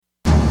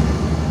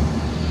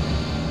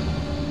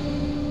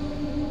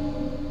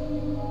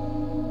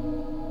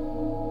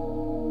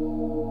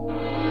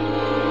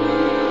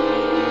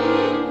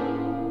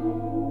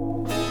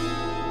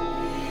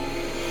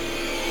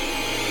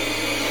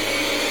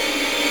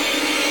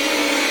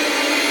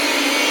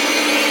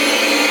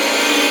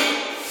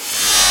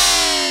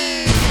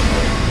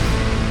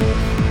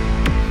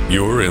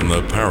You're in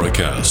the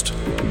Paracast,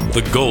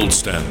 the gold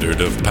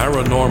standard of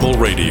paranormal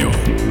radio.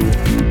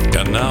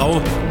 And now,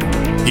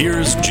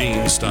 here's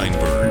Gene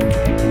Steinberg.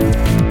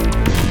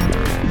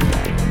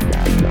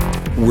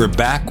 We're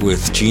back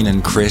with Gene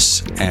and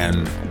Chris,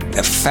 and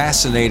a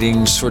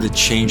fascinating sort of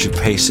change of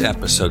pace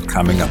episode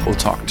coming up. We'll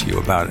talk to you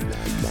about it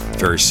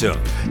very soon.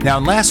 Now,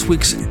 in last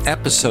week's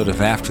episode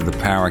of After the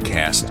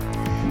Paracast,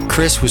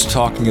 Chris was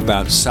talking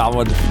about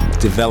solid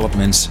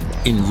developments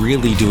in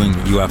really doing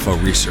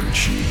UFO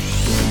research.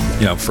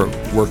 You know, for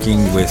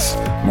working with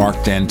Mark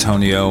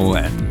D'Antonio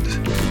and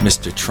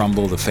Mr.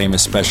 Trumbull, the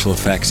famous special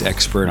effects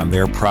expert, on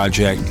their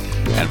project,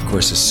 and of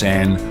course the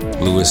San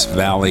Luis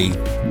Valley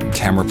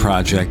camera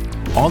project.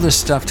 All this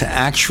stuff to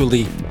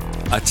actually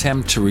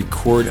attempt to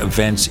record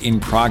events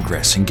in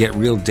progress and get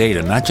real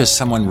data, not just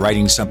someone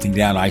writing something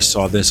down, I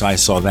saw this, I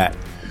saw that.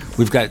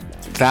 We've got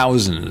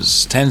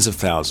thousands, tens of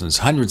thousands,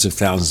 hundreds of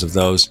thousands of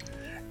those,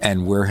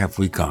 and where have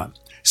we gone?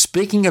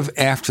 Speaking of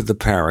After the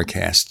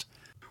Paracast,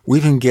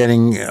 we've been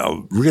getting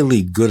a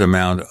really good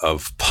amount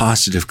of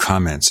positive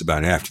comments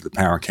about After the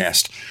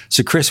Paracast.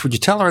 So, Chris, would you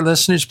tell our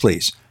listeners,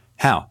 please,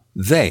 how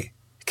they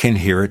can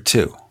hear it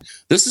too?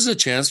 This is a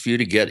chance for you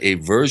to get a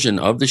version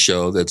of the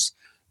show that's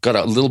got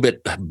a little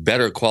bit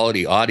better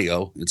quality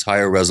audio. It's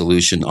higher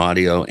resolution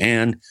audio,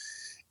 and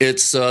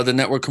it's the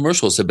network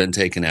commercials have been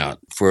taken out.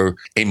 For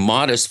a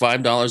modest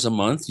 $5 a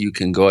month, you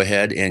can go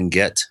ahead and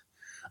get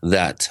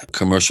that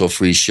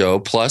commercial-free show.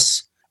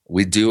 Plus,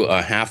 we do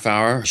a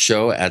half-hour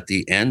show at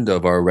the end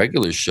of our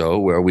regular show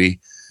where we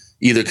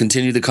either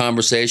continue the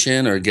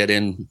conversation or get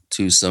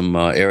into some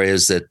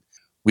areas that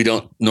we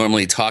don't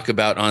normally talk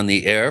about on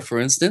the air, for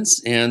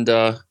instance. And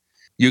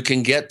you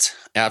can get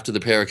After the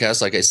Paracast,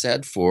 like I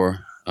said, for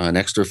an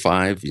extra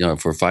for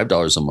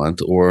 $5 a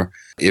month. Or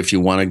if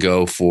you want to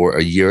go for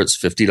a year, it's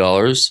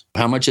 $50.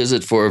 How much is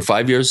it for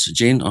 5 years,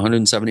 Gene?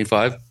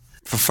 $175?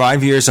 For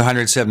 5 years,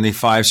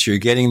 $175. So you're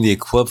getting the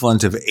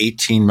equivalent of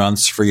 18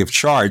 months free of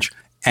charge.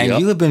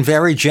 And You have been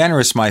very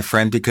generous, my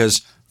friend,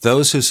 because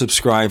those who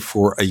subscribe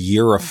for a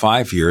year or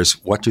 5 years,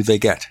 what do they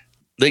get?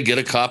 They get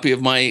a copy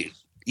of my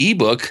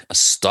ebook,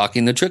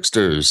 Stalking the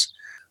Tricksters,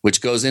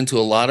 which goes into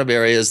a lot of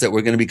areas that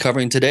we're going to be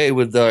covering today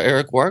with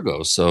Eric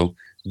Wargo. So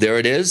there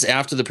it is,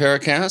 After the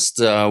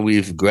Paracast.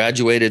 We've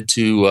graduated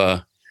to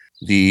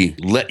the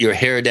let your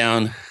hair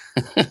down,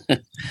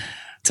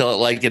 tell it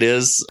like it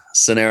is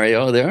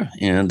scenario there.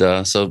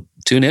 And so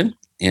tune in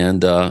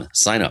and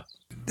sign up.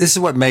 This is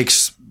what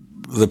makes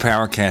the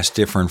Paracast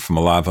different from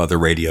a lot of other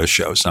radio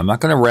shows. I'm not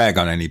going to rag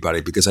on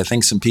anybody because I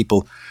think some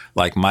people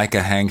like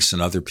Micah Hanks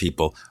and other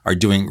people are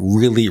doing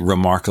really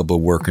remarkable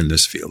work in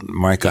this field.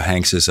 Micah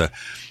Hanks is a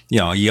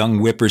young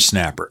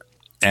whippersnapper,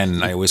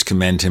 and I always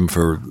commend him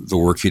for the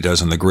work he does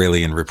on the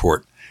Gralien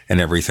Report and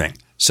everything.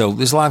 So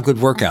there's a lot of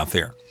good work out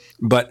there.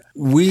 But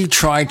we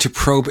try to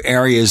probe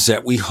areas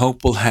that we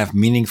hope will have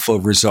meaningful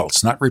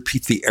results, not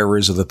repeat the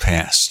errors of the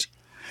past.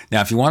 Now,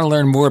 if you want to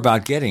learn more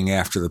about getting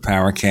After the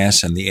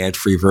Paracast and the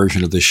ad-free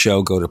version of the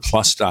show, go to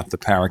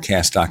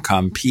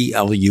plus.theparacast.com,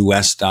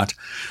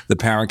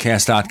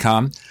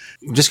 plus.theparacast.com.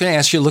 I'm just going to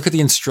ask you to look at the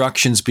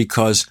instructions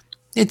because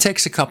it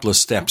takes a couple of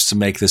steps to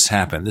make this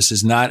happen. This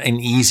is not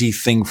an easy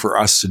thing for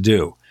us to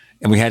do,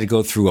 and we had to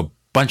go through a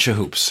bunch of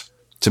hoops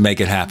to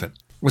make it happen.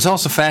 What's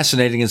also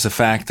fascinating is the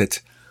fact that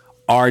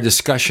our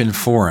discussion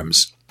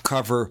forums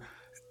cover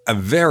a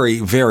very,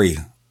 very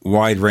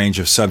wide range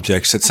of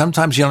subjects that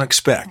sometimes you don't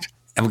expect.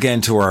 And we'll get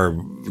into our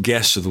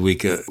guests of the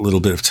week a little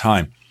bit of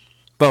time.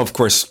 But, of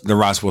course, the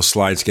Roswell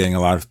slide's getting a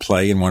lot of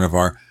play, and one of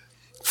our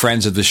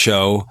friends of the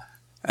show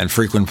and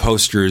frequent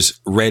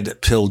posters,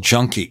 Red Pill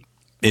Junkie,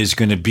 is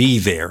going to be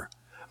there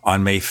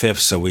on May 5th,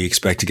 so we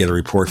expect to get a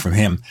report from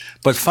him.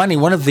 But funny,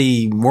 one of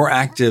the more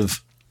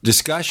active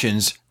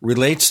discussions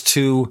relates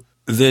to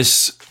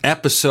this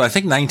episode, I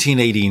think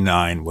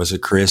 1989 was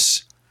it,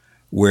 Chris,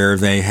 where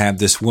they had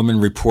this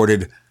woman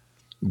reported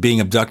being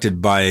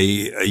abducted by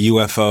a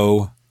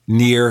UFO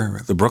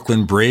near the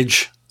Brooklyn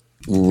Bridge.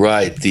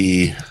 Right,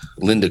 the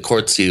Linda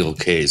Cortseal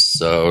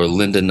case, or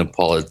Linda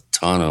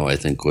Napolitano, I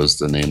think was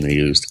the name they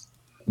used.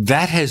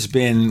 That has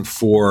been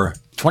for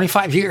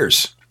 25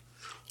 years.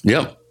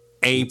 Yep.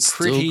 A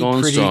pretty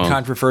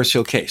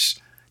controversial case.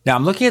 Now,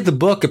 I'm looking at the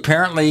book.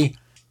 Apparently,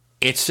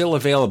 it's still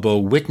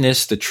available.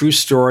 Witness the True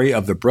Story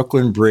of the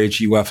Brooklyn Bridge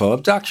UFO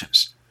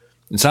Abductions.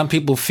 And some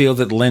people feel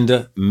that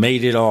Linda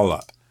made it all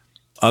up.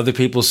 Other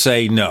people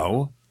say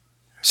no.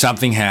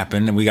 Something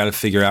happened, and we got to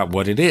figure out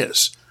what it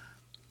is.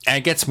 And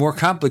it gets more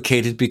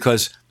complicated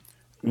because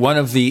one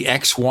of the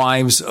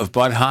ex-wives of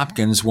Bud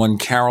Hopkins, one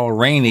Carol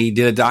Rainey,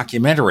 did a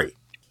documentary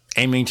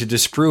aiming to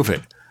disprove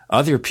it.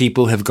 Other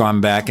people have gone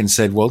back and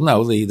said, well,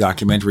 no, the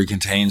documentary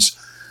contains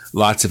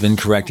lots of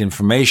incorrect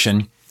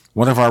information.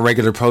 One of our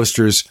regular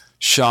posters,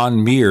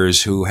 Sean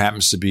Mears, who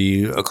happens to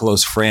be a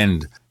close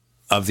friend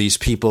of these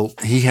people,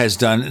 he has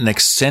done an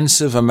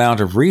extensive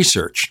amount of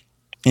research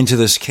into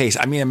this case.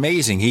 I mean,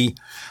 amazing. He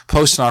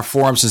posts on our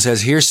forums and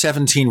says, here's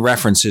 17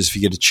 references for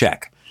you to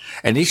check.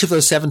 And each of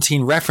those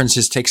 17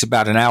 references takes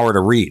about an hour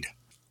to read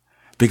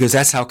because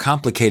that's how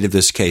complicated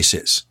this case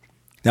is.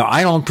 Now,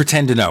 I don't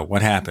pretend to know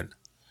what happened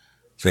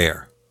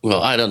there.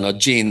 Well, I don't know,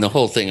 Gene, the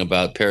whole thing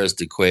about Paris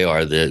de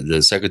Cuellar,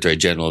 the Secretary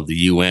General of the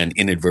UN,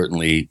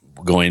 inadvertently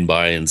going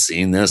by and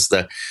seeing this,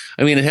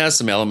 it has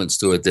some elements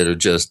to it that are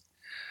just,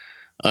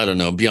 I don't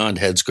know, beyond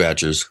head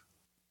scratchers.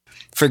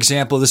 For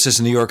example, this is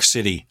New York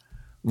City.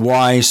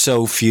 Why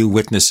so few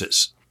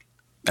witnesses?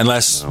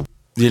 Unless,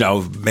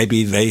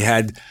 maybe they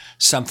had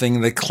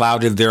something that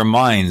clouded their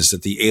minds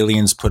that the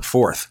aliens put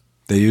forth.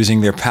 They're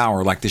using their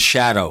power like the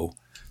shadow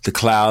to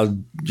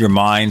cloud your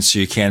mind so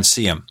you can't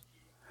see them.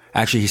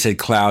 Actually, he said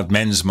cloud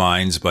men's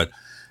minds, but,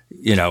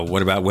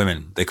 what about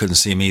women? They couldn't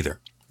see them either.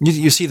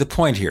 You see the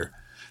point here.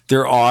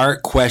 There are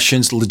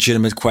questions,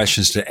 legitimate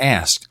questions to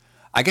ask.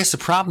 I guess the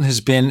problem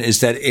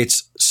is that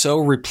it's so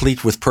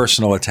replete with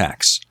personal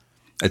attacks,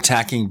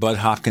 attacking Bud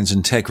Hopkins'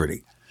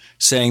 integrity,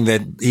 saying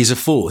that he's a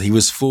fool. He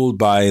was fooled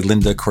by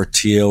Linda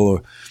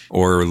Cortiel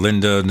or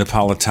Linda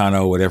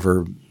Napolitano,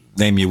 whatever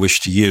name you wish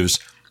to use,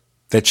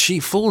 that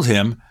she fooled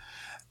him.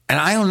 And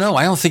I don't know.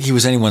 I don't think he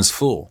was anyone's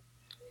fool.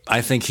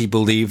 I think he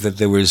believed that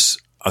there was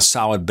a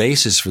solid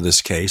basis for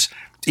this case.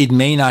 It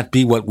may not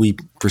be what we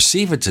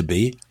perceive it to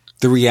be.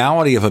 The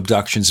reality of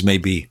abductions may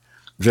be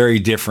very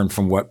different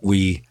from what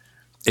we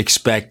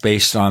expect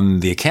based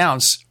on the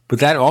accounts, but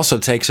that also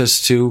takes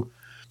us to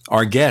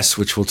our guests,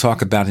 which we'll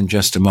talk about in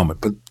just a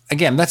moment. But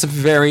again, that's a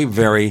very,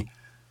 very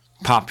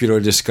popular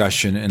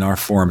discussion in our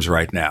forums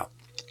right now.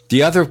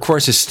 The other, of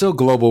course, is still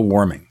global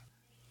warming.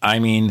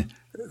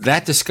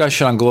 That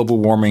discussion on global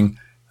warming,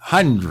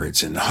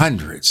 hundreds and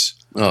hundreds.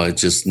 Oh, it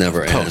just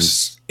never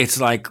ends. It's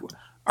like,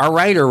 all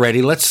right, already,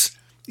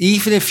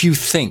 even if you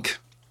think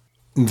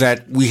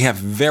that we have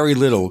very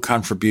little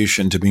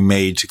contribution to be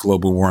made to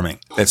global warming,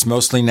 that's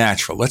mostly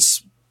natural.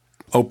 Let's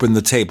open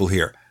the table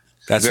here.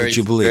 That's what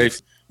you believe. Very,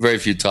 very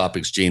few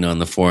topics, Gene, on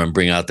the forum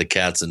bring out the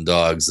cats and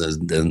dogs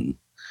and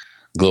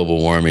global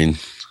warming.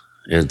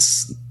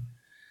 It's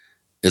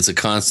a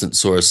constant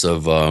source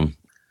of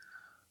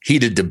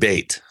heated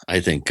debate,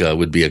 I think,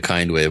 would be a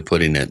kind way of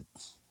putting it.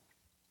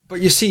 But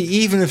you see,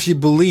 even if you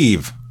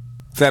believe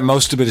that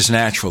most of it is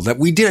natural, that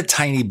we did a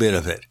tiny bit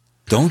of it,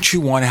 don't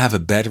you want to have a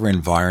better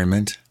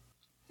environment?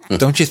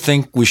 Don't you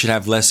think we should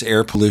have less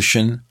air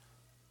pollution?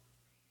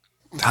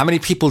 How many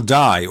people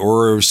die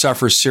or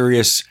suffer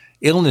serious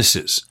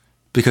illnesses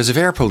because of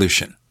air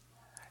pollution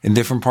in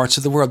different parts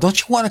of the world? Don't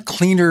you want a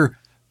cleaner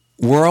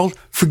world?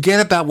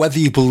 Forget about whether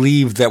you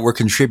believe that we're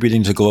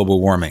contributing to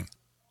global warming.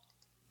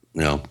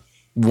 No.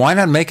 Why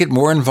not make it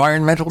more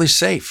environmentally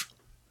safe?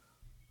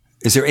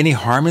 Is there any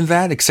harm in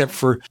that except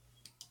for a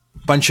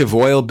bunch of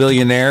oil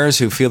billionaires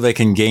who feel they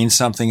can gain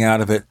something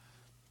out of it?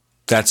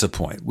 That's a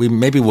point.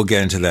 Maybe we'll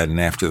get into that in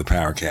After the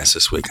Powercast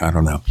this week. I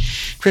don't know.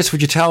 Chris,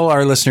 would you tell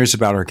our listeners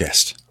about our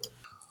guest?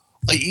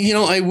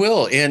 I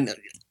will. And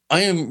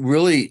I am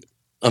really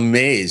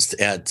amazed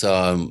at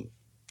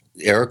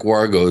Eric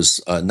Wargo's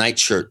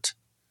Nightshirt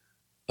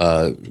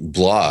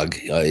blog.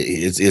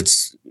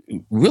 It's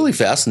really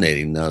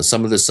fascinating,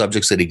 some of the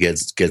subjects that he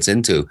gets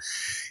into.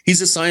 He's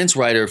a science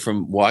writer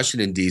from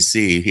Washington,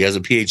 D.C. He has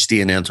a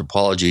PhD in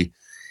anthropology,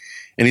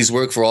 and he's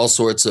worked for all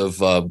sorts of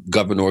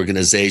government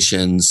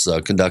organizations,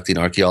 conducting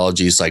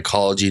archaeology,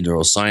 psychology,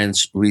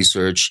 neuroscience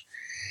research.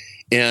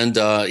 And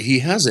he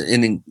has a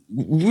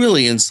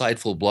really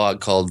insightful blog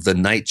called The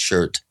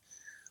Nightshirt,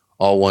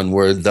 all one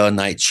word,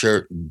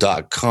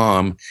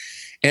 thenightshirt.com.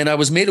 And I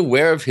was made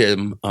aware of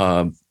him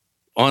on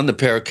the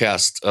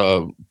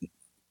Paracast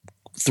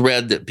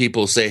thread that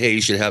people say, hey,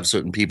 you should have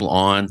certain people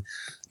on.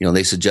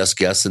 They suggest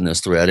guests in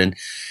this thread. And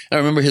I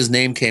remember his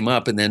name came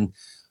up. And then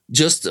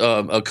just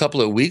a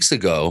couple of weeks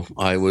ago,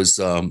 I was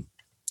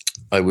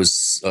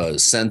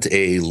sent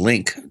a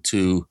link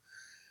to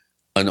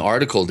an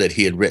article that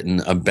he had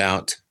written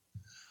about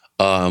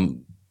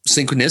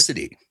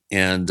synchronicity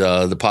and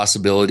the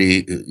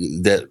possibility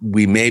that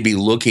we may be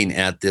looking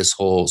at this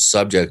whole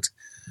subject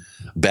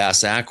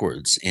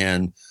bass-ackwards.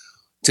 And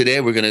today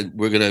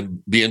we're gonna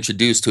be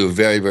introduced to a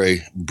very,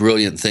 very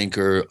brilliant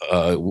thinker.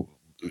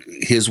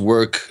 His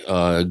work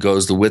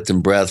goes the width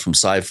and breadth from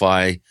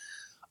sci-fi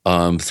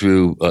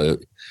through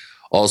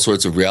all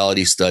sorts of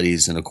reality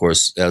studies, and of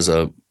course, as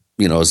an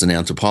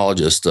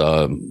anthropologist,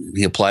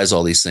 he applies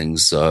all these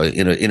things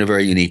in a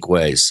very unique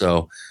way.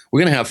 So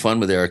we're going to have fun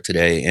with Eric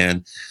today,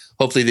 and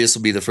hopefully, this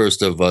will be the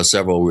first of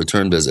several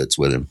return visits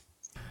with him.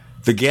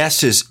 The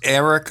guest is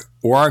Eric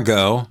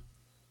Wargo.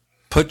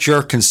 Put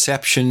your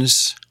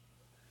conceptions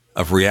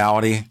of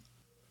reality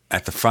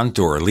at the front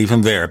door. Leave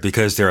them there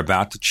because they're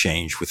about to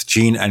change. With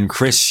Gene and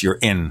Chris, you're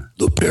in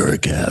the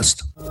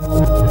Paracast.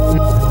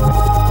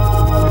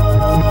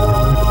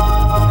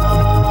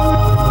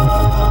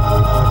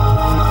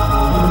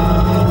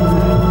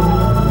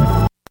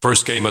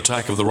 First came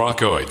Attack of the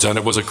Rockoids, and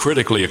it was a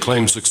critically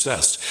acclaimed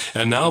success.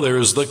 And now there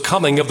is The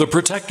Coming of the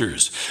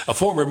Protectors. A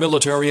former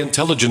military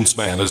intelligence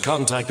man is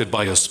contacted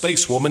by a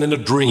space woman in a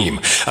dream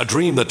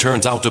that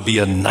turns out to be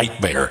a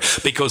nightmare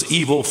because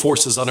evil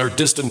forces on her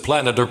distant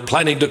planet are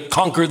planning to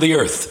conquer the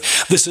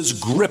Earth. This is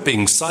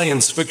gripping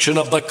science fiction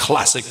of the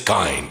classic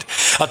kind.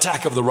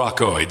 Attack of the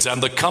Rockoids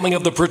and the Coming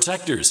of the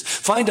Protectors.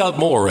 Find out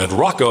more at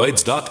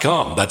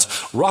rockoids.com. That's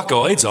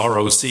rockoids,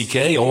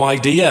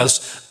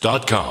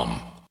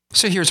 ROCKOIDS.com.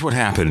 So here's what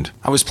happened.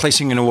 I was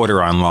placing an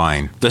order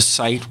online. The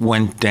site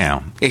went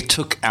down. It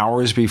took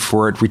hours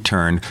before it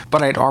returned,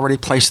 but I'd already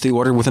placed the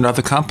order with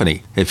another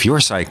company. If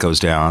your site goes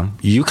down,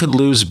 you could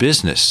lose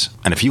business.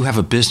 And if you have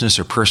a business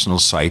or personal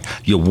site,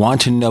 you'll want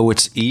to know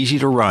it's easy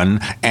to run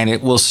and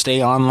it will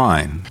stay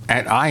online.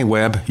 At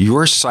iWeb,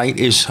 your site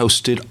is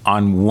hosted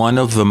on one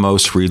of the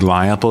most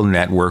reliable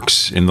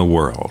networks in the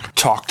world.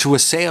 Talk to a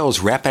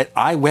sales rep at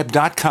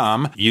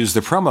iWeb.com. Use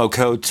the promo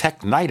code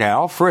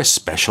TechNightOwl for a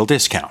special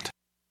discount.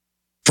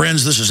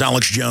 Friends, this is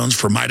Alex Jones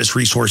for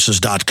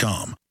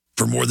MidasResources.com.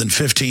 For more than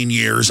 15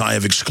 years, I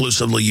have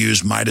exclusively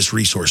used Midas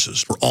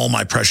Resources for all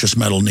my precious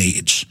metal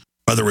needs.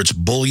 Whether it's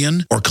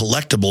bullion or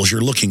collectibles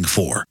you're looking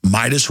for,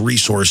 Midas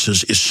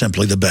Resources is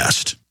simply the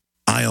best.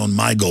 I own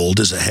my gold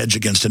as a hedge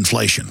against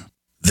inflation.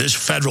 This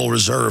Federal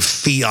Reserve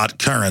fiat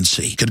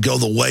currency could go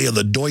the way of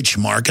the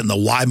Deutschmark and the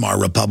Weimar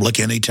Republic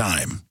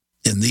anytime.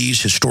 In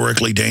these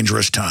historically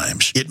dangerous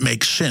times, it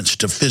makes sense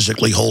to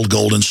physically hold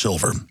gold and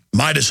silver.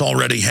 Midas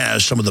already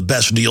has some of the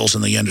best deals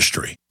in the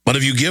industry. But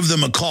if you give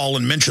them a call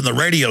and mention the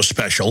radio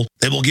special,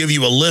 they will give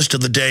you a list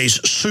of the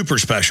day's super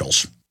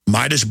specials.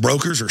 Midas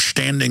brokers are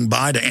standing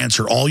by to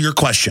answer all your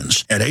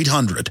questions at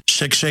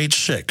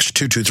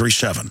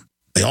 800-686-2237.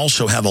 They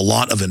also have a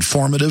lot of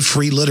informative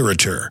free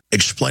literature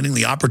explaining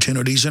the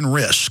opportunities and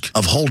risk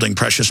of holding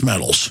precious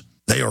metals.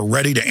 They are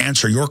ready to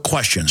answer your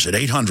questions at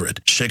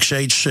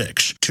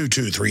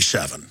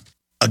 800-686-2237.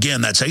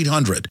 Again, that's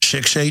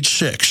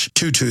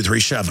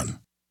 800-686-2237.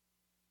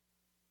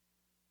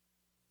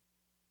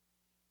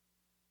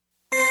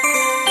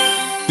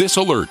 This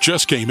alert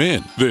just came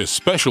in. This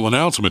special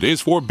announcement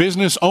is for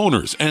business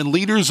owners and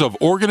leaders of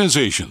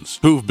organizations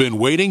who've been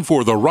waiting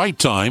for the right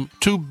time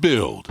to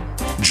build.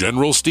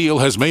 General Steel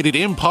has made it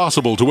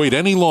impossible to wait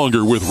any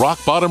longer with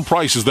rock-bottom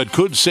prices that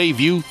could save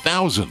you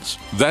thousands.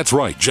 That's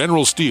right,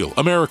 General Steel,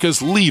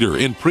 America's leader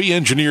in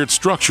pre-engineered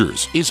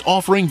structures, is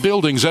offering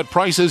buildings at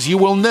prices you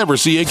will never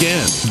see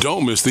again.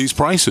 Don't miss these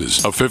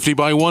prices. A 50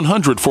 by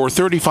 100 for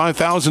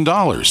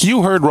 $35,000.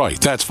 You heard right.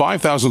 That's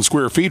 5,000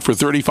 square feet for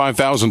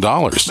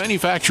 $35,000.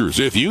 Manufacturers,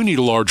 if you need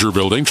a larger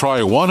building, try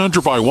a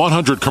 100 by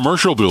 100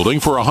 commercial building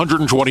for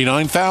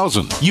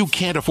 $129,000. You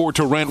can't afford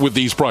to rent with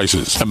these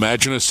prices.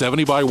 Imagine a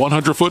 70 by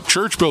 100-foot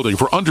church building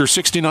for under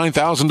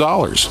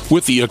 $69,000.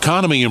 With the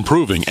economy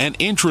improving and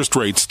interest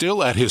rates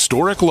still at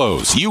historic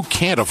lows, you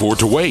can't afford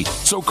to wait.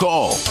 So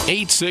call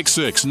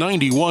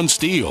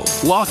 866-91-STEEL.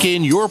 Lock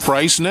in your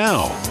price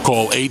now.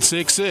 Call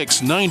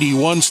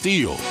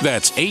 866-91-STEEL.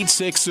 That's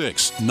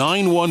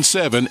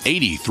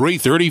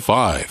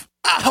 866-917-8335.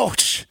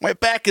 Ouch! My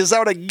back is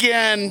out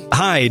again.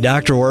 Hi,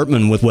 Dr.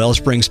 Ortman with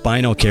Wellspring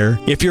Spinal Care.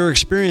 If you're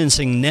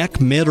experiencing neck,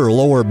 mid, or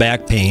lower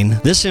back pain,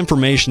 this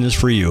information is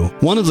for you.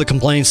 One of the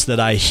complaints that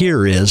I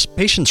hear is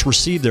patients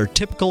receive their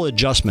typical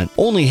adjustment,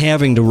 only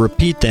having to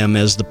repeat them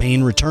as the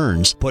pain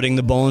returns. Putting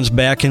the bones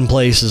back in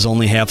place is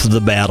only half of the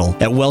battle.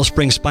 At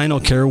Wellspring Spinal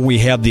Care, we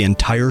have the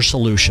entire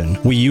solution.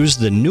 We use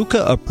the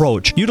NUCA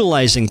approach,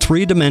 utilizing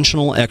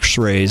three-dimensional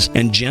x-rays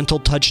and gentle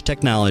touch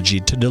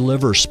technology to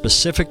deliver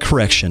specific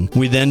correction.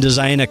 We then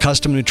design a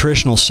custom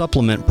nutritional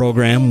supplement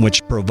program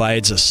which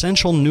provides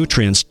essential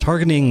nutrients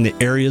targeting the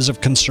areas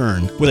of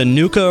concern. With a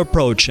NUCA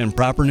approach and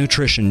proper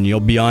nutrition, you'll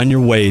be on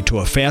your way to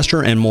a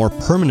faster and more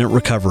permanent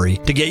recovery.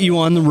 To get you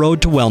on the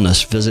road to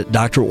wellness, visit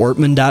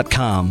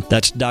drortman.com.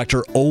 That's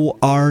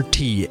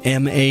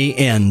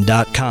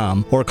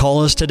drortman.com, or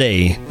call us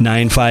today,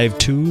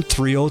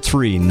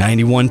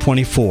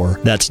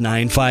 952-303-9124. That's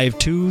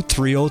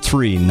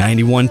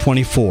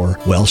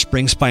 952-303-9124.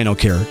 Wellspring Spinal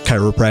Care,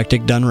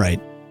 chiropractic done right.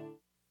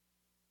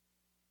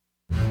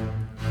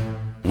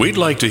 We'd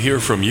like to hear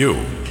from you.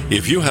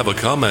 If you have a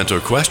comment or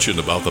question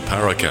about the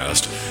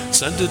Paracast,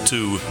 send it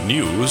to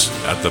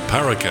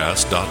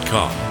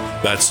news@theparacast.com.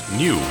 That's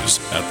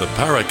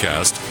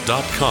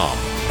news@theparacast.com.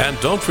 And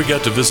don't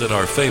forget to visit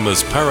our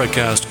famous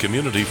Paracast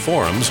community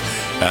forums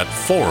at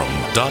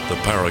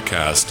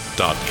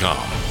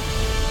forum.theparacast.com.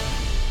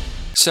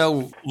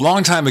 So,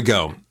 long time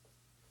ago,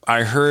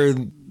 I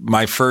heard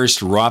my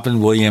first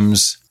Robin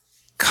Williams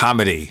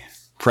comedy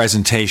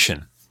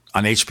presentation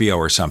on HBO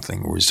or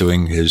something. He was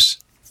doing his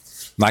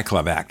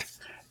nightclub act.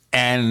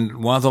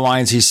 And one of the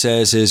lines he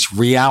says is,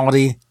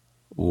 reality,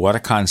 what a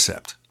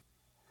concept.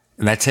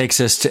 And that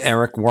takes us to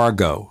Eric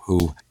Wargo,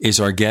 who is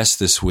our guest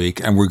this week.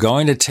 And we're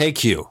going to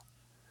take you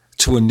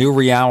to a new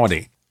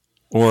reality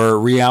or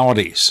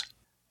realities.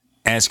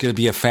 And it's going to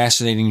be a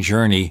fascinating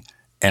journey.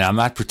 And I'm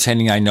not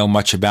pretending I know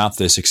much about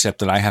this, except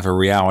that I have a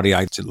reality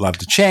I'd love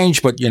to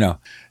change. But,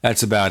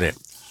 that's about it.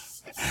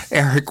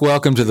 Eric,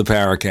 welcome to the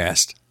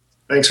Paracast.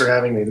 Thanks for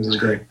having me. This is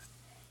great.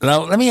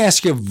 Now, let me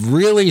ask you a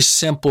really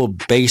simple,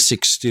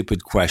 basic,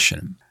 stupid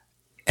question,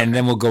 and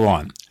then we'll go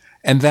on.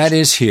 And that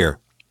is here.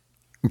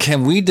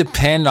 Can we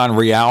depend on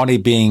reality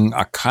being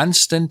a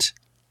constant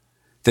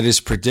that is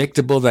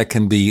predictable, that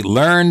can be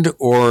learned,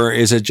 or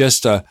is it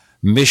just a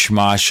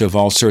mishmash of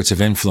all sorts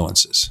of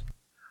influences?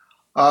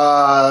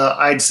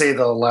 I'd say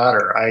the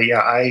latter.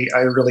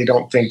 I really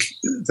don't think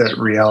that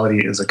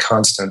reality is a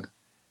constant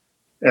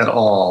at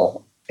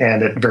all,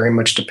 and it very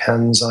much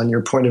depends on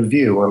your point of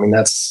view. I mean,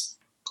 that's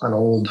an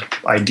old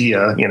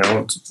idea,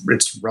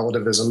 it's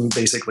relativism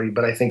basically,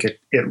 but I think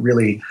it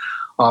really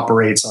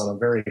operates on a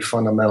very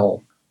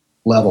fundamental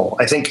level.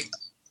 I think,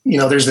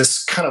 there's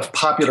this kind of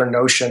popular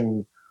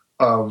notion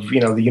of,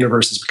 the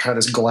universe is kind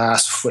of this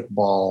glass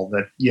football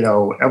that,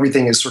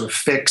 everything is sort of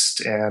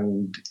fixed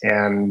and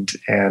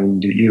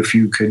if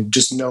you could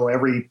just know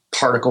every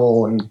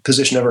particle and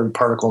position every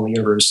particle in the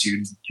universe,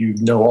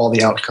 you'd know all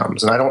the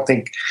outcomes. And I don't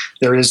think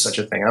there is such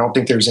a thing. I don't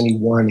think there's any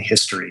one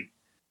history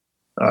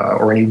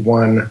or any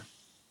one,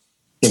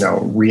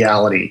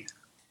 reality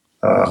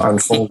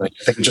unfolding.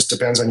 I think it just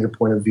depends on your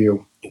point of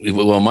view.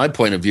 Well, my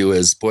point of view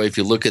is, boy, if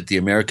you look at the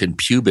American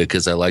pubic,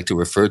 as I like to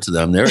refer to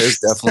them, there is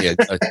definitely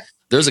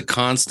there's a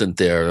constant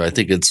there. I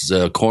think it's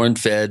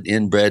corn-fed,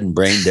 inbred, and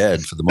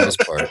brain-dead for the most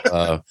part.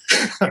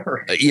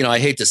 I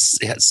hate to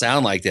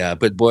sound like that,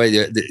 but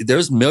boy,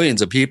 there's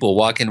millions of people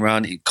walking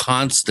around in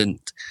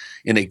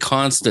a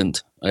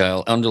constant,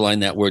 I'll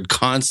underline that word,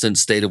 constant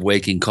state of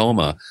waking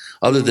coma.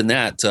 Other than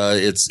that,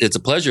 it's a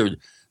pleasure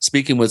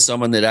speaking with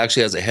someone that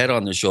actually has a head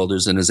on their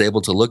shoulders and is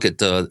able to look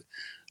at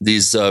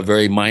these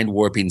very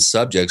mind-warping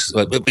subjects.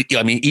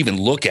 I mean,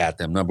 even look at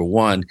them, number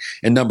one.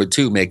 And number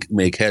two,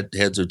 make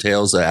heads or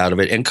tails out of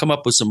it and come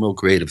up with some real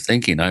creative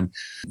thinking.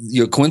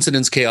 Your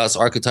Coincidence, Chaos,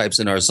 Archetypes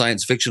in Our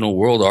Science Fictional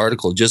World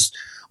article just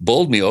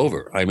bowled me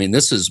over. I mean,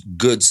 this is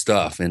good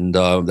stuff. And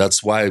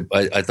that's why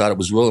I thought it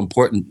was real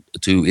important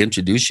to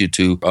introduce you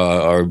to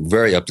our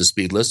very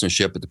up-to-speed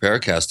listenership at the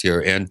Paracast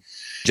here. And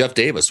Jeff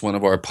Davis, one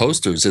of our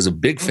posters, is a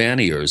big fan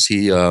of yours.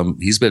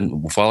 He's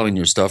been following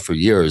your stuff for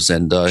years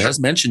and has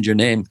mentioned your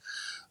name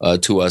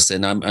to us.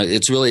 And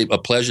it's really a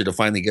pleasure to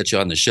finally get you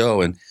on the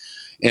show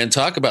and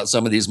talk about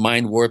some of these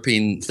mind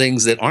warping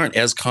things that aren't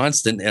as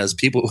constant as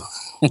people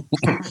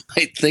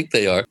might think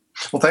they are.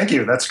 Well, thank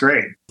you. That's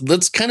great.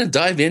 Let's kind of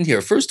dive in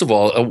here. First of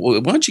all, why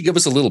don't you give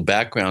us a little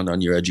background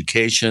on your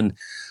education?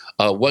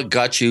 What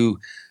got you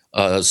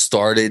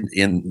started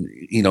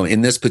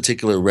in this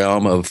particular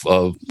realm of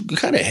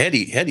kind of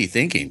heady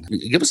thinking?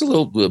 Give us a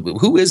little.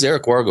 Who is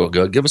Eric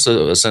Wargo? Give us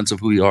a sense of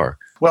who you are.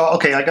 Well,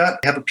 okay, I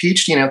have a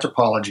PhD in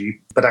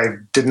anthropology, but I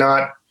did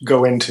not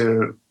go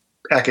into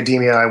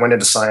academia. I went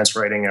into science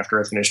writing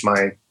after I finished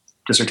my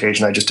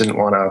dissertation. I just didn't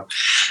want to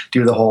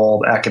do the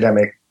whole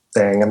academic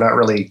thing. I'm not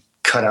really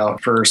cut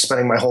out for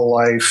spending my whole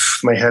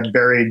life, my head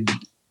buried,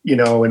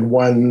 in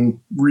one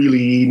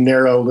really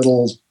narrow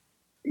little,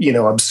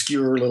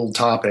 obscure little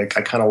topic.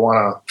 I kind of want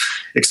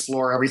to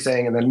explore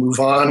everything and then move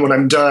on when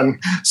I'm done.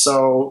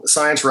 So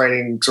science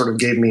writing sort of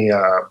gave me,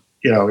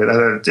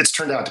 it's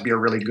turned out to be a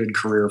really good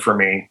career for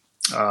me.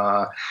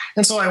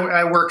 And so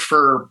I worked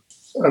for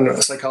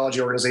a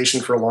psychology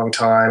organization for a long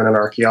time and an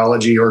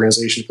archaeology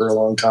organization for a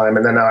long time.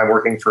 And then now I'm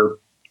working for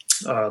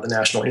the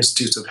National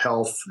Institutes of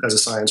Health as a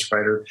science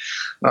writer.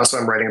 So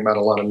I'm writing about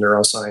a lot of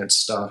neuroscience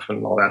stuff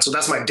and all that. So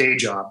that's my day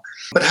job.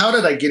 But how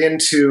did I get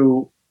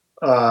into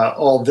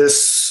all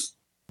this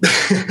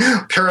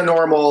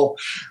paranormal,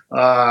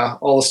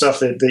 all the stuff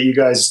that you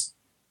guys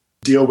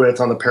deal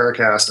with on the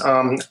Paracast?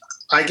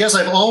 I guess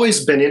I've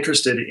always been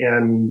interested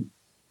in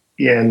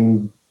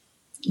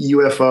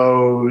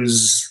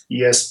UFOs,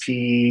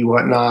 ESP,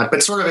 whatnot,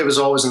 but sort of it was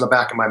always in the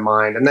back of my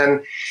mind. And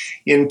then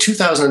in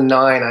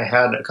 2009, I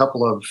had a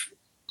couple of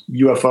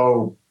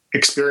UFO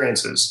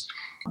experiences,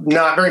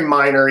 not very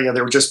minor.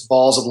 They were just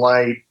balls of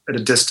light at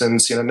a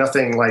distance,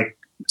 nothing like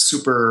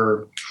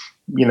super,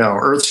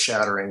 earth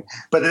shattering,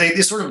 but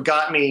they sort of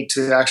got me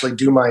to actually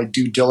do my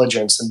due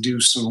diligence and do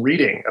some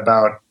reading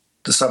about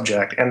the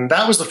subject. And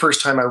that was the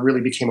first time I really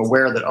became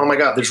aware that, oh my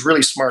God, there's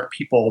really smart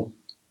people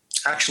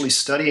actually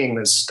studying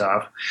this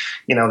stuff.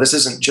 This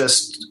isn't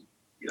just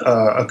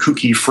a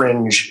kooky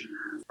fringe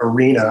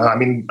arena. I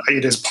mean,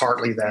 it is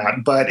partly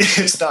that, but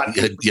it's not.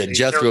 Yeah,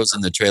 Jethro's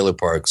in the trailer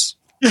parks.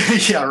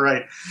 Yeah,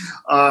 right.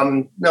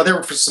 No, there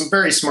were some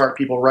very smart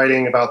people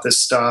writing about this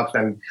stuff.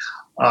 And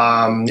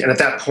at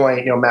that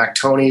point, Mac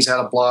Toney's had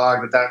a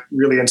blog that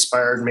really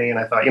inspired me. And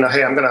I thought,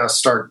 hey, I'm going to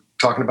start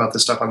talking about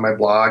this stuff on my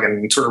blog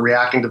and sort of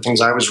reacting to things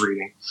I was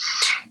reading.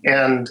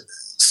 And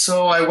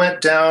so I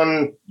went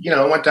down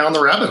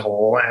the rabbit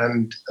hole,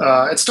 and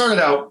it started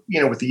out,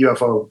 with the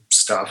UFO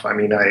stuff. I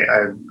mean,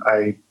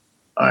 I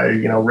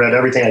read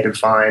everything I could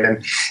find,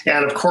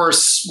 and of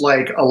course,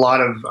 like a lot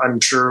of, I'm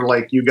sure,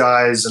 like you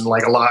guys, and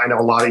like I know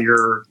a lot of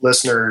your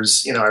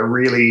listeners, I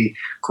really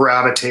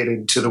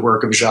gravitated to the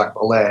work of Jacques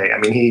Vallée. I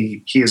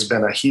mean, he has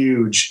been a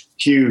huge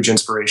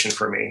inspiration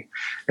for me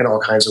in all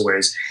kinds of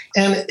ways,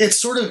 and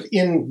it's sort of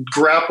in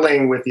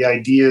grappling with the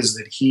ideas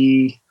that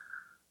he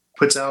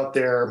puts out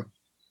there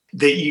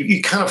that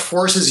you kind of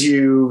forces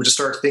you to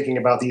start thinking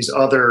about these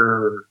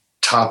other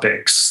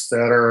topics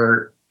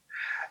that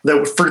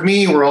for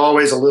me were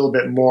always a little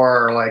bit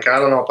more like, I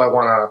don't know if I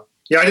want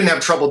to, I didn't have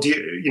trouble,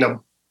 I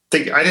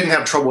didn't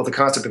have trouble with the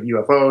concept of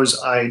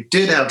UFOs. I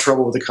did have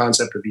trouble with the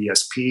concept of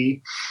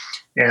ESP.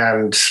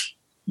 And,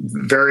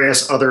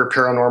 various other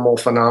paranormal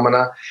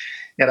phenomena,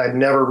 and I'd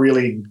never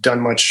really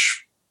done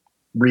much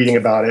reading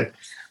about it.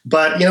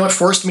 But it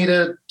forced me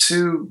to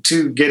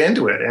get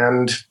into it,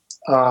 and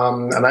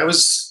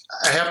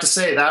I have to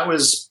say that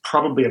was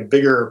probably a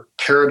bigger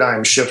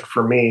paradigm shift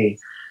for me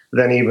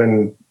than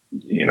even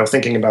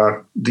thinking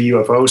about the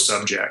UFO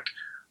subject,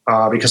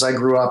 because I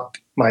grew up.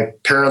 My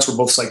parents were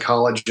both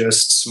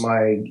psychologists,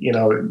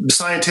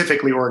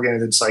 scientifically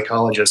oriented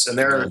psychologists, and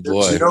there's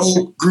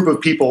no group of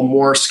people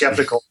more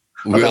skeptical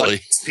about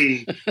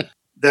ESP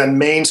than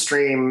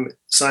mainstream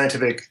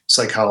scientific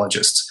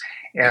psychologists.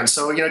 And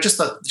so, just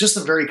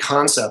the very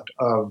concept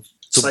of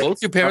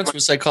both your parents were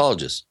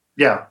psychologists.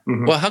 Yeah.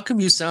 Mm-hmm. Well, how come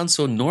you sound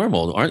so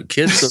normal? Aren't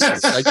kids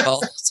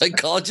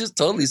psychologists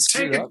totally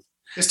screwed up?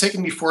 It's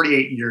taken me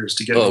 48 years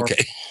to get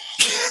okay.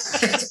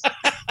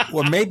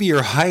 Well, maybe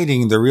you're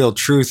hiding the real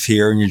truth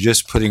here, and you're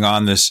just putting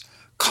on this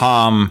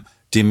calm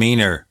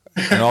demeanor,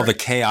 and all the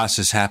chaos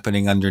is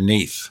happening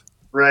underneath.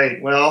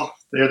 Right. Well,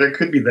 there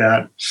could be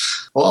that.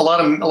 Well, a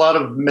lot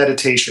of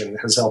meditation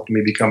has helped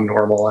me become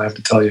normal, I have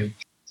to tell you.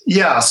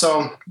 Yeah.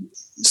 So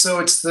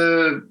it's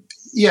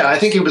I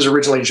think it was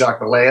originally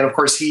Jacques Vallée, and of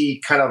course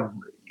he kind of,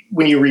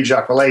 when you read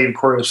Jacques Vallée, of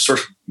course,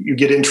 you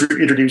get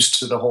introduced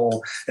to the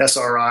whole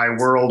SRI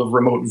world of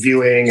remote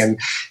viewing and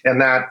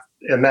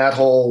that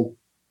whole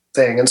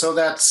thing. And so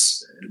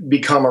that's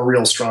become a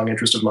real strong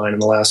interest of mine in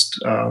the last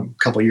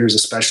couple of years,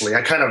 especially.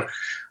 I kind of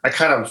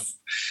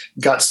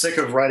got sick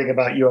of writing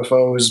about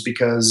UFOs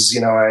because,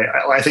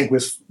 I think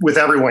with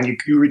everyone,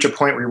 you reach a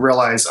point where you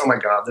realize, oh my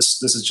God,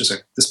 this is just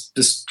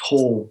this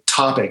whole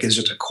topic is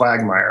just a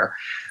quagmire.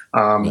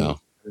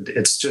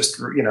 It's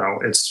just,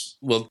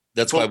 well,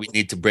 that's why we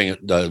need to bring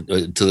it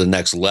to the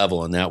next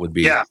level. And that would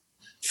be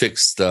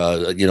fixed,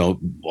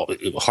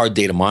 hard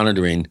data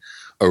monitoring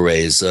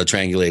arrays,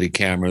 triangulated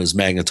cameras,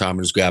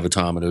 magnetometers,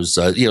 gravitometers,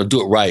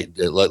 do it right.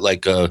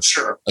 Like a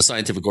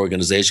scientific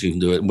organization can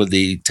do it. And with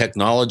the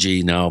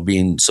technology now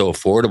being so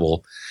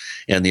affordable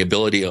and the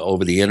ability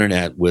over the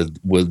internet with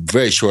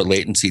very short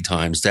latency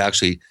times to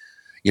actually,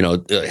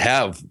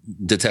 have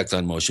detect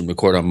on motion,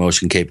 record on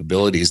motion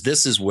capabilities.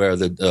 This is where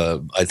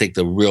I think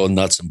the real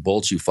nuts and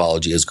bolts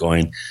ufology is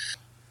going.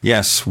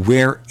 Yes,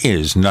 where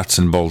is nuts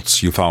and bolts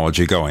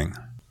ufology going?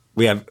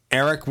 We have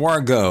Eric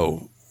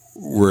Wargo.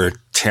 We're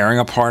tearing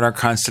apart our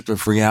concept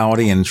of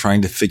reality and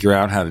trying to figure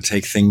out how to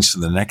take things to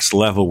the next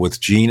level with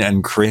Gene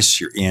and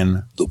Chris. You're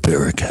in the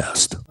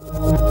Paracast.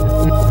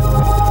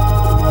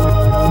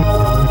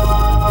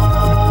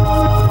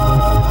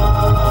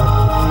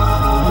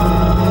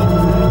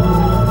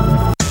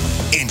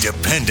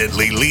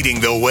 Independently leading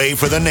the way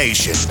for the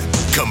nation.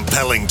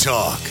 Compelling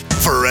talk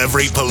for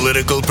every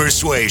political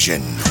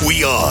persuasion.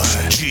 We are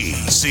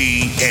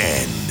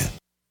GCN.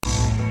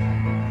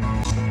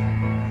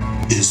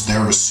 Is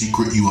there a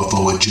secret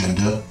UFO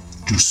agenda?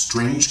 Do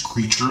strange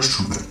creatures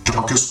from the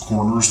darkest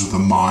corners of the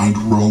mind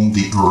roam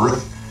the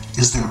earth?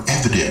 Is there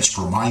evidence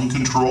for mind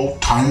control,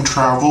 time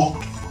travel,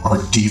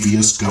 or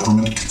devious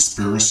government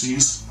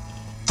conspiracies?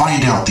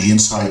 Find out the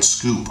inside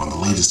scoop on the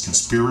latest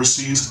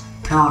conspiracies,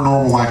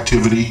 paranormal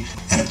activity,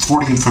 and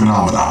Fortean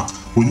phenomena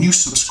when you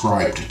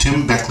subscribe to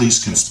Tim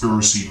Beckley's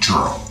Conspiracy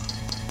Journal.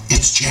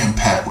 It's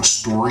jam-packed with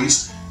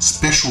stories,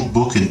 special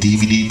book and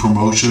DVD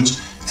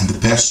promotions, and the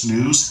best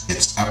news,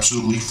 it's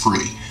absolutely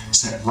free,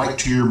 sent right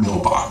to your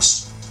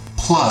mailbox.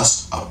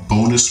 Plus, a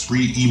bonus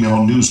free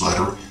email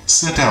newsletter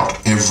sent out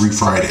every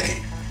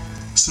Friday.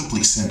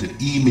 Simply send an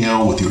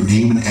email with your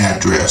name and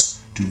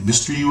address to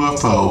Mr.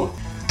 UFO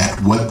at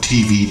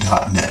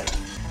webtv.net.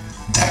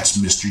 That's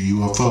Mr.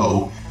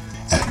 UFO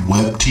at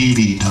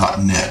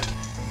webtv.net.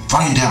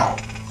 Find out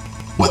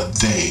what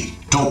they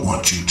don't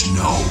want you to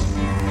know.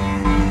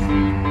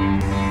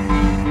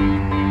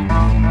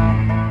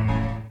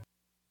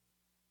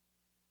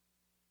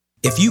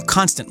 If you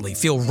constantly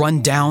feel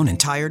run down and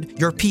tired,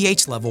 your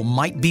pH level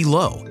might be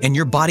low and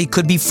your body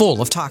could be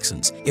full of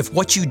toxins. If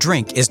what you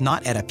drink is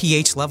not at a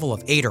pH level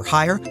of 8 or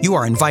higher, you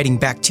are inviting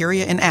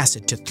bacteria and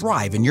acid to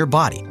thrive in your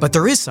body. But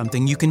there is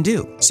something you can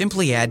do.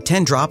 Simply add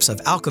 10 drops of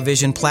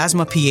AlkaVision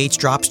Plasma pH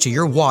drops to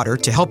your water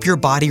to help your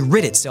body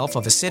rid itself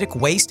of acidic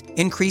waste,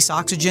 increase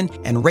oxygen,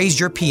 and raise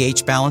your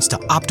pH balance to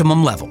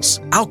optimum levels.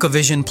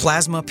 AlkaVision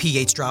Plasma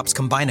pH drops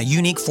combine a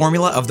unique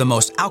formula of the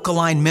most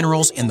alkaline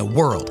minerals in the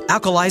world,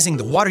 alkalizing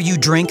the water you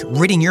drink,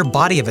 ridding your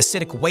body of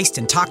acidic waste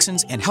and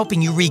toxins, and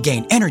helping you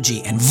regain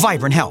energy and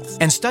vibrant health.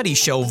 And studies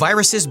show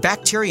viruses,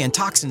 bacteria, and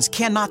toxins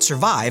cannot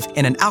survive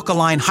in an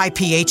alkaline, high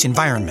pH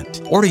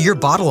environment. Order your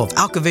bottle of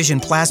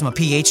AlkaVision Plasma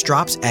pH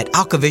drops at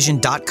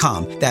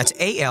alkavision.com. That's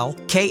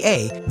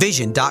ALKA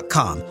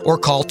Vision.com. Or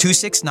call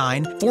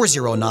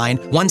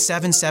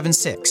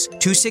 269-409-1776.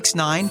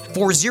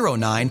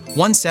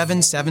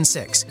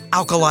 269-409-1776.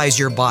 Alkalize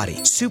your body.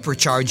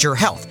 Supercharge your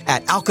health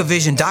at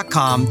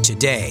alkavision.com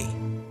today.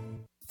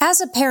 As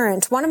a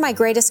parent, one of my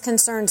greatest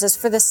concerns is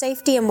for the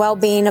safety and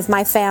well-being of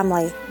my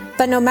family.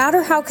 But no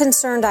matter how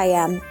concerned I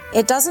am,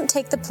 it doesn't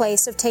take the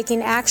place of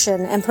taking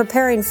action and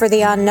preparing for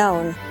the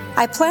unknown.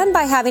 I plan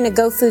by having a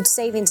GoFood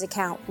savings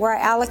account where I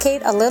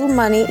allocate a little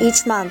money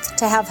each month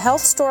to have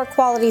health store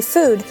quality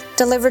food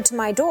delivered to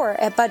my door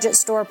at budget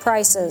store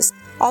prices.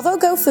 Although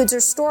GoFoods are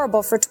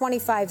storable for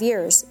 25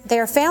 years, they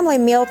are family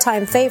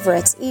mealtime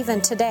favorites even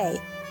today.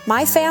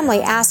 My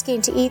family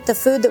asking to eat the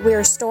food that we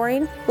are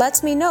storing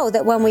lets me know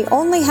that when we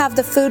only have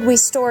the food we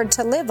stored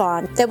to live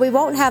on, that we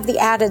won't have the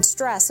added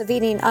stress of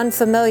eating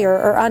unfamiliar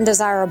or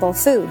undesirable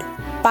food.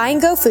 Buying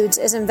GoFoods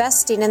is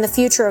investing in the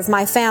future of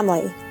my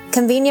family.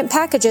 Convenient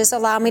packages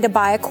allow me to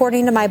buy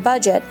according to my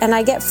budget, and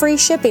I get free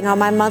shipping on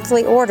my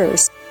monthly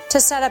orders. To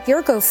set up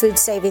your GoFood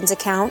savings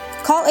account,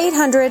 call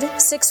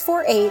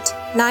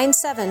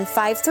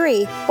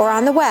 800-648-9753 or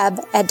on the web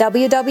at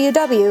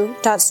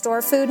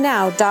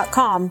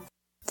www.storefoodnow.com.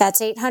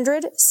 That's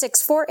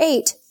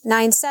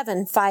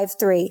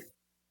 800-648-9753.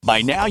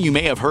 By now, you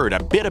may have heard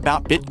a bit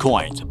about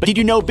Bitcoins. But did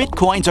you know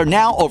Bitcoins are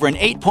now over an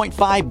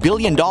 $8.5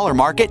 billion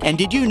market? And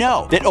did you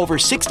know that over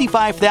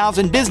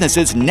 65,000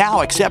 businesses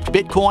now accept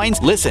Bitcoins?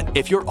 Listen,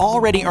 if you're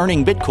already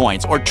earning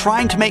Bitcoins or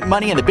trying to make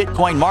money in the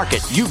Bitcoin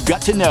market, you've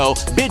got to know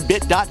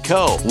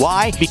bidbit.co.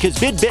 Why? Because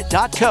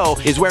bidbit.co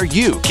is where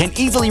you can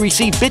easily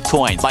receive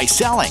Bitcoins by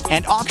selling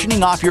and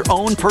auctioning off your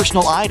own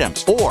personal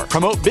items or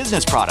promote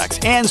business products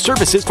and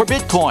services for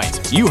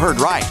Bitcoins. You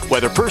heard right.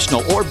 Whether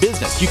personal or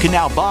business, you can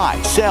now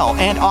buy, sell,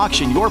 and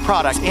auction your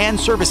products and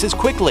services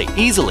quickly,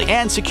 easily,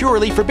 and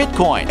securely for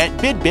Bitcoin at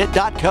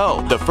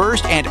bidbit.co, the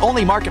first and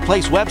only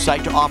marketplace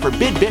website to offer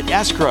BidBit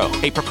Escrow,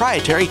 a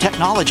proprietary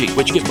technology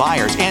which gives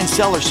buyers and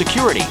sellers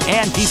security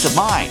and peace of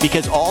mind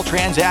because all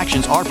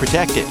transactions are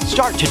protected.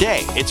 Start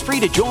today. It's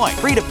free to join,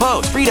 free to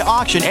post, free to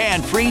auction,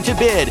 and free to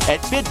bid at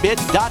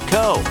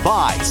bidbit.co.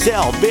 Buy,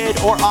 sell, bid,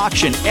 or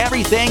auction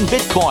everything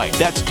Bitcoin.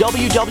 That's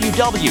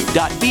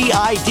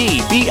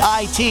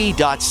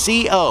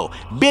www.bidbit.co,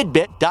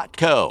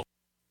 bidbit.co.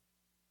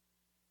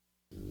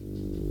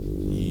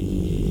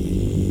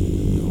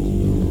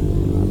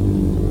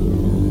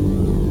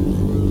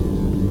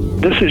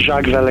 This is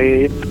Jacques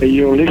Vallée.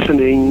 You're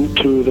listening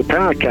to the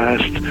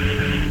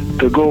Paracast,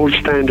 the gold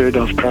standard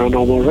of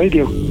paranormal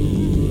radio.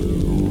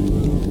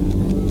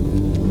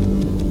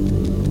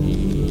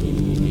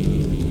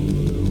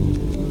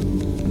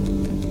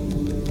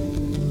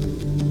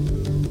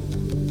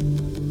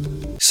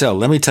 So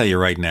let me tell you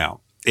right now,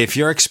 if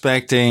you're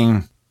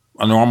expecting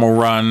a normal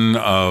run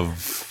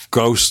of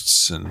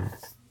ghosts and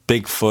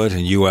Bigfoot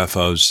and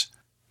UFOs,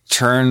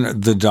 turn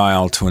the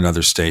dial to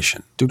another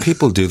station. Do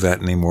people do that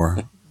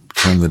anymore?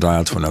 Turn the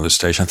dial to another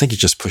station. I think you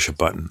just push a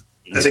button.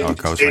 That's how it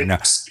goes right now.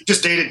 You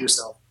just dated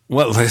yourself.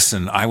 Well,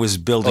 listen, I was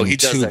building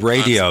tube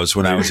radios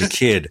when I was a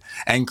kid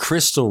and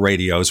crystal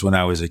radios when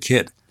I was a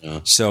kid.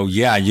 Yeah. So,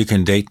 yeah, you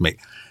can date me,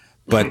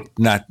 but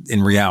not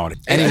in reality.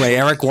 Anyway,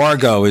 Eric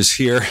Wargo is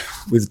here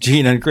with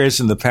Gene and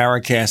Chris in the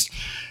Paracast.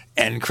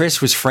 And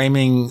Chris was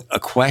framing a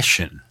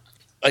question.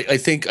 I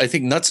think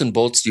nuts and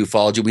bolts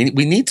ufology,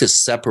 we need to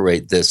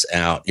separate this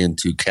out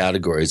into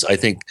categories. I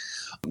think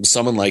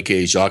someone like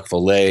a Jacques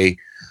Vallée,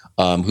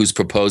 who's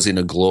proposing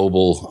a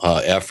global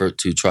effort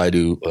to try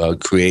to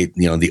create,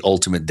 the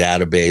ultimate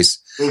database.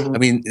 Mm-hmm. I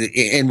mean,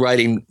 in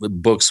writing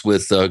books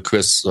with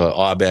Chris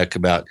Aubeck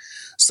about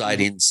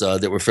sightings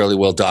that were fairly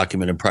well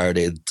documented prior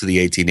to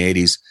the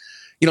 1880s.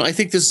 I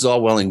think this is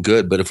all well and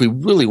good, but if we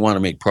really want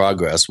to make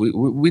progress,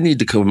 we need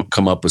to come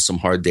up with some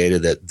hard data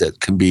that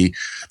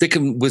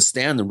can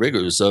withstand the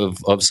rigors of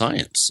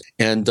science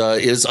and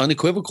is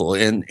unequivocal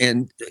and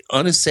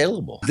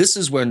unassailable. This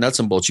is where nuts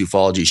and bolts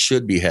ufology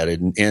should be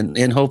headed,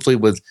 and hopefully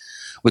with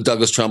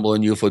Douglas Trumbull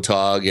and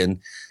UFOTOG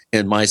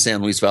and my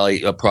San Luis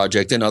Valley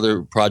project and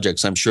other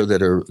projects I'm sure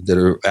that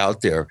are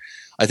out there.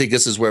 I think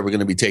this is where we're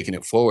going to be taking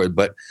it forward.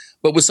 But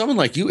with someone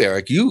like you,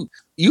 Eric, you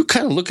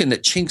kind of looking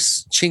at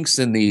chinks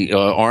in the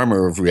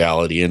armor of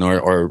reality and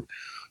our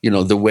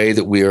the way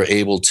that we are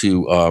able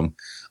to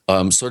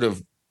sort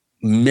of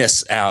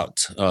miss out,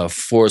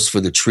 forest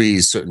for the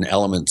trees, certain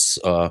elements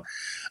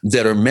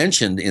that are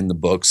mentioned in the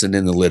books and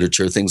in the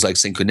literature, things like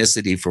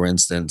synchronicity, for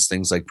instance,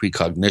 things like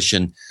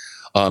precognition,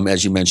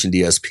 as you mentioned,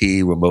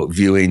 ESP, remote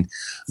viewing.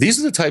 These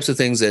are the types of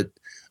things that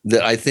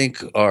I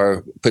think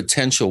are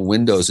potential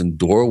windows and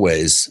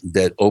doorways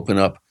that open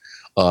up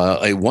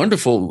a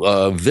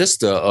wonderful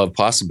vista of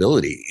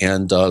possibility.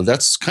 And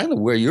that's kind of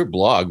where your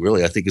blog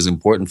really, I think, is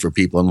important for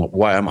people and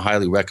why I'm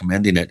highly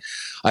recommending it.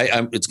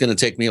 It's going to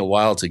take me a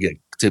while to get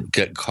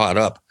caught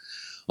up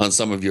on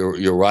some of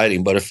your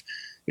writing, but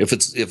if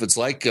it's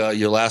like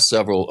your last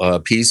several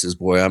pieces,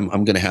 boy, I'm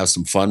going to have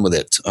some fun with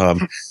it.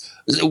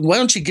 Why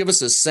don't you give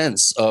us a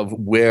sense of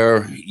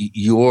where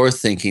your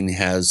thinking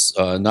has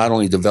not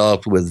only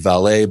developed with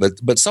Vallée,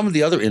 but some of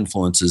the other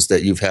influences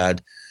that you've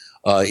had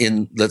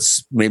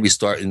let's maybe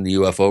start in the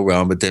UFO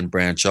realm, but then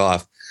branch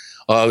off.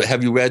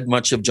 Have you read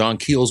much of John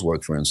Keel's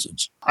work, for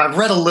instance? I've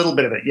read a little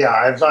bit of it. Yeah,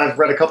 I've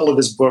read a couple of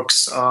his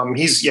books.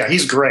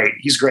 He's great.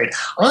 He's great.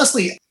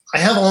 Honestly, I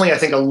have only, I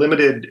think, a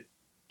limited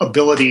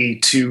ability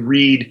to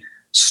read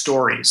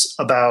stories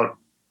about,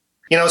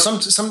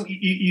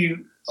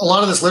 a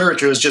lot of this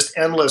literature is just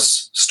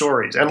endless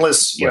stories,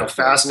 endless,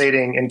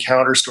 fascinating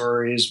encounter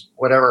stories,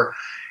 whatever.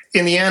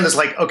 in the end, it's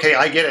like, okay,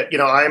 I get it.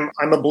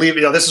 I'm a believer.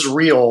 This is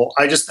real.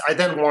 I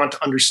then want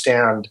to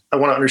understand. I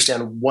want to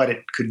understand what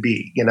it could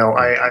be.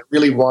 I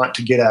really want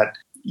to get at,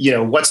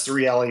 what's the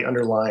reality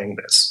underlying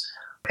this.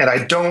 And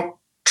I don't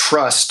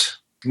trust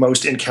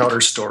most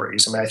encounter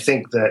stories. I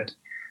think that,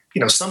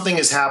 something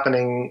is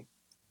happening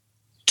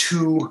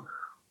to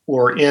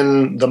or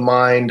in the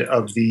mind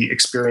of the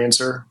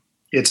experiencer.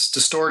 It's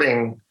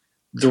distorting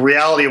the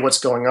reality of what's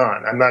going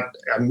on.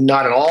 I'm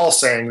not at all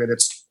saying that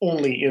it's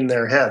only in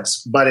their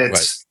heads, but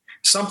it's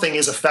something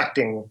is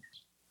affecting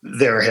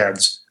their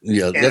heads.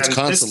 Yeah, that's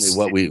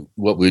constantly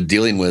what we're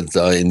dealing with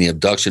in the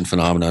abduction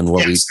phenomenon,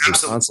 what we're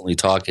constantly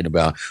talking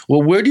about.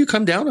 Well, where do you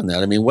come down on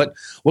that?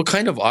 What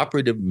kind of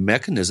operative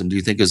mechanism do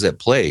you think is at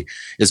play?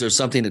 Is there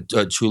something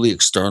truly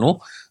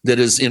external that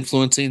is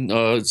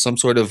influencing some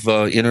sort of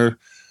inner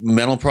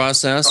mental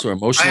process or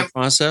emotional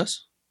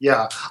process?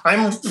 Yeah,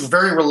 I'm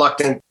very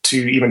reluctant to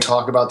even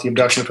talk about the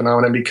abduction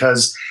phenomenon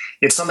because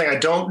it's something I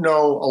don't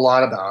know a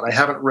lot about. I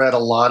haven't read a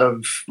lot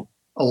of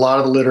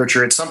the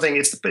literature. It's something.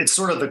 It's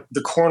sort of the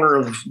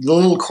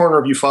little corner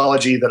of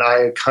ufology that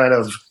I kind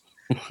of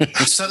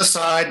set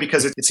aside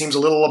because it seems a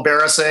little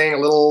embarrassing, a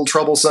little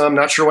troublesome.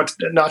 Not sure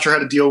how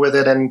to deal with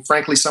it. And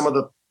frankly, some of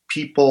the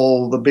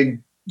people, the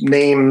big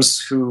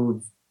names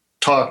who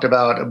talked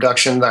about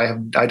abduction,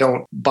 I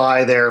don't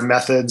buy their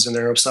methods and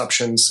their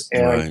assumptions.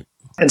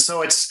 And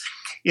so it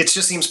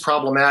just seems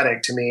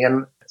problematic to me.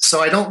 And so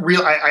I don't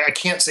really, I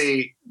can't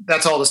say,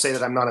 that's all to say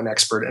that I'm not an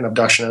expert in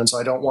abduction. And so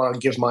I don't want to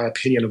give my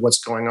opinion of what's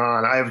going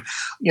on. I've,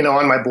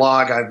 on my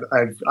blog,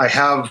 I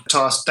have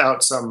tossed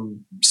out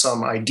some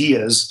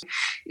ideas,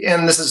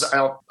 and this is,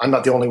 I'm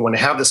not the only one to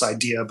have this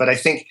idea, but I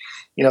think,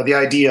 the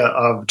idea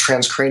of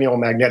transcranial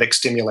magnetic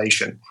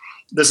stimulation.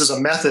 This is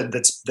a method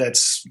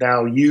that's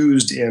now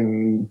used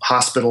in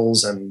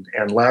hospitals and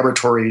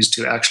laboratories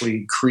to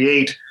actually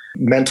create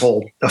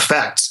mental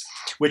effects,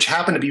 which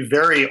happen to be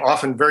very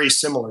often very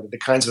similar to the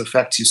kinds of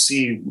effects you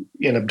see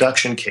in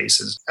abduction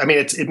cases.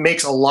 It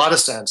makes a lot of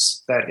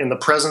sense that in the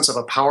presence of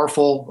a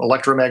powerful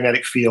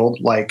electromagnetic field,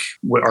 like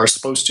what are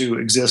supposed to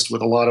exist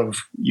with a lot of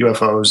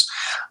UFOs,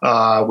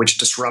 which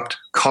disrupt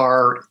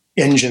car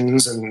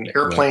engines and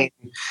airplane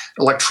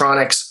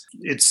electronics,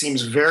 it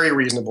seems very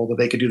reasonable that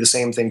they could do the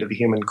same thing to the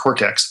human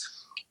cortex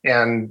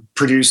and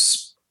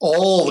produce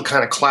all the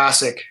kind of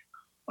classic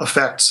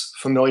effects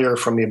familiar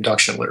from the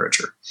abduction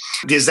literature.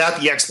 Is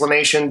that the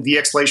explanation? The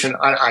explanation,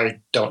 I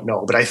don't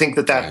know, but I think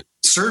that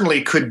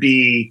certainly could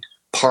be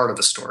part of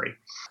the story.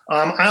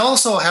 I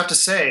also have to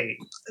say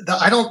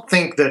that I don't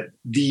think that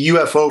the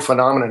UFO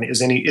phenomenon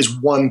is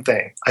one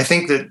thing. I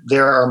think that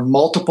there are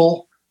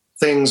multiple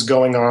things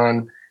going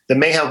on that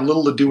may have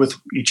little to do with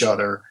each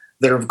other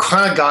that have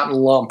kind of gotten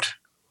lumped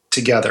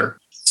together.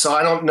 So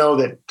I don't know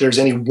that there's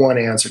any one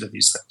answer to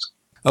these things.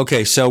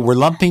 Okay, so we're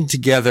lumping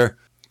together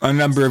a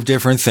number of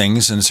different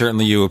things, and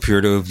certainly you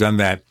appear to have done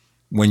that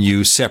when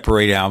you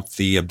separate out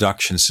the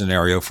abduction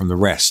scenario from the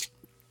rest.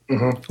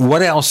 Mm-hmm.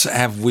 What else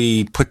have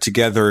we put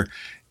together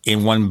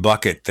in one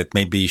bucket that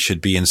maybe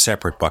should be in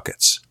separate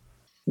buckets?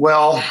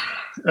 Well,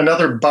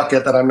 another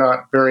bucket that I'm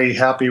not very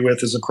happy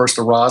with is, of course,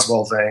 the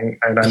Roswell thing,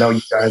 and I know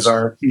you guys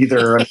aren't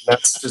either.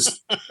 That's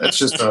just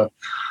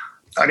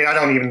I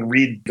don't even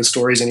read the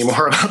stories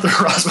anymore about the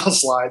Roswell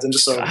slides. I'm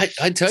just so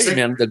I tell you,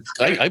 man,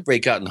 I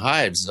break out in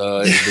hives.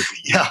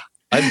 Yeah.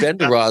 I've been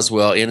to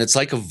Roswell, and it's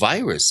like a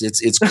virus.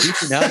 It's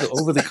creeping out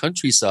over the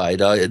countryside.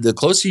 The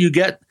closer you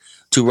get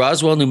to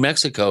Roswell, New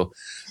Mexico,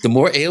 the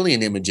more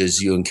alien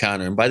images you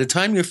encounter. And by the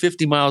time you're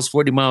 50 miles,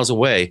 40 miles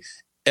away,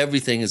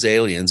 everything is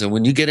aliens. And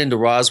when you get into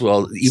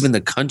Roswell, even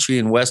the country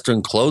and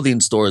Western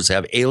clothing stores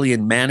have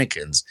alien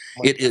mannequins.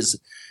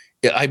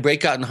 I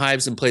break out in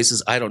hives in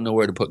places I don't know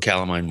where to put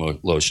calamine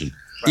lotion.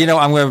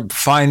 I'm going to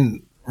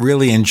find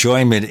really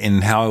enjoyment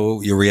in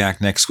how you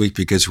react next week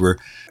because we're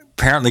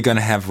apparently going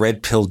to have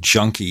Red Pill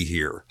Junkie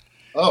here.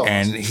 Oh.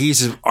 And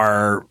he's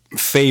our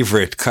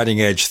favorite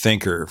cutting-edge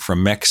thinker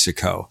from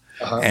Mexico.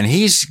 Uh-huh. And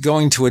he's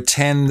going to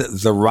attend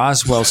the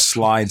Roswell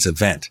Slides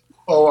event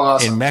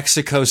in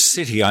Mexico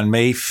City on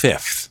May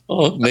 5th.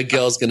 Oh,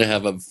 Miguel's going to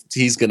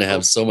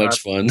have so much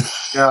fun.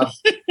 Yeah.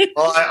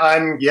 Well,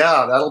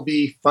 that'll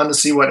be fun to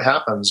see what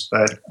happens,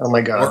 but oh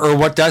my God. Or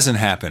what doesn't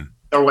happen.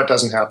 Or what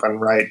doesn't happen,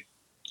 right.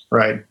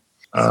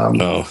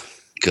 Oh,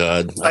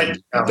 God.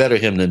 Better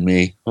him than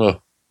me.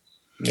 Oh.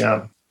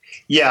 Yeah.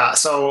 Yeah.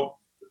 So,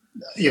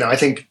 I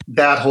think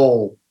the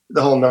whole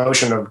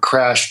notion of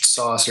crashed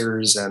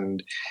saucers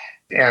and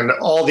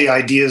all the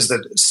ideas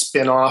that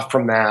spin off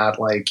from that,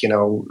 like,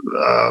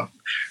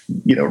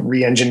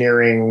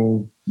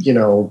 re-engineering,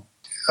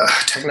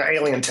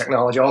 alien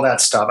technology, all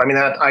that stuff.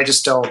 That I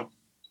just don't,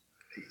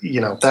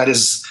 that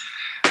is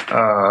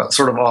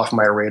sort of off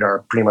my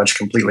radar pretty much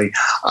completely.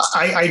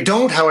 I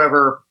don't,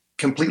 however,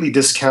 completely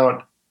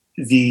discount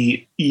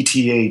the ETH,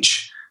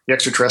 the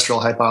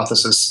extraterrestrial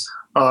hypothesis,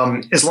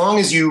 as long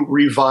as you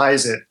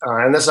revise it.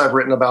 And this I've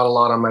written about a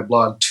lot on my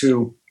blog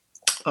too.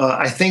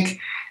 I think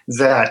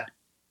that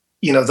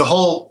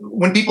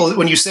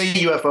when you say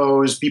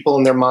UFOs, people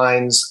in their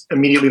minds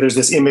immediately there's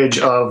this image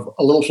of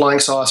a little flying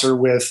saucer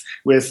with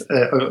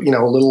a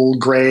little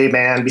gray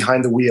man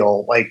behind the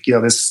wheel,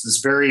 this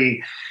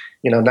very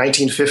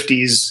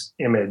 1950s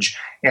image.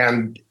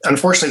 And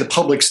unfortunately, the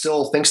public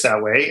still thinks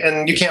that way,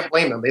 and you can't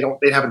blame them.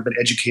 They haven't been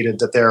educated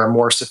that there are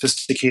more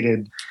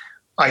sophisticated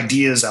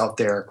ideas out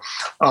there.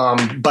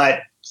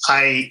 But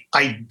I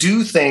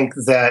do think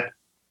that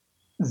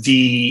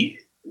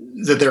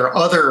that there are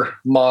other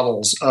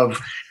models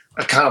of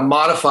a kind of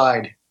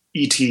modified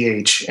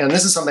ETH. And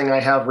this is something I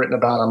have written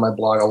about on my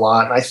blog a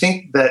lot. And I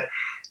think that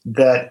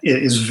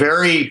it is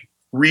very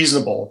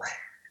reasonable,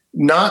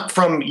 not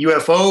from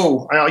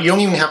UFO. You don't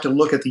even have to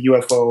look at the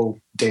UFO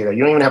data.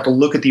 You don't even have to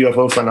look at the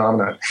UFO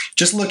phenomena.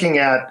 Just looking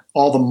at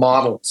all the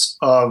models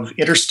of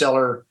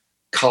interstellar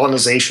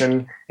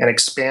colonization and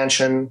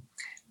expansion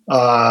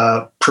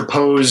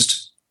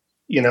proposed,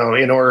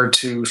 in order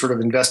to sort of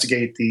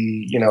investigate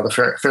the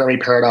Fermi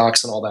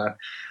paradox and all that,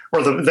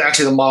 or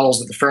the models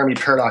that the Fermi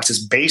paradox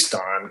is based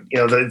on,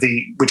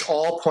 which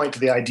all point to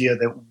the idea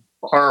that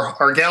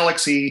our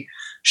galaxy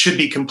should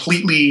be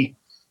completely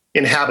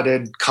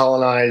inhabited,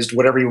 colonized,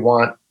 whatever you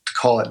want to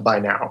call it by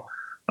now,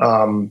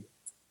 or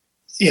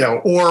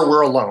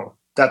we're alone.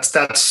 That's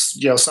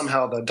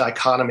somehow the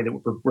dichotomy that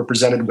we're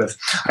presented with.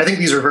 I think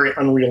these are very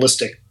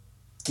unrealistic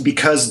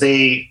because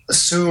they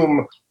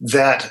assume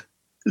that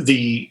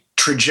the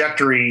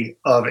trajectory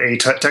of a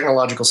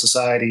technological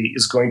society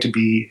is going to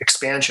be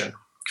expansion,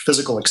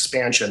 physical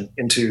expansion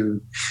into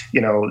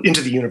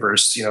the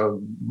universe,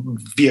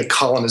 via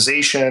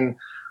colonization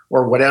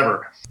or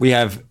whatever. We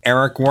have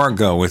Eric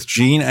Wargo with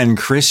Gene and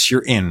Chris.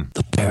 You're in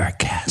the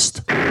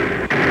Paracast.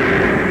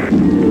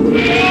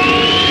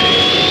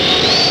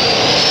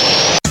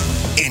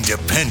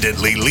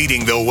 Independently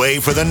leading the way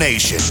for the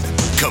nation.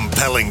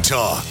 Compelling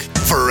talk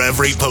for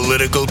every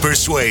political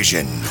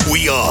persuasion.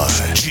 We are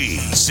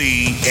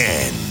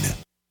GCN.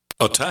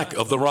 Attack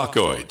of the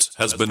Rockoids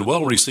has been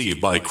well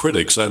received by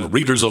critics and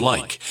readers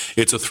alike.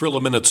 It's a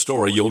thrill-a-minute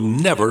story you'll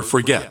never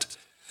forget.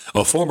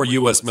 A former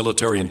U.S.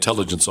 military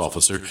intelligence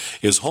officer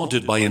is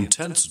haunted by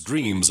intense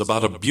dreams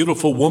about a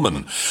beautiful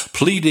woman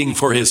pleading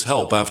for his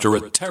help after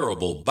a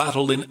terrible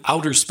battle in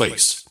outer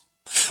space.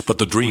 But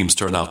the dreams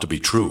turn out to be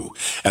true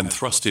and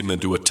thrust him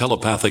into a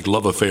telepathic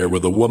love affair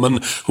with a woman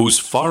whose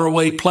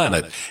faraway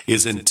planet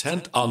is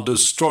intent on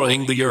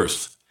destroying the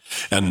Earth.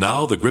 And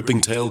now the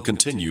gripping tale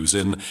continues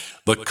in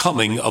The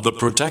Coming of the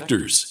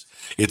Protectors.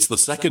 It's the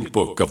second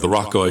book of the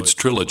Rockoids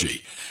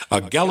trilogy, a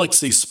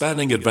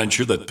galaxy-spanning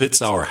adventure that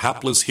pits our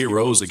hapless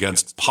heroes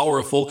against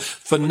powerful,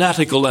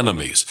 fanatical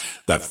enemies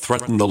that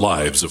threaten the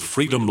lives of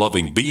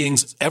freedom-loving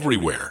beings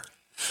everywhere.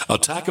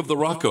 Attack of the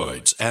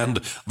Rockoids and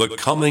The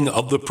Coming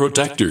of the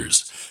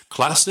Protectors.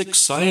 Classic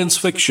science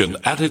fiction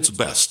at its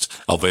best.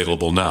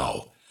 Available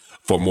now.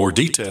 For more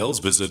details,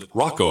 visit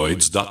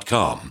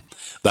rockoids.com.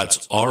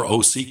 That's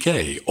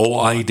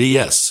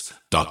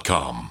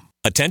ROCKOIDS.com.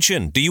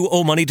 Attention! Do you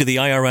owe money to the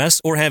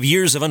IRS or have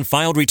years of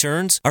unfiled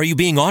returns? Are you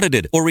being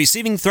audited or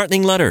receiving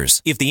threatening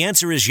letters? If the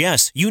answer is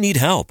yes, you need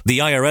help. The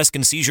IRS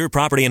can seize your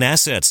property and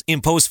assets,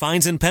 impose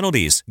fines and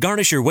penalties,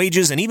 garnish your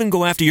wages, and even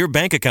go after your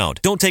bank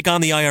account. Don't take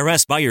on the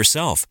IRS by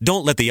yourself.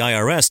 Don't let the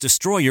IRS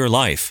destroy your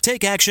life.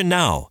 Take action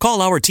now.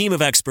 Call our team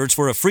of experts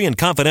for a free and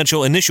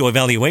confidential initial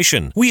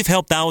evaluation. We've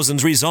helped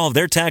thousands resolve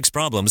their tax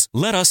problems.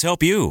 Let us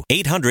help you.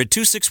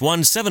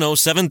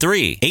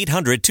 800-261-7073.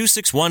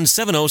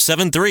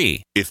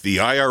 800-261-7073. If the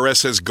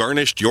IRS has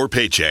garnished your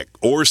paycheck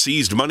or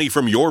seized money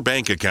from your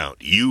bank account,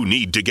 you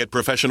need to get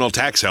professional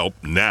tax help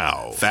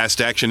now.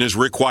 Fast action is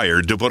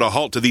required to put a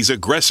halt to these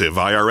aggressive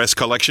IRS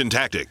collection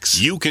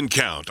tactics. You can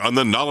count on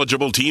the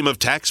knowledgeable team of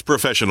tax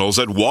professionals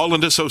at Wall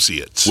 &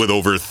 Associates. With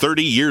over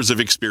 30 years of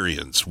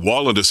experience,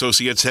 Wall &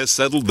 Associates has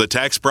settled the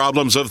tax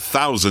problems of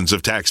thousands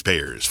of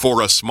taxpayers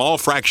for a small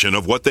fraction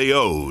of what they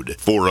owed.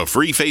 For a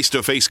free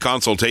face-to-face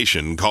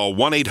consultation, call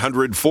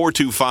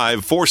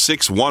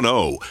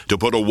 1-800-425-4610 to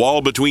put a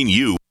wall between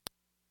you.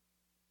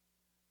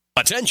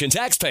 Attention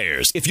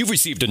taxpayers! If you've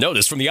received a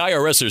notice from the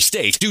IRS or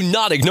state, do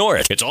not ignore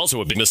it. It's also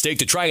a big mistake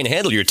to try and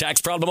handle your tax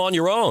problem on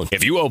your own.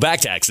 If you owe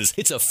back taxes,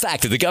 it's a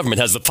fact that the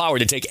government has the power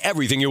to take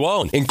everything you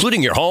own,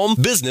 including your home,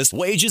 business,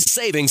 wages,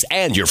 savings,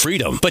 and your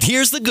freedom. But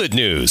here's the good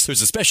news.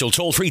 There's a special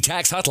toll-free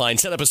tax hotline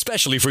set up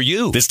especially for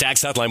you. This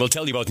tax hotline will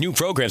tell you about new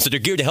programs that are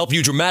geared to help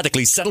you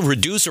dramatically settle,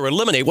 reduce, or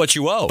eliminate what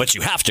you owe. But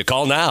you have to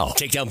call now.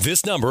 Take down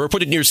this number or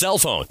put it in your cell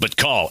phone. But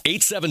call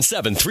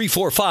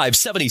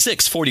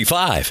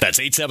 877-345-7645. That's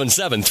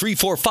 877-345-7645.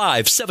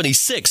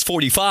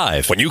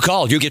 When you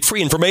call, you get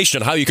free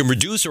information on how you can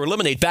reduce or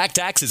eliminate back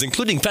taxes,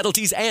 including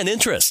penalties and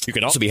interest. You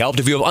can also be helped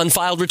if you have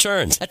unfiled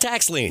returns, a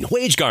tax lien,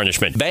 wage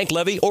garnishment, bank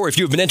levy, or if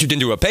you've been entered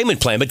into a payment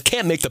plan but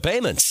can't make the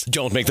payments.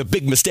 Don't make the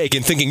big mistake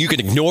in thinking you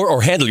can ignore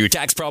or handle your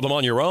tax problem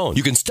on your own.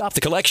 You can stop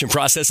the collection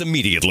process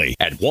immediately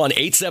at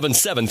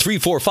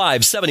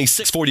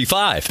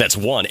 1-877-345-7645. That's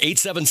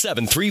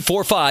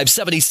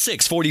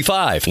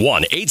 1-877-345-7645.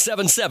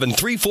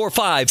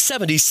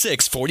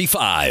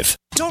 1-877-345-7645.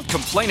 Don't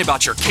complain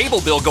about your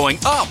cable bill going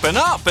up and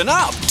up and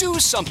up. Do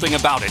something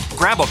about it.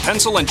 Grab a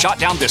pencil and jot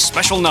down this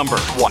special number,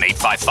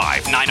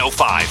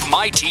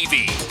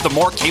 1-855-905-MY-TV. The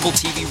more cable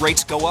TV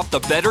rates go up,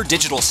 the better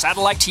digital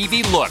satellite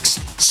TV looks.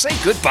 Say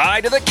goodbye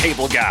to the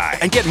cable guy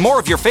and get more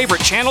of your favorite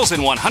channels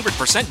in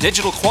 100%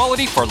 digital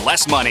quality for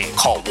less money.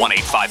 Call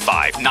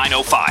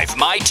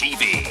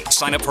 1-855-905-MY-TV.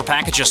 Sign up for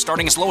packages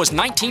starting as low as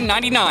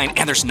 $19.99,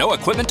 and there's no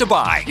equipment to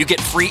buy. You get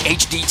free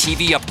HD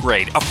TV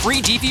upgrade, a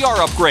free DVR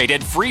upgrade,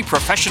 and free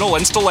professional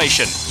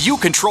installation. You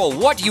control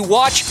what you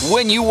watch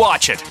when you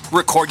watch it.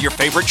 Record your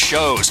favorite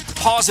shows,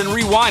 pause and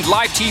rewind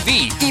live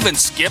TV, even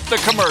skip the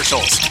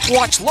commercials.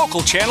 Watch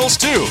local channels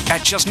too.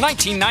 At just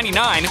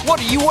 $19.99, what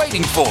are you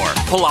waiting for?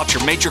 Pull out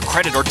your major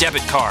credit or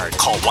debit card.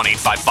 Call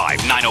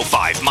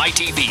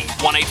 1-855-905-MY-TV.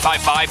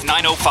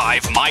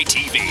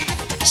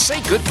 1-855-905-MY-TV. Say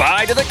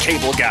goodbye to the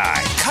cable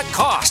guy. Cut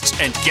costs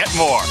and get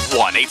more.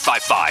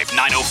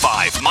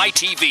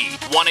 1-855-905-MY-TV.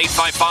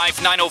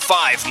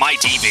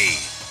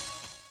 1-855-905-MY-TV.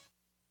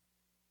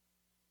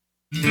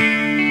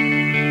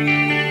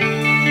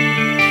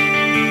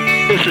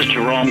 This is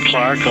Jerome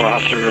Clark,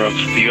 author of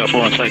the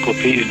UFO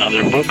Encyclopedia and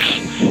other books.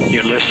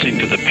 You're listening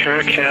to the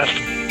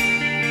Paracast.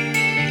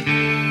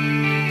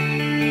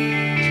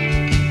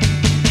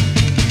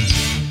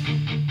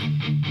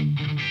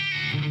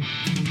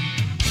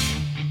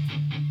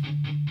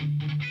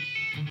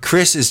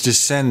 Chris is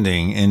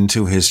descending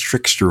into his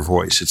trickster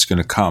voice. It's going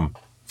to come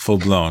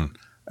full-blown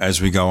as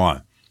we go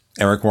on.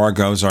 Eric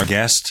Wargo is our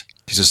guest.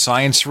 He's a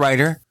science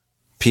writer,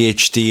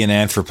 PhD in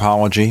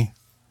anthropology,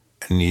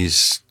 and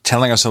he's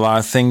telling us a lot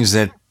of things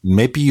that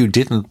maybe you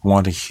didn't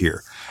want to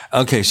hear.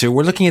 Okay, so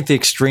we're looking at the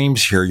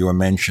extremes here you were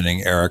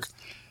mentioning, Eric,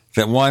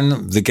 that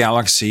one, the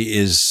galaxy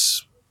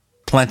is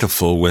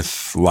plentiful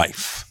with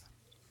life,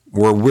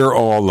 or we're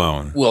all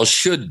alone. Well,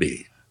 should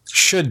be.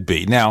 Should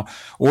be. Now,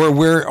 or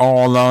we're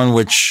all alone,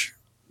 which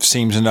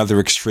seems another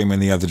extreme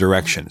in the other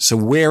direction. So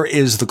where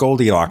is the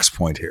Goldilocks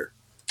point here?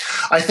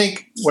 I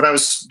think what I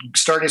was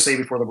starting to say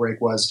before the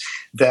break was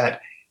that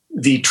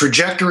the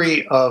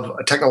trajectory of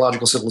a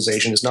technological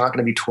civilization is not going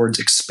to be towards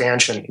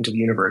expansion into the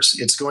universe.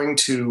 It's going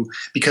to,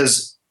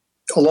 because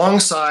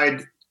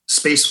alongside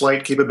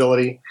spaceflight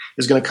capability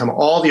is going to come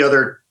all the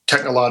other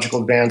technological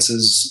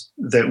advances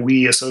that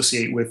we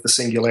associate with the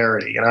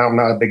singularity. And I'm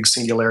not a big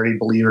singularity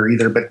believer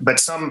either, but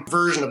some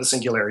version of the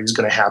singularity is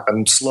going to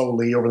happen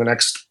slowly over the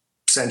next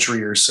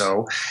century or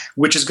so,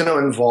 which is going to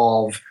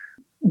involve,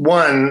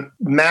 one,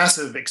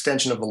 massive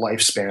extension of the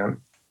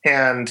lifespan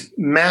and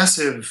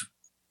massive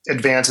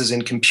advances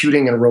in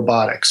computing and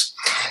robotics.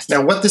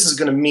 Now, what this is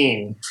going to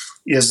mean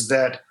is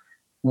that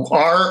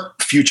our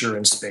future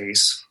in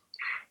space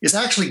is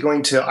actually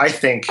going to, I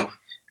think,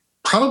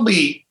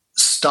 probably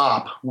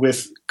stop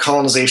with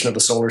colonization of the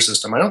solar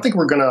system. I don't think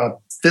we're going to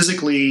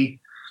physically,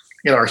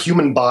 in our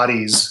human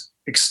bodies,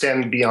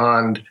 extend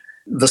beyond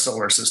the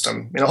solar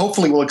system.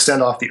 Hopefully we'll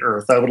extend off the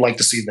Earth. I would like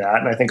to see that,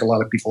 and I think a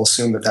lot of people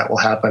assume that will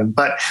happen.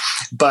 But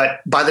by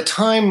the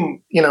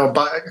time,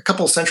 by a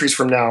couple of centuries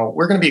from now,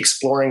 we're going to be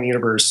exploring the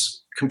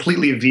universe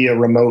completely via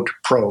remote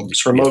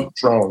probes, remote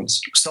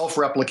drones,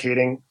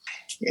 self-replicating.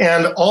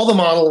 And all the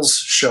models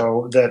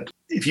show that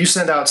if you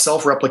send out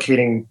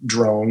self-replicating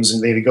drones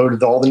and they go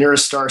to all the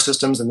nearest star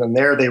systems, and then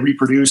there they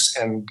reproduce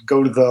and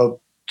go to the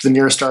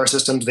nearest star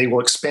systems, they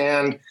will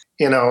expand,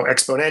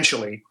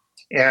 exponentially.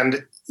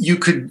 And you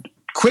could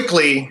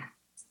quickly,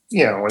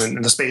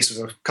 in the space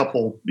of a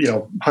couple,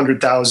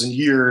 100,000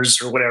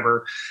 years or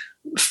whatever,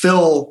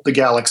 fill the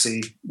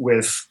galaxy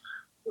with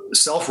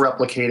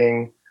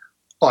self-replicating,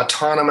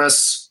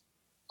 autonomous,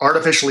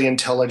 artificially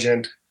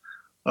intelligent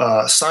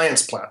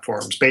science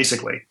platforms,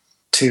 basically,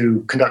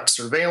 to conduct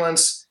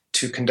surveillance,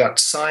 to conduct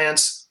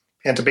science,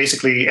 and to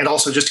basically, and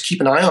also just to keep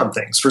an eye on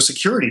things for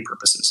security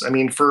purposes. I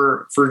mean,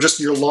 for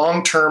just your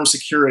long-term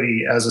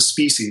security as a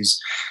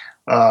species,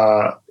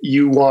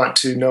 you want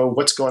to know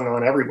what's going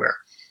on everywhere.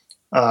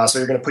 So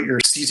you're going to put your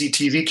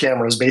CCTV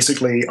cameras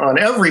basically on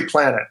every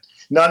planet,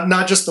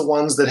 not just the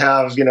ones that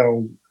have,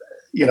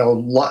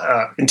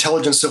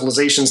 intelligent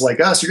civilizations like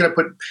us. You're going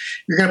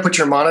to put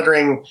your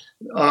monitoring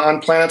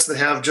on planets that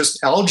have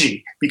just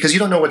algae, because you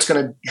don't know what's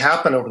going to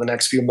happen over the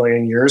next few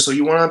million years. So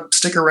you want to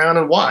stick around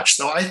and watch.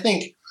 So I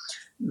think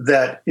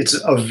that it's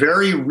a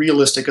very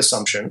realistic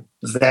assumption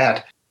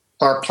that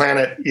our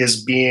planet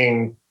is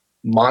being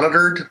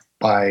monitored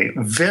by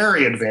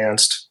very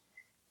advanced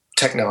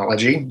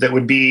technology that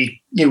would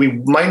be, we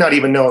might not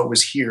even know it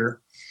was here,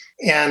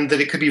 and that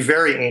it could be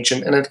very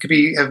ancient, and it could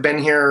have been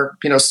here,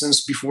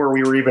 since before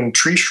we were even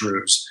tree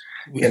shrews.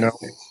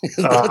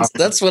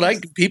 That's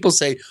what people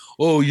say.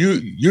 Oh,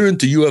 you're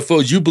into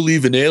UFOs. You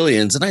believe in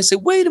aliens, and I say,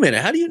 wait a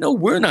minute. How do you know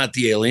we're not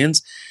the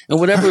aliens? And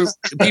whatever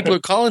people are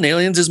calling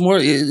aliens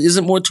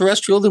isn't more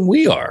terrestrial than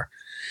we are.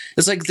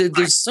 It's like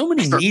there's so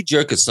many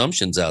knee-jerk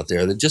assumptions out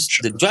there that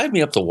that drive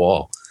me up the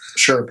wall.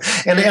 Sure.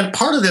 And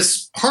part of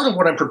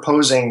what I'm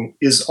proposing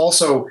is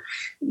also,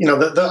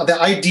 the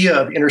idea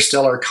of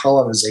interstellar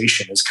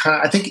colonization is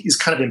kind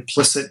of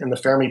implicit in the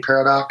Fermi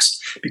paradox,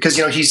 because,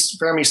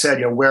 Fermi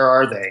said, where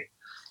are they?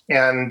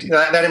 And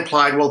that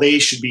implied, well, they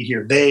should be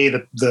here. They,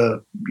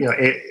 the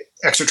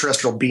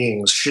extraterrestrial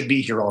beings should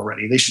be here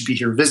already. They should be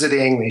here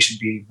visiting. They should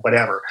be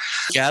whatever.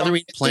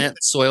 Gathering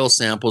plant soil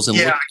samples and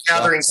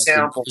gathering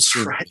samples.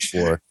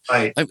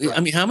 Right. I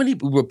mean, how many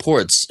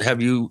reports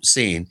have you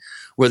seen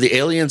where the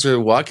aliens are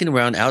walking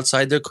around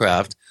outside their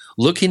craft,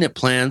 looking at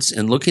plants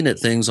and looking at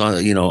things on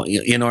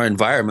in our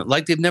environment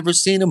like they've never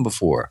seen them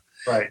before?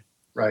 Right.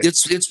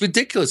 It's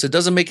ridiculous. It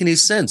doesn't make any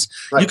sense.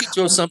 Right. You could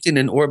throw something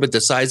in orbit the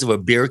size of a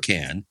beer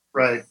can.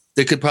 Right.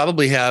 That could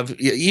probably have,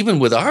 even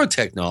with our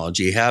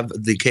technology, have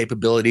the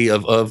capability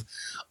of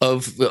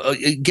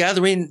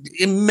gathering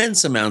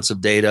immense amounts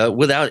of data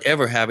without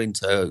ever having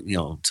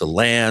to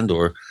land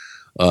or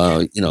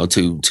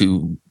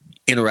to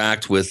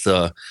interact with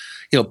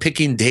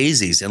picking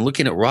daisies and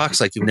looking at rocks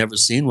like you've never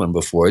seen one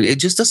before. It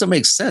just doesn't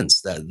make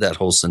sense, that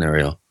whole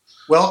scenario.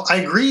 Well, I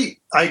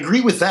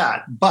agree with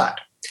that,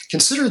 but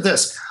consider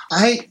this.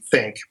 I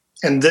think,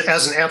 and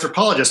as an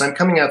anthropologist, I'm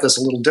coming at this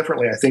a little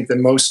differently, I think,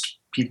 than most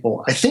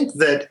people. I think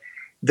that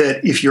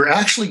if you're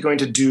actually going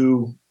to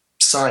do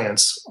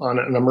science on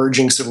an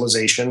emerging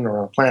civilization or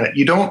on a planet,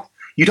 you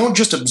don't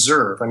just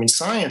observe. I mean,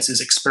 science is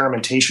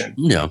experimentation.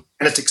 Yeah.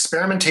 And it's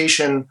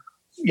experimentation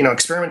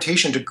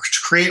to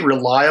create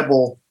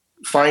reliable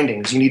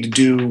findings. You need to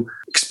do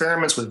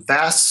experiments with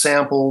vast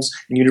samples,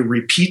 and you need to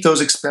repeat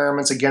those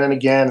experiments again and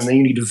again, and then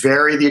you need to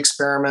vary the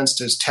experiments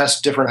to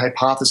test different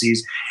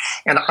hypotheses.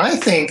 And I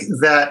think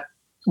that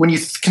when you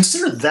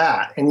consider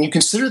that, and you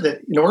consider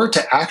that in order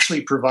to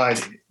actually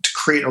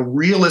create a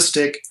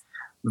realistic,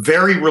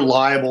 very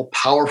reliable,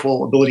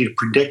 powerful ability to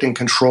predict and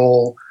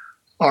control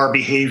our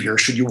behavior,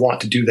 should you want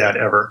to do that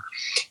ever,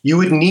 you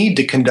would need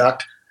to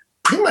conduct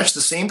pretty much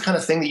the same kind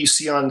of thing that you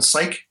see on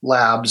psych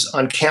labs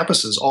on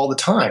campuses all the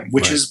time,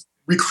 which is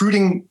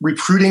recruiting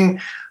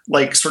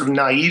like sort of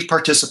naive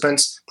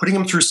participants, putting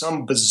them through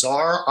some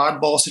bizarre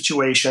oddball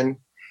situation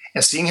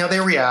and seeing how they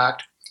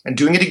react, and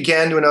doing it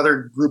again to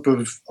another group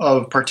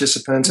of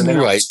participants. And then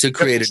to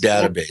create a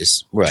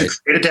database. Right. To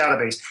create a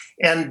database.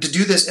 And to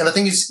do this, and the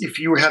thing is, if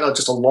you had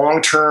just a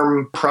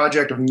long-term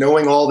project of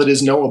knowing all that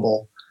is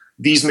knowable,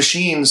 these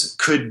machines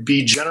could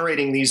be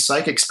generating these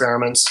psych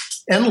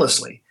experiments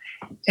endlessly.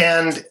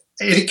 And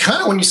it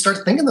kind of, when you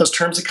start thinking those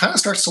terms, it kind of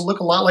starts to look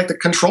a lot like the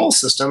control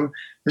system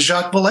that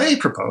Jacques Vallée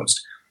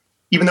proposed.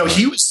 Even though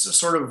he was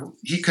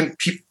he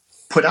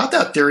put out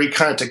that theory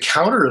kind of to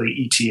counter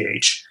the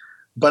ETH.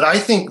 But I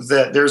think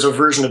that there's a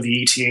version of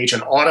the ETH,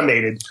 an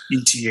automated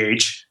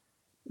ETH,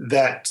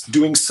 that's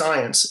doing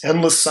science,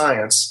 endless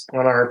science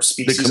on our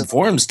species. It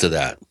conforms to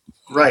that.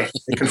 Right.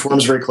 It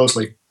conforms very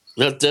closely.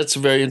 That's a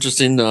very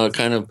interesting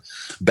kind of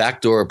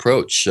backdoor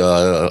approach,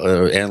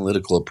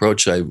 analytical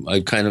approach. I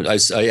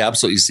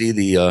absolutely see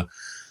the,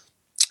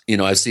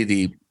 I see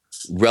the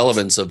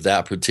relevance of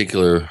that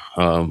particular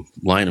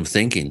line of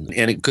thinking.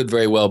 And it could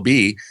very well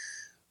be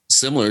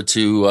similar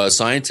to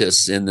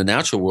scientists in the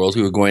natural world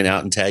who are going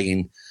out and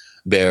tagging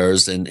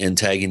bears and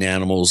tagging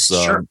animals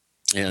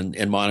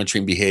and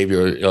monitoring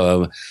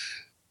behavior,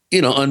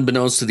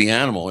 unbeknownst to the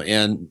animal.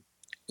 And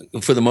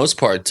for the most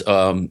part,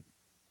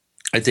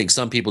 I think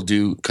some people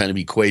do kind of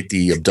equate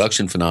the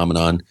abduction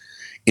phenomenon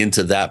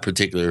into that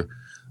particular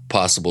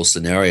possible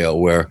scenario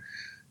where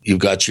you've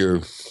got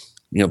your,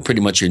 pretty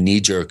much your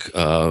knee-jerk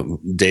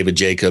David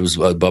Jacobs,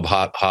 Bob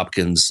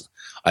Hopkins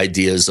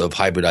ideas of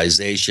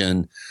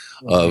hybridization,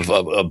 of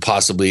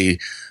possibly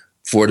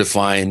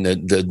fortifying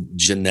the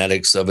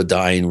genetics of a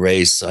dying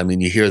race. I mean,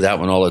 you hear that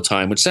one all the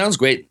time, which sounds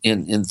great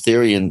in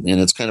theory, and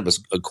it's kind of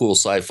a cool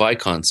sci-fi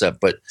concept,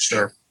 but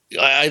sure.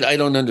 I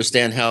don't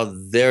understand how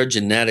their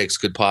genetics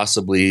could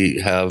possibly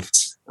have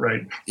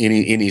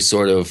any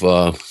sort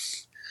of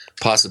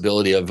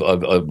possibility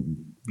of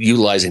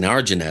utilizing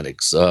our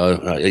genetics.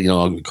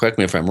 Correct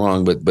me if I'm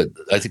wrong, but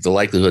I think the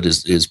likelihood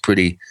is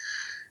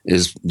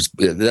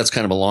that's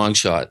kind of a long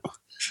shot.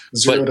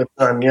 0 to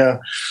 10, yeah.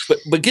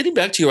 But getting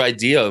back to your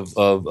idea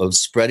of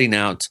spreading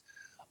out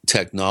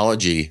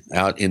technology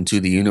out into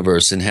the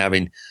universe and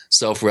having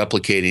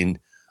self-replicating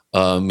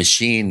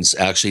machines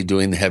actually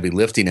doing the heavy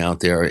lifting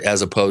out there,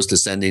 as opposed to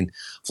sending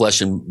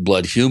flesh and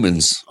blood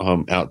humans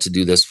out to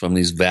do this from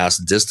these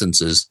vast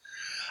distances.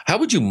 How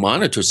would you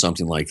monitor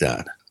something like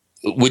that?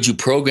 Would you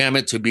program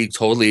it to be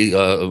totally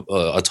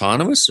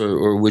autonomous,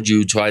 or would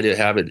you try to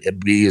have it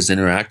be as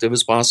interactive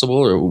as possible?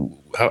 Or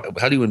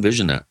how do you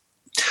envision that?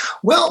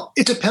 Well,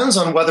 it depends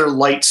on whether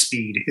light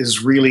speed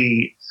is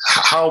really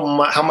how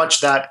much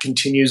that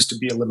continues to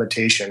be a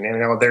limitation.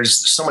 And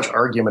there's so much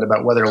argument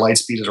about whether light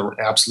speed is an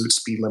absolute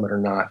speed limit or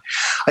not.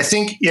 I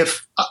think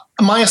if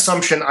my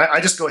assumption, I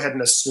just go ahead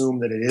and assume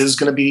that it is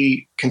going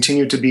to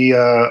continue to be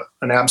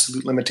an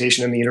absolute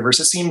limitation in the universe.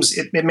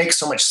 It makes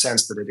so much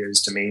sense that it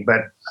is to me, but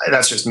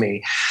that's just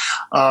me.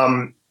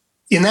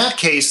 In that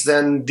case,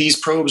 then these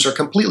probes are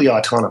completely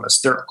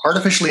autonomous. They're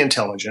artificially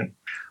intelligent,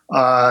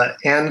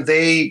 and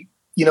they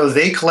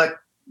collect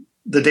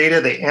the data,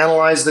 they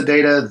analyze the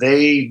data,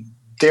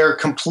 they're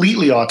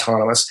completely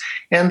autonomous,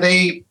 and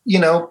they,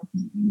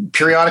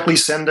 periodically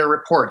send their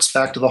reports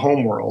back to the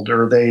home world,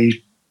 or they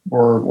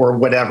or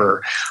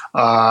whatever.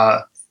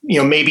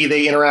 Maybe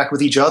they interact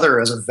with each other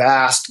as a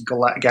vast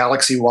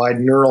galaxy-wide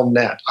neural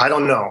net. I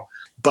don't know,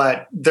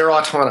 but they're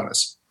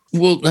autonomous.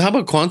 Well, how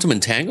about quantum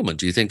entanglement?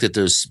 Do you think that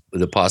there's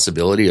the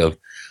possibility of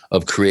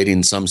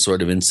creating some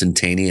sort of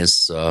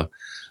instantaneous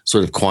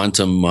sort of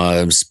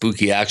quantum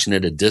spooky action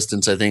at a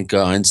distance? I think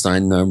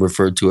Einstein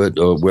referred to it,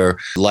 where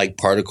like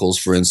particles,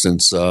 for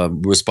instance,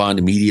 respond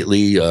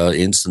immediately,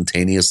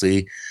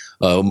 instantaneously,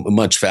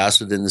 much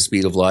faster than the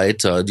speed of light.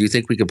 Do you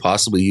think we could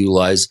possibly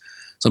utilize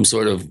some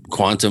sort of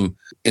quantum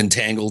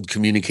entangled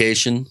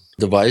communication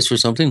device or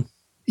something?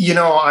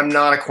 I'm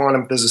not a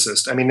quantum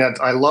physicist. I mean,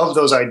 I love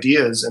those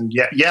ideas, and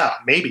yeah,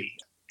 maybe.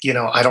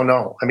 I don't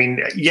know. I mean,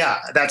 yeah,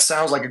 that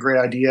sounds like a great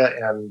idea,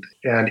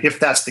 and if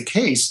that's the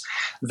case,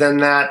 then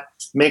that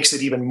makes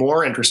it even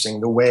more interesting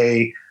the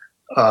way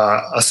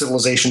a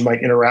civilization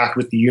might interact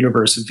with the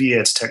universe via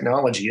its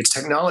technology. Its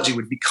technology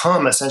would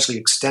become essentially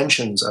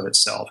extensions of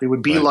itself. It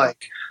would be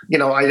like,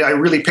 I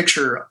really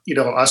picture,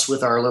 us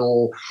with our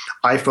little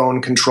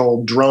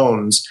iPhone-controlled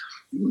drones,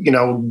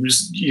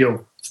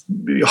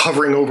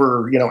 hovering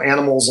over,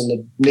 animals in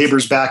the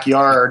neighbor's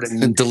backyard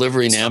and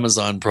delivering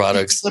Amazon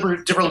products.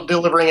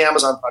 Delivering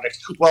Amazon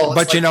products. Well,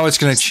 but it's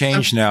going to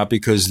change now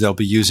because they'll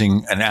be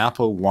using an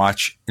Apple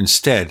Watch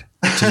instead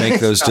to make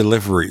those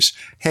deliveries.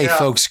 Hey,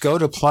 folks, go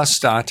to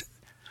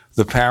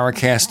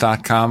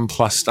plus.theparacast.com,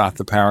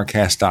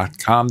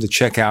 plus.theparacast.com to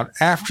check out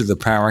After the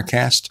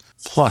Paracast,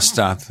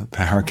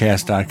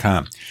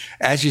 plus.theparacast.com.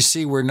 As you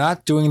see, we're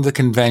not doing the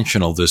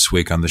conventional this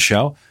week on the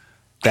show.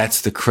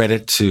 That's the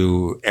credit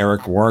to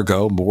Eric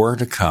Wargo. More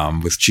to come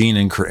with Gene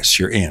and Chris.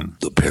 You're in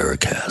the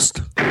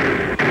Paracast.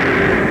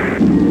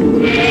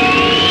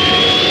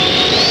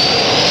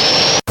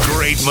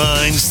 Great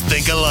minds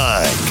think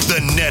alike.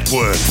 The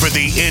network for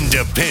the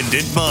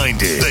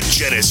independent-minded. The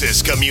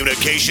Genesis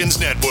Communications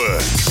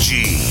Network.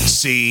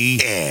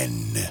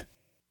 GCN.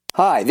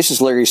 Hi, this is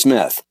Larry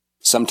Smith.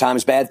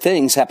 Sometimes bad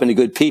things happen to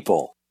good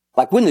people.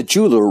 Like when the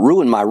jeweler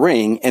ruined my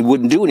ring and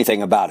wouldn't do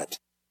anything about it.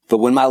 But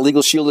when my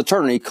Legal Shield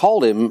attorney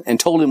called him and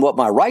told him what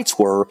my rights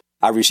were,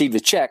 I received a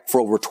check for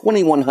over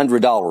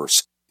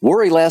 $2,100.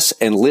 Worry less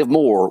and live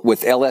more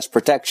with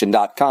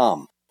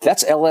lsprotection.com.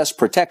 That's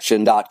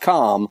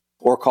lsprotection.com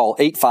or call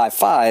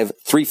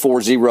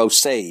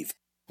 855-340-SAVE.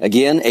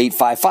 Again,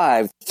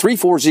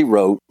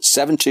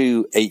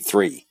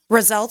 855-340-7283.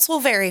 Results will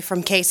vary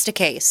from case to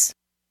case.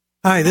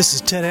 Hi, this is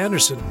Ted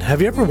Anderson.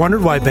 Have you ever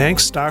wondered why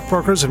banks,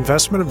 stockbrokers,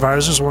 investment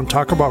advisors won't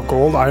talk about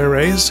gold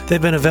IRAs?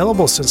 They've been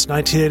available since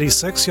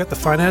 1986, yet the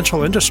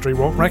financial industry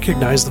won't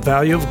recognize the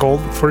value of gold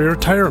for your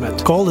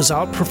retirement. Gold has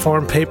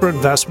outperformed paper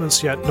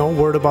investments, yet no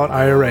word about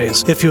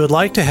IRAs. If you would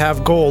like to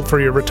have gold for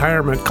your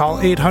retirement, call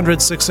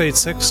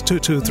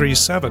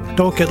 800-686-2237.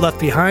 Don't get left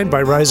behind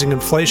by rising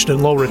inflation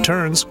and low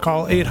returns.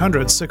 Call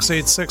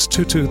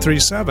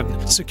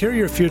 800-686-2237. Secure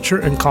your future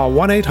and call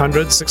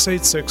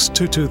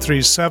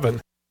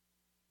 1-800-686-2237.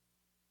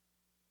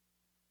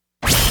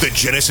 The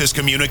Genesis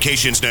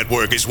Communications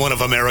Network is one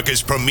of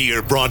America's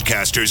premier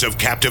broadcasters of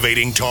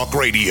captivating talk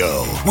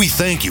radio. We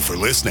thank you for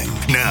listening.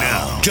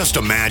 Now, just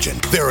imagine,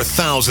 there are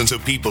thousands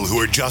of people who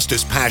are just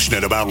as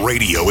passionate about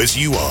radio as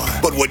you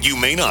are. But what you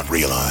may not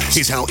realize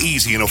is how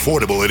easy and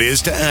affordable it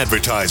is to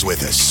advertise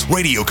with us.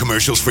 Radio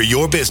commercials for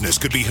your business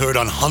could be heard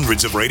on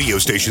hundreds of radio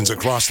stations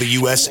across the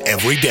U.S.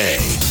 every day.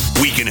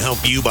 We can help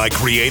you by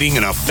creating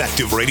an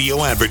effective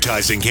radio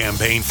advertising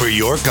campaign for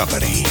your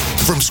company.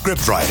 From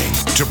script writing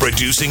to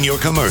producing your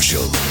commercial,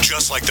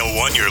 just like the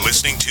one you're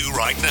listening to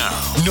right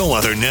now. No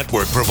other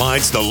network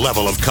provides the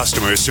level of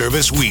customer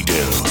service we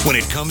do. When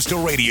it comes to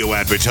radio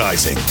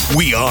advertising,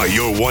 we are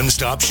your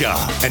one-stop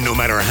shop. And no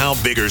matter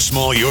how big or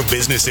small your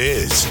business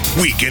is,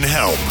 we can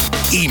help.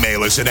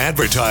 Email us at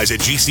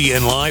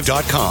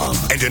advertise@gcnlive.com,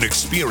 and an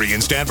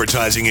experienced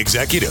advertising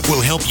executive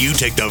will help you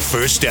take the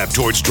first step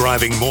towards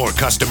driving more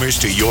customers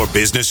to your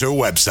business or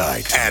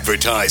website.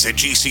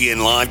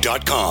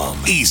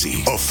 Advertise@gcnlive.com.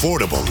 Easy,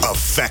 affordable,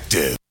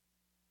 effective.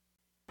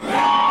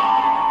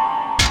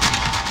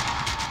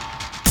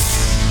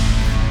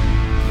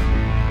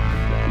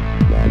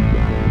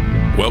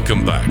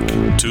 Welcome back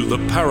to the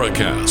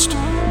Paracast,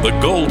 the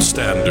gold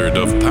standard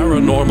of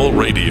paranormal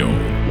radio.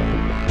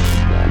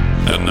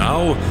 And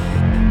now,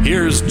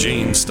 here's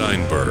Gene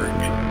Steinberg.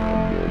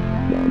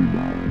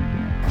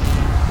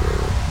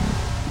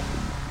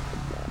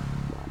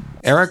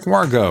 Eric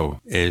Wargo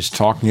is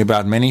talking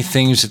about many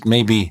things that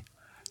maybe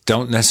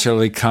don't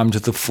necessarily come to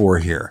the fore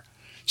here.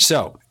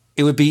 So,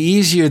 it would be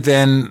easier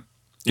than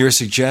you're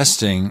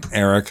suggesting,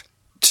 Eric,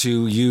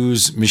 to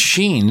use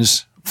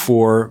machines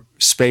for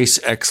space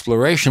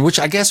exploration, which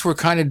I guess we're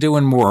kind of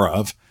doing more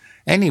of.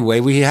 Anyway,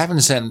 we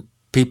haven't sent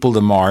people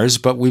to Mars,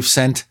 but we've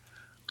sent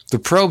the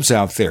probes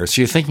out there.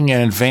 So you're thinking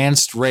an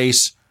advanced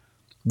race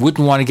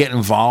wouldn't want to get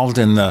involved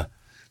in the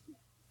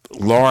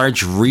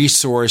large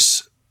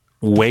resource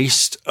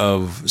waste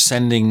of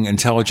sending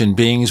intelligent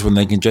beings when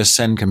they can just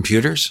send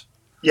computers?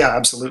 Yeah,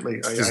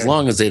 absolutely. As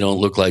long as they don't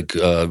look like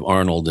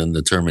Arnold in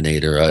The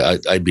Terminator,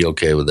 I'd be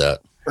okay with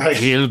that. Right.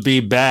 He'll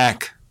be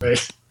back.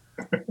 Right.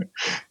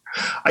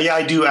 Yeah,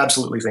 I do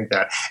absolutely think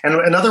that. And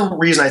another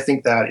reason I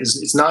think that is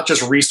it's not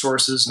just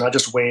resources, not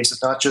just waste.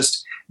 It's not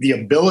just the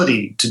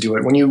ability to do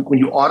it. When you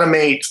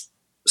automate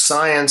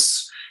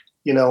science,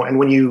 and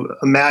when you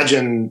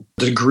imagine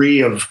the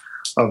degree of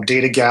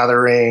data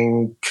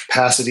gathering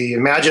capacity,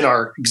 imagine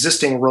our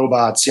existing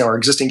robots, our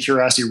existing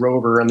Curiosity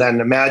rover, and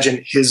then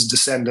imagine his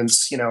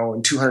descendants,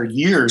 in 200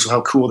 years,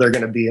 how cool they're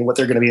going to be and what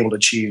they're going to be able to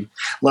achieve,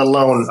 let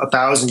alone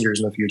 1,000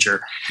 years in the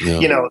future.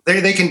 Yeah.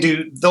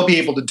 They'll be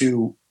able to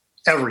do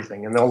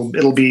everything, and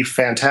it'll be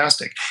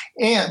fantastic.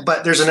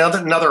 But there's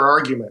another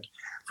argument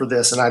for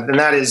this, and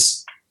that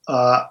is,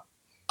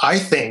 I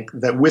think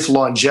that with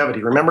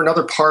longevity, remember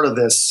another part of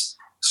this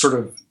sort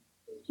of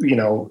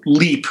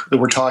leap that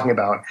we're talking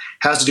about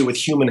has to do with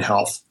human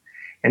health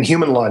and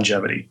human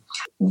longevity.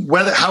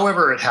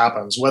 However it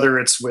happens, whether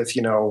it's with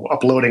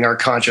uploading our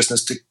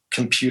consciousness to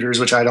computers,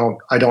 which I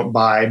don't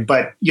buy,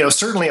 but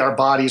certainly our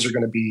bodies are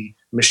going to be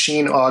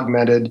machine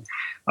augmented.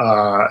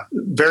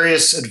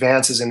 Various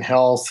advances in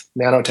health,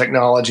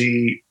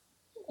 nanotechnology,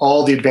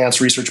 all the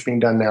advanced research being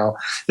done now.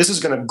 This is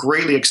going to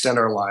greatly extend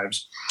our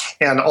lives.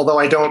 And although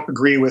I don't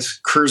agree with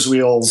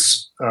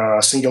Kurzweil's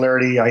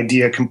singularity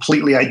idea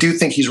completely, I do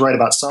think he's right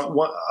about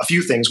a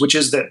few things, which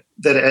is that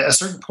at a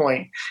certain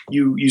point,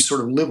 you sort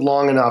of live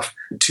long enough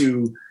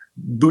to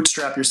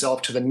bootstrap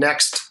yourself to the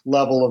next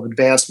level of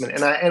advancement.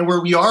 And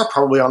where we are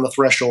probably on the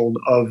threshold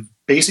of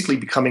basically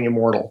becoming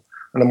immortal,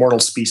 an immortal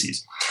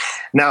species.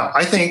 Now,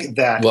 I think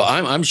that... Well,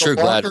 I'm sure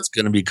glad it's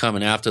going to be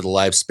coming after the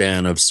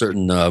lifespan of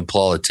certain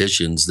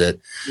politicians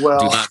that do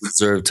not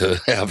deserve to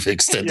have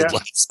extended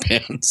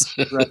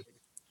lifespans.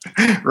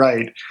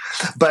 Right.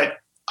 But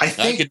I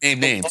think... I could name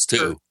names,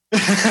 too.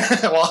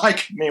 Well, I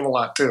can name a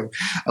lot, too.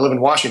 I live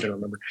in Washington,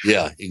 remember?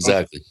 Yeah,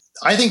 exactly.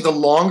 I think the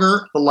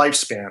longer the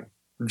lifespan,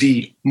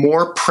 the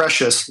more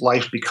precious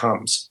life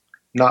becomes,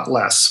 not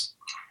less.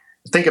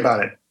 Think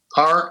about it.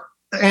 Our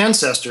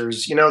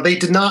ancestors, they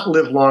did not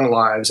live long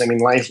lives. I mean,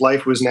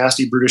 life was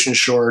nasty, brutish, and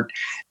short.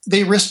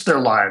 They risked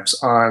their lives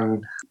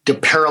on the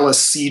perilous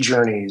sea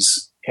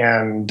journeys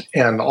and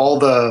all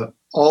the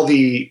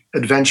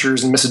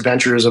adventures and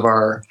misadventures of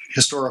our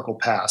historical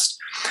past.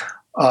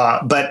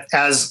 But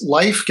as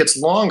life gets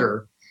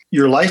longer,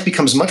 your life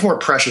becomes much more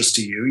precious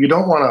to you. You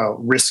don't want to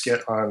risk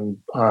it on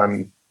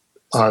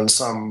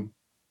some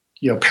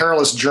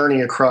perilous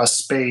journey across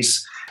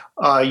space.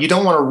 You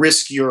don't want to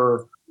risk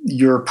your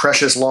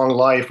precious long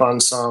life on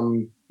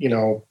some,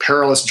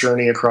 perilous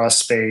journey across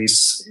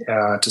space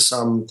to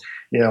some,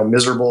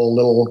 miserable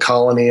little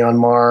colony on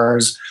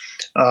Mars.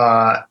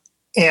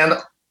 And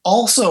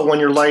also when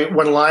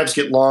lives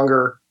get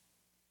longer,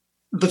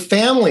 the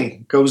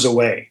family goes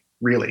away,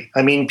 really.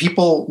 I mean,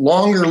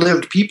 longer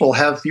lived people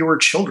have fewer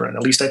children.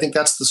 At least I think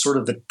that's the sort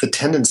of the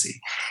tendency.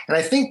 And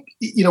I think,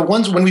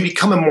 when we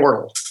become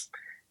immortal,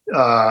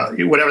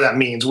 whatever that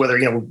means, whether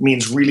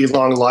means really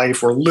long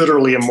life or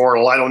literally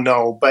immortal, I don't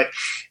know. But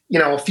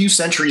a few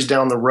centuries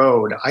down the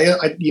road,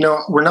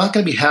 we're not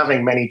going to be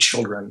having many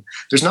children.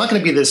 There's not going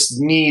to be this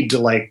need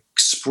to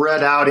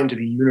spread out into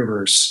the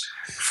universe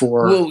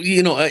for. Well,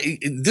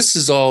 this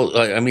is all.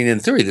 I mean, in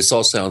theory, this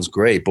all sounds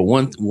great. But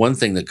one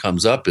thing that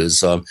comes up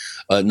is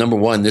number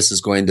one, this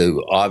is going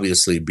to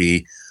obviously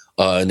be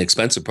an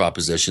expensive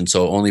proposition.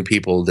 So only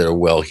people that are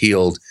well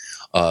healed.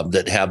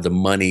 That have the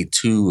money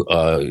to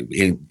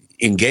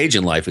engage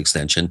in life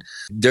extension,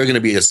 they're going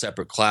to be a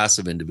separate class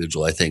of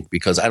individual, I think,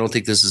 because I don't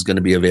think this is going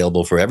to be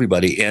available for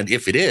everybody. And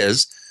if it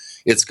is,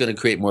 it's going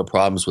to create more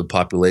problems with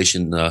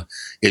population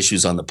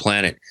issues on the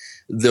planet.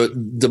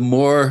 The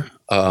more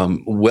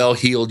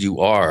well-heeled you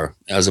are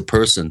as a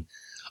person,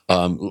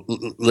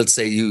 let's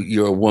say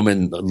you're a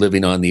woman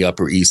living on the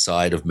Upper East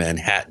Side of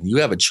Manhattan, you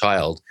have a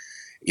child.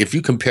 If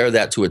you compare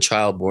that to a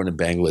child born in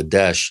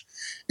Bangladesh,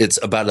 it's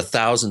about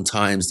 1,000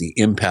 times the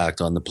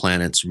impact on the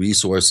planet's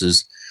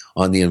resources,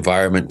 on the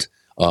environment,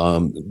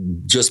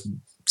 just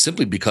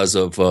simply because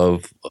of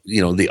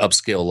the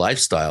upscale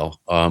lifestyle.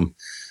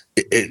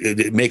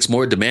 It makes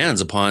more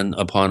demands upon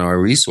our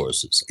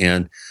resources,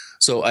 and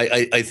so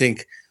I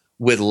think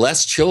with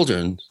less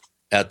children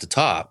at the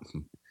top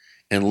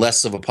and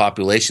less of a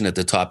population at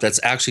the top, that's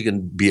actually going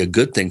to be a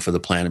good thing for the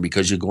planet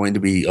because you're going to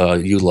be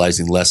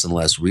utilizing less and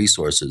less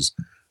resources.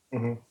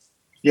 Mm-hmm.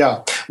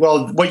 Yeah.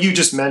 Well, what you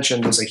just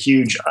mentioned is I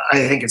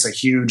think it's a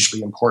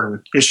hugely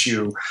important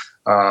issue.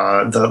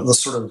 The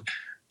sort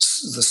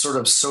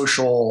of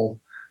social,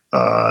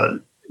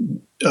 what's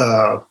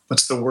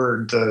the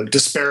word?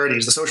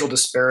 The social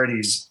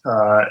disparities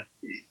that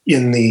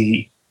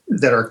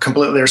are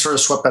completely, they're sort of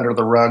swept under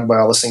the rug by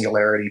all the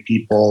singularity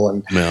people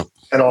and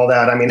all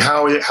that. I mean,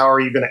 how are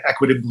you going to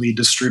equitably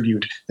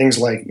distribute things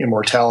like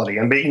immortality?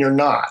 And you're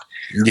not.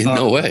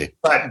 No way.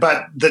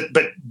 But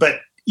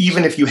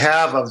even if you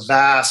have a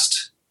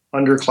vast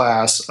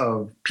underclass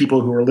of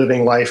people who are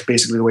living life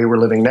basically the way we're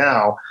living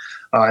now,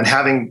 and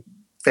having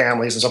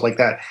families and stuff like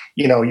that,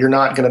 you're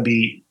not going to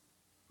be,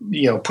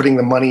 putting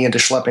the money into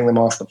schlepping them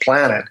off the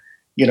planet,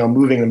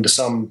 moving them to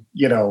some,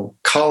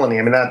 colony.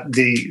 I mean, that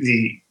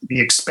the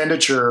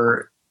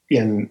expenditure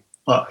in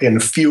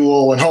and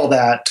fuel and all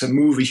that to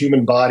move a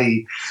human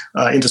body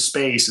into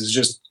space is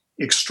just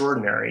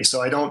extraordinary.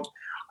 So I don't,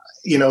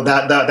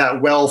 that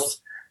wealth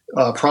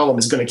problem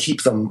is going to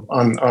keep them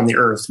on the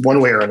earth one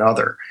way or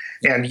another.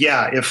 And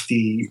yeah, if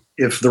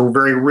they're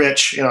very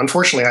rich, and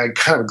unfortunately, I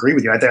kind of agree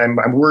with you.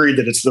 I'm worried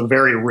that it's the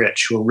very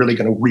rich who are really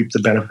going to reap the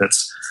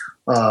benefits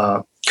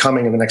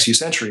coming in the next few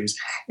centuries.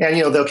 And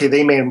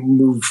they may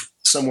move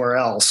somewhere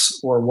else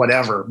or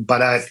whatever.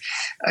 But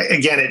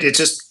again, it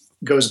just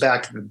goes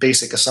back to the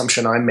basic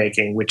assumption I'm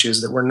making, which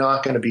is that we're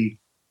not going to be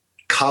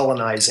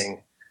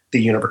colonizing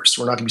the universe.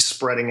 We're not going to be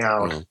spreading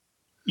out.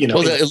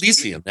 Well, the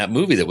Elysium, that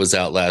movie that was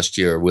out last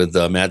year with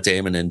Matt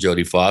Damon and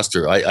Jodie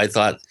Foster, I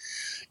thought,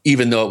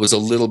 even though it was a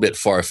little bit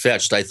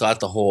far-fetched, I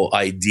thought the whole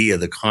idea,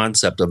 the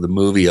concept of the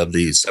movie of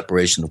the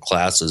separation of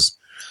classes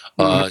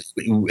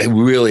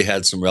really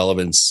had some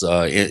relevance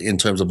in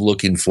terms of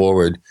looking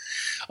forward.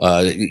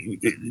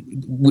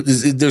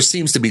 There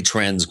seems to be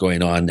trends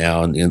going on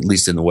now, at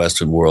least in the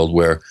Western world,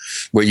 where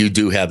you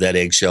do have that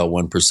eggshell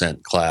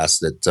 1% class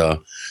that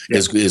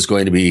is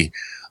going to be,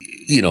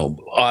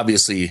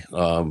 obviously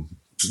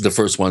the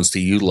first ones to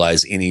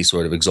utilize any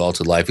sort of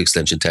exalted life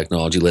extension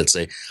technology, let's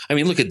say. I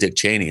mean, look at Dick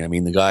Cheney. I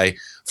mean, the guy,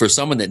 for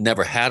someone that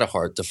never had a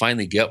heart, to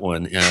finally get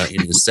one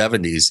in his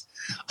 70s,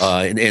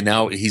 and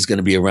now he's going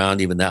to be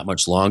around even that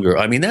much longer.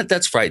 I mean,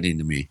 that's frightening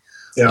to me.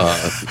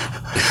 Yeah.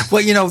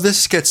 Well,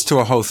 this gets to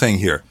a whole thing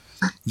here,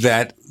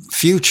 that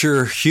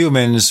future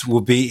humans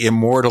will be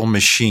immortal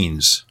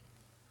machines.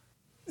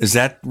 Is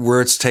that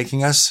where it's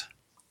taking us?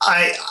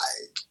 I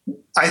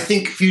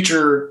think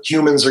future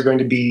humans are going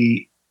to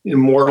be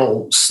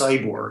immortal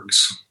cyborgs.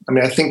 I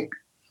mean, I think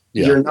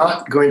you're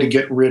not going to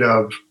get rid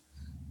of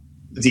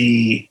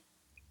the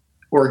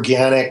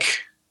organic.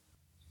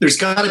 There's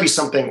got to be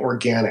something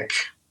organic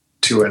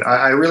to it.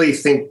 I really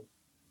think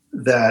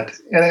that,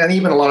 and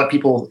even a lot of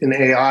people in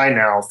AI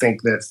now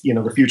think that,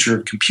 the future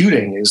of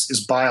computing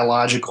is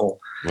biological.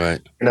 Right.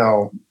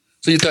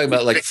 So you're talking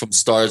about like from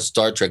Star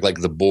Trek,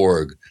 like the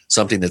Borg,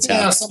 something that's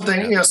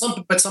happening.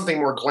 Something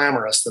more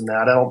glamorous than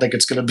that. I don't think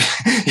it's going to be,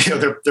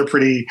 they're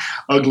pretty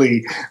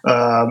ugly,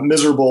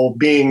 miserable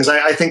beings.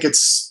 I think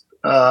it's,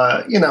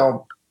 I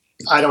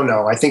don't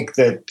know. I think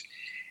that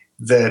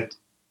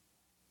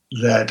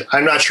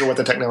I'm not sure what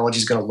the technology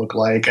is going to look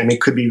like. I mean,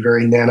 it could be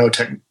very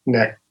nanotech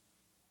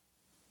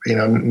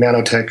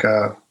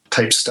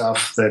type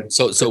stuff.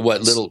 So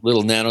what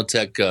little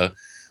nanotech,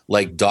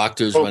 like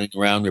doctors running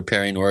around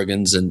repairing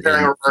organs and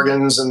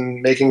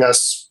making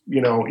us,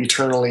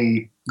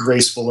 eternally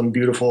graceful and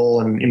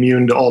beautiful and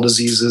immune to all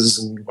diseases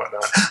and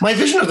whatnot. My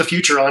vision of the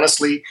future,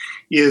 honestly,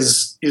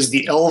 is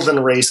the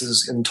elven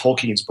races in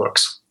Tolkien's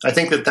books. I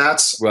think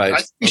that's right. I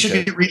think we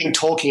should be reading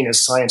Tolkien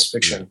as science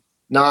fiction,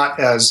 not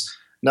as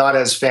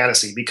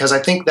fantasy, because I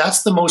think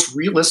that's the most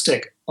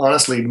realistic,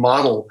 honestly,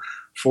 model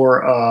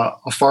for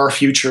a far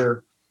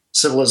future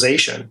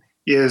civilization.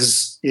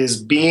 Is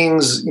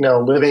beings,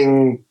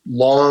 living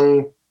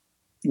long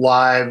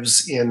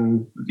lives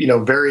in,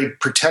 very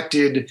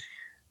protected,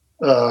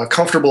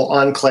 comfortable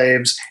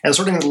enclaves, and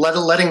sort of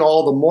letting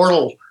all the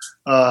mortal,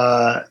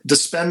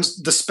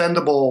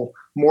 dispendable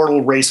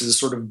mortal races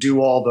sort of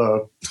do all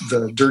the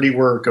dirty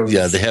work of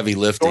the heavy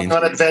lifting, going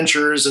on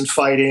adventures and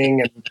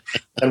fighting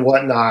and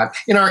whatnot.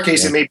 In our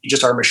case, it may be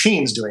just our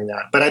machines doing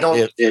that, but I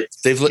don't.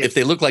 If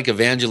they look like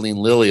Evangeline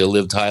Lilly or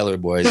Liv Tyler,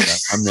 boys,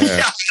 I'm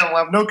there. I'll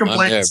have no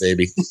complaints. I'm there,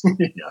 baby.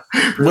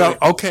 Really. Well,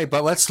 okay,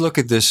 but let's look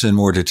at this in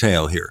more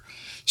detail here.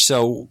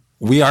 So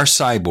we are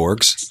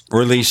cyborgs,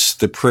 or at least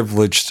the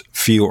privileged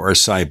few are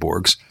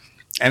cyborgs.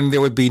 And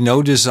there would be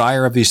no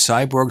desire of these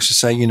cyborgs to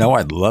say,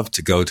 I'd love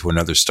to go to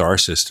another star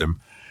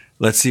system.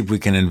 Let's see if we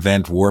can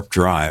invent warp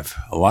drive.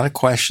 A lot of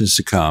questions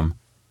to come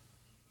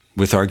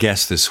with our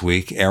guest this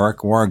week, Eric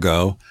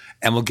Wargo,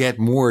 and we'll get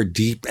more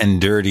deep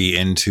and dirty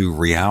into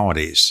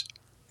realities.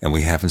 And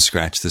we haven't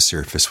scratched the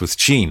surface with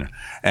Gene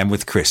and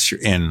with Chris.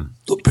 You're in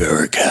the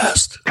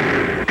Paracast.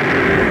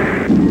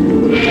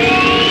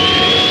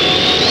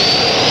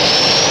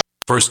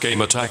 First came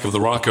Attack of the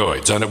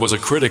Rockoids, and it was a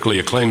critically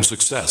acclaimed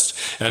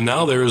success. And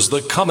now there's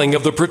The Coming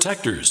of the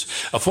Protectors.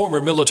 A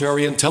former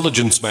military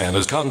intelligence man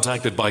is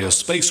contacted by a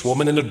space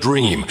woman in a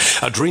dream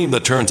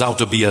that turns out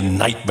to be a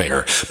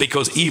nightmare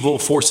because evil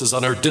forces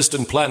on her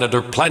distant planet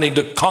are planning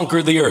to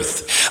conquer the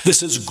Earth.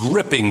 This is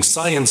gripping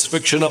science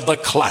fiction of the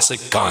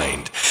classic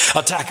kind.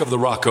 Attack of the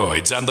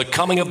Rockoids and The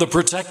Coming of the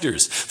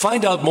Protectors.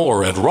 Find out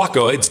more at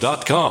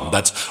rockoids.com.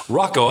 That's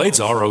Rockoids,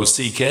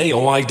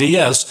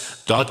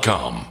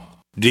 ROCKOIDS.com.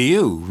 Do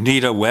you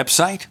need a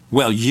website?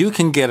 Well, you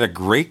can get a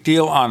great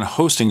deal on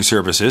hosting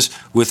services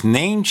with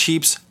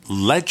Namecheap's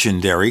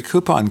legendary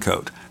coupon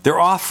code. They're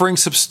offering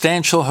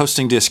substantial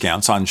hosting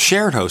discounts on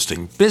shared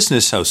hosting,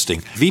 business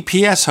hosting,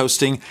 VPS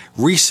hosting,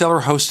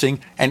 reseller hosting,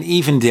 and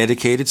even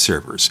dedicated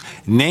servers.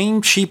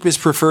 Namecheap is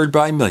preferred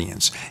by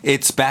millions.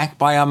 It's backed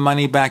by a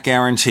money-back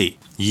guarantee.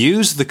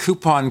 Use the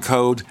coupon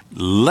code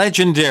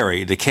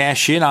LEGENDARY to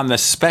cash in on the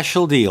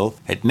special deal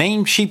at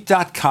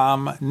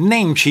Namecheap.com,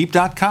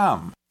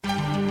 Namecheap.com.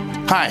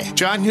 Hi,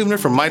 John Hubner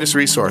from Midas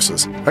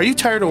Resources. Are you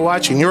tired of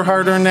watching your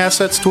hard-earned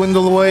assets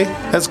dwindle away?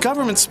 As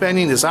government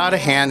spending is out of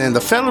hand and the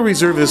Federal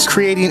Reserve is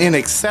creating in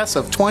excess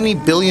of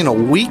 $20 billion a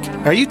week,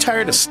 are you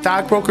tired of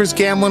stockbrokers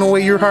gambling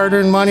away your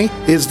hard-earned money?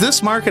 Is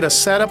this market a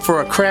setup for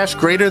a crash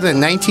greater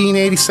than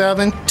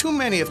 1987? Too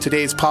many of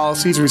today's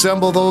policies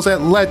resemble those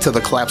that led to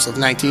the collapse of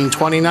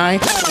 1929.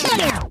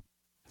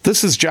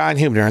 This is John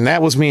Hubner, and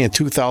that was me in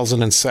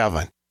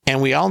 2007. And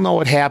we all know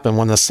what happened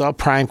when the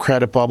subprime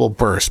credit bubble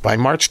burst. By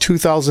March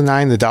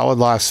 2009, the dollar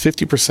lost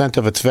 50%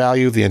 of its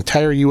value. The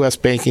entire U.S.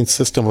 banking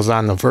system was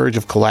on the verge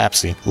of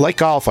collapsing.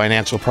 Like all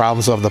financial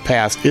problems of the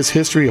past, is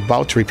history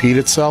about to repeat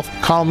itself?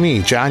 Call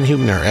me, John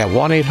Hubner, at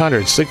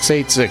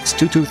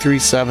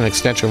 1-800-686-2237,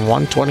 extension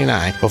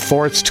 129,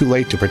 before it's too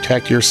late to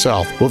protect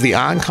yourself. Will the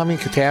oncoming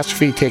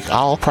catastrophe take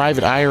all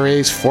private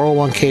IRAs,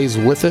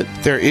 401ks with it?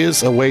 There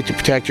is a way to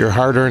protect your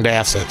hard-earned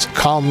assets.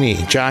 Call me,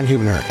 John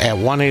Hubner, at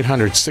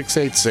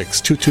 1-800-686-2237,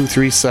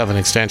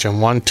 extension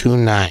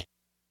 129.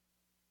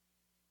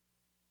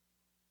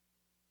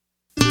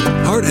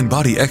 Heart and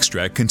Body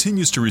Extract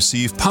continues to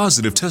receive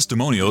positive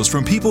testimonials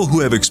from people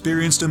who have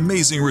experienced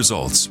amazing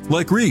results,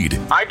 like Reed.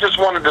 I just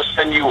wanted to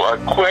send you a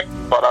quick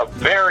but a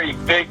very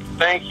big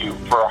thank you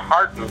for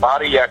Heart and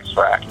Body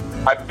Extract.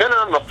 I've been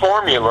on the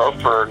formula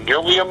for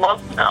nearly a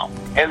month now,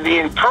 and the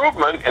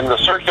improvement in the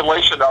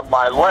circulation of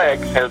my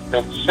legs has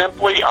been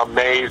simply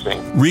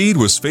amazing. Reed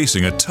was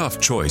facing a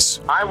tough choice.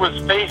 I was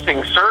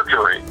facing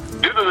surgery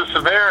due to the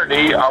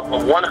severity of the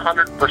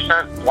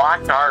 100%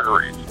 blocked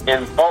arteries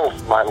in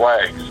both my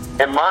legs.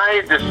 And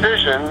my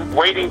decision,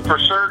 waiting for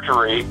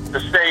surgery, to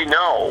say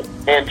no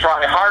and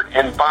try Heart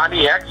and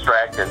Body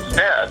Extract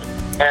instead,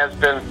 has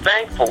been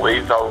thankfully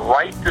the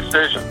right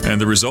decision. And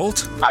the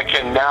result? I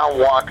can now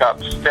walk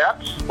up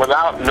steps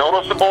without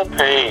noticeable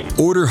pain.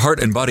 Order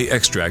Heart and Body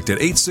Extract at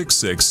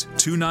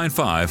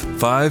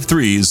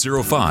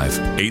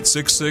 866-295-5305,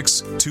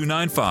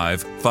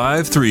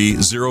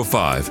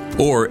 866-295-5305,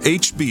 or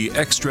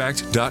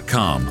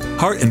hbextract.com.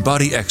 Heart and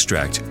Body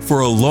Extract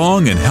for a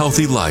long and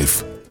healthy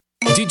life.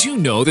 Did you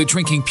know that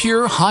drinking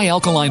pure, high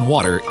alkaline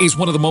water is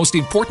one of the most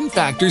important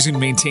factors in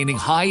maintaining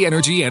high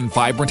energy and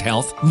vibrant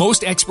health?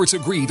 Most experts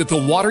agree that the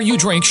water you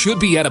drink should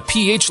be at a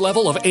pH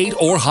level of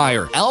 8 or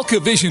higher.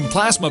 AlkaVision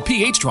Plasma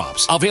pH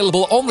Drops,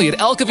 available only at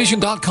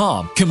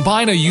alkavision.com,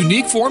 combine a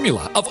unique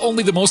formula of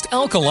only the most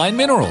alkaline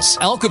minerals.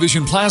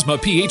 AlkaVision Plasma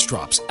pH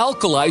Drops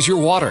alkalize your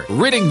water,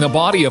 ridding the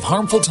body of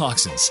harmful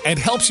toxins, and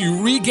helps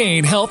you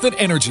regain health and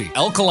energy.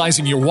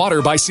 Alkalizing your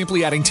water by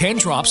simply adding 10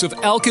 drops of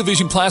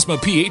AlkaVision Plasma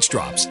pH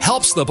Drops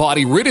helps the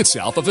body rid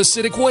itself of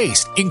acidic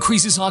waste,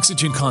 increases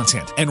oxygen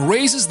content, and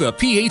raises the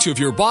pH of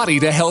your body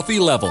to healthy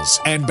levels.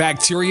 And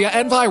bacteria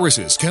and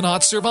viruses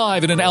cannot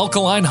survive in an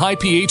alkaline high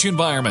pH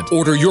environment.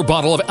 Order your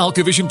bottle of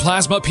AlkaVision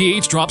Plasma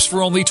pH Drops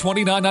for only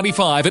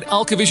 $29.95 at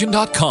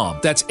alkavision.com.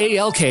 That's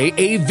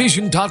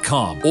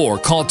ALKAvision.com. Or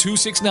call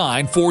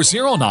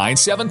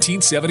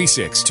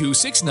 269-409-1776.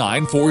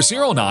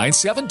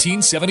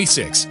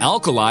 269-409-1776.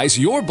 Alkalize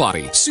your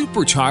body.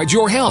 Supercharge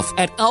your health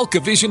at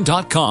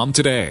alkavision.com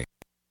today.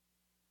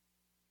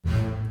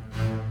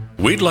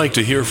 We'd like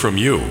to hear from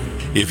you.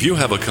 If you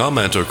have a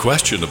comment or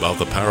question about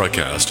the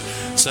Paracast,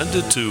 send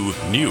it to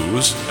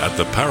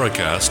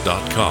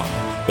news@theparacast.com.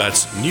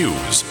 That's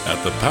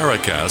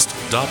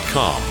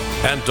news@theparacast.com.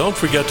 And don't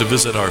forget to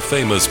visit our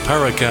famous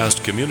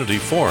Paracast community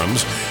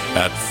forums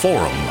at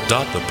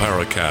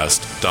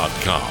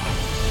forum.theparacast.com.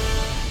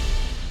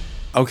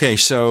 Okay,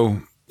 so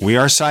we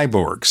are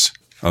cyborgs,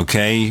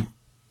 okay?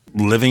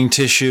 Living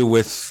tissue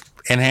with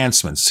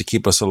enhancements to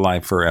keep us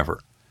alive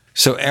forever.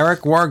 So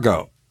Eric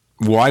Wargo,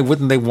 why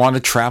wouldn't they want to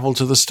travel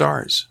to the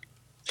stars?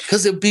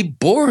 Because it would be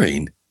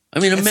boring. I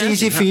mean, it's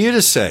easy for you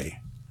to say.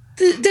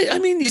 I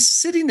mean, you're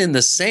sitting in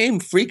the same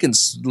freaking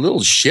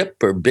little ship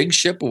or big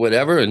ship or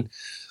whatever. And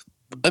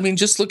I mean,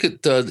 just look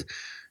at,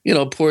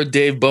 poor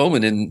Dave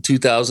Bowman in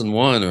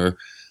 2001. Or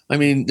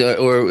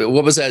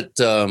what was that?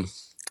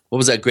 What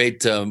was that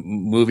great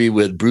movie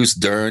with Bruce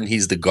Dern?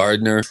 He's the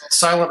gardener.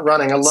 Silent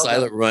Running. I love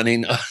Silent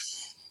Running.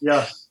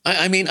 Yeah.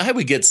 I mean, I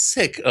would get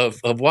sick of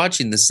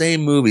watching the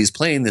same movies,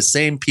 playing the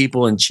same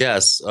people in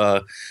chess,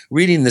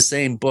 reading the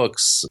same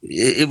books.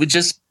 It would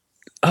just,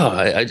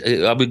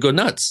 I would go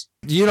nuts.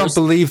 You don't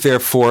believe,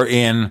 therefore,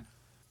 in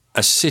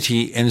a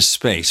city in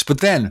space.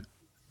 But then,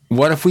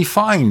 what if we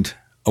find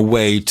a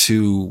way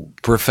to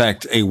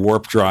perfect a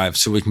warp drive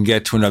so we can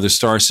get to another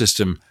star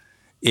system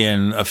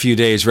in a few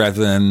days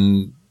rather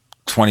than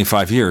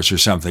 25 years or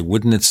something?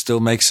 Wouldn't it still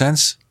make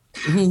sense?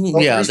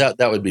 Yeah,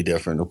 that would be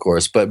different, of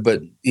course. But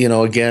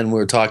again,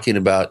 we're talking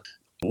about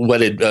what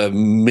did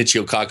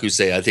Michio Kaku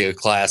say? I think a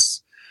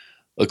class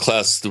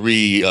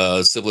 3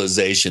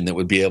 civilization that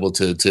would be able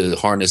to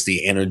harness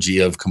the energy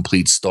of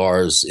complete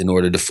stars in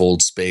order to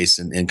fold space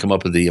and come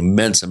up with the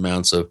immense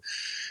amounts of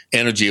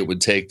energy it would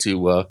take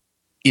to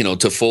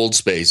fold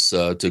space,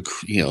 to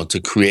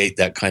create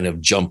that kind of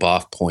jump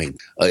off point.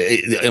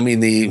 I mean,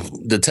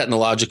 the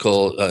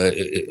technological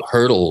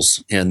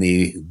hurdles and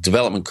the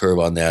development curve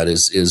on that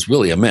is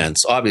really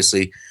immense.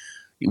 Obviously,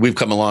 we've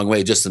come a long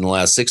way just in the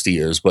last 60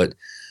 years, but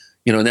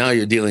now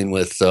you're dealing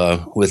with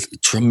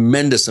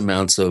tremendous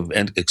amounts of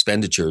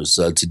expenditures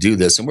to do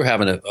this, and we're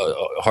having a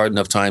hard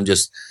enough time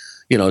just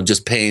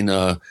paying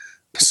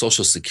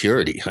Social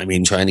Security. I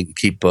mean, trying to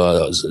keep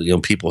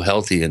people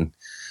healthy and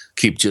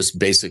keep just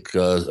basic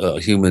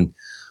human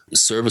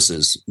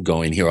services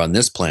going here on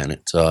this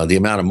planet. The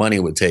amount of money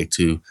it would take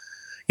to,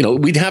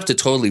 we'd have to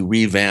totally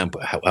revamp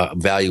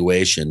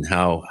valuation,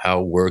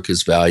 how work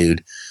is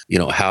valued,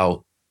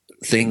 how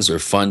things are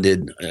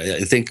funded.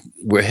 I think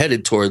we're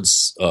headed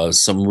towards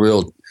some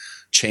real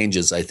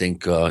changes, I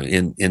think,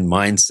 in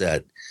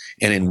mindset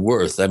and in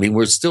worth. I mean,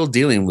 we're still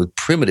dealing with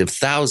primitive,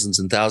 thousands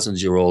and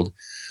thousands year old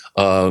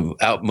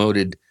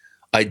outmoded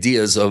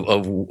ideas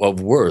of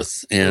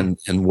worth and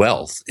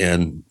wealth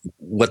and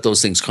what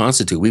those things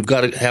constitute. We've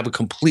got to have a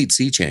complete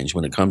sea change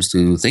when it comes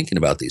to thinking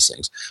about these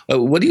things.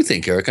 What do you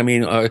think, Eric? I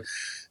mean,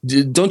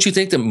 don't you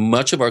think that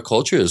much of our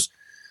culture is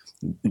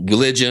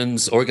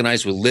religions,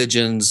 organized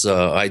religions,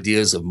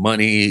 ideas of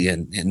money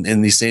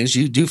and these things?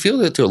 You do feel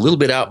that they're a little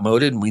bit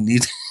outmoded and we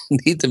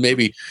need to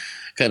maybe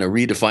kind of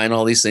redefine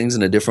all these things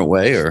in a different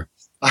way? Or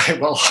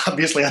Well,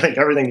 obviously, I think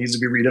everything needs to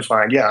be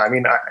redefined. Yeah, I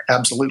mean,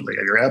 absolutely.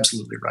 You're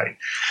absolutely right.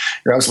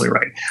 You're absolutely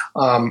right.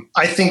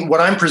 I think what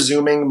I'm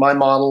presuming my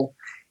model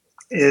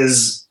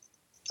is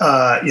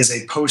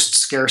a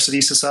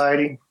post-scarcity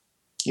society.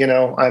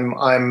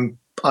 I'm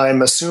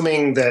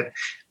assuming that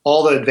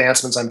all the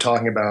advancements I'm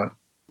talking about,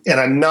 and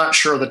I'm not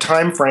sure the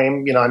time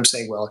frame. I'm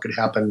saying, well, it could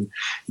happen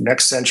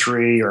next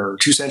century or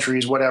 2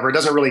 centuries, whatever. It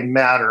doesn't really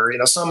matter.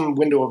 Some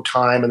window of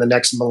time in the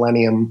next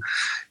millennium.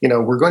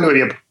 We're going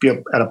to be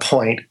at a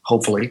point,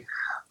 hopefully,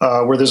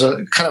 where there's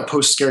a kind of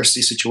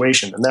post-scarcity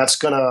situation, and that's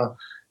gonna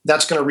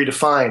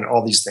redefine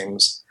all these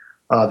things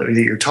that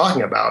you're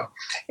talking about.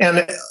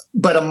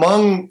 But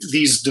among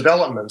these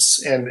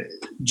developments, and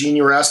Gene,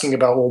 you were asking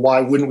about, well,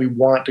 why wouldn't we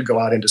want to go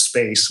out into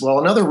space? Well,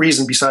 another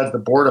reason besides the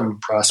boredom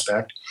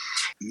prospect,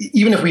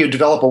 even if we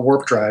develop a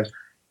warp drive,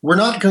 we're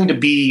not going to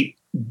be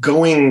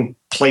going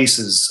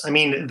places. I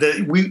mean,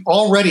 we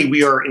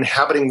are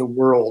inhabiting the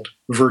world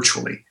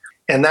virtually,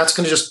 and that's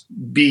going to just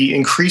be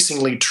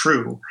increasingly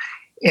true.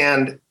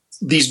 And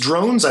these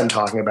drones I'm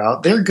talking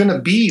about, they're going to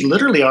be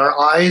literally our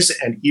eyes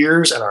and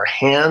ears and our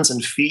hands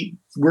and feet.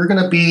 We're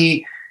going to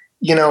be,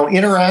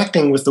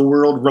 interacting with the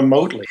world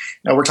remotely.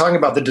 Now, we're talking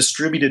about the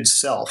distributed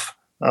self.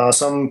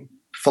 Some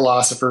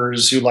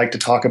philosophers who like to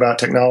talk about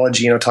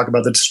technology, talk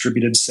about the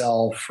distributed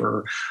self,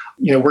 or,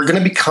 we're going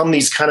to become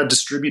these kind of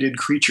distributed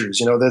creatures.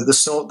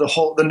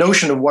 The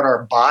notion of what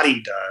our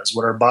body does,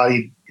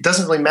 it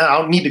doesn't really matter. I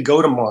don't need to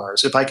go to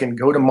Mars. If I can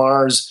go to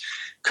Mars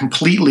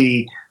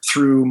completely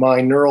through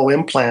my neural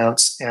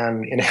implants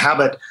and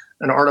inhabit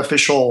an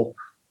artificial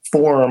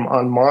form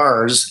on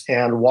Mars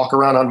and walk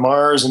around on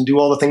Mars and do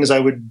all the things I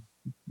would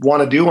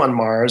want to do on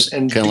Mars,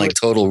 and kind of like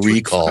Total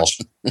Recall.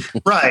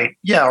 Right.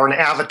 Yeah. Or an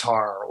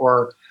avatar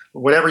or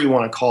whatever you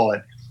want to call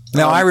it.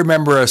 Now, I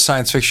remember a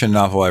science fiction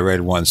novel I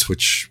read once,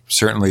 which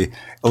certainly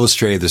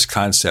illustrated this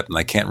concept, and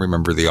I can't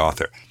remember the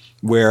author,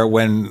 where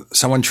when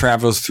someone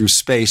travels through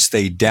space,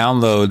 they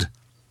download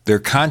their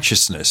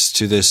consciousness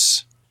to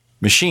this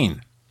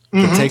machine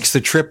that takes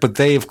the trip, but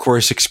they, of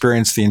course,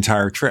 experience the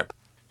entire trip.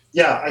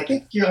 Yeah, I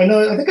think I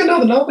know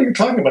the novel you're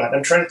talking about.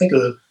 I'm trying to think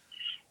of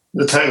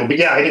the title, but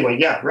yeah. Anyway,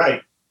 yeah,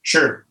 right,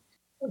 sure.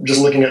 I'm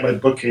just looking at my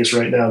bookcase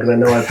right now because I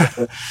know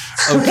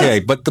I've. Okay,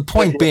 but the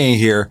point being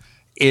here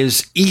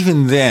is,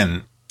 even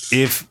then,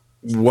 if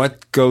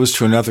what goes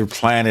to another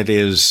planet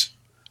is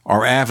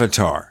our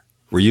avatar,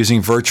 we're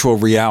using virtual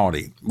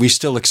reality, we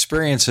still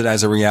experience it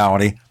as a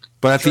reality.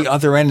 But at the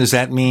other end, does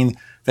that mean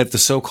that the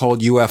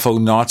so-called UFO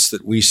naughts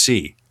that we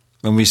see,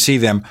 when we see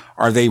them,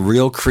 are they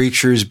real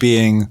creatures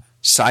being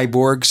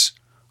cyborgs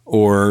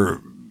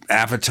or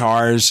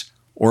avatars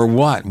or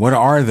what? What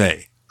are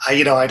they?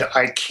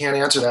 I can't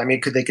answer that. I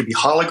mean, they could be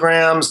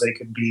holograms. They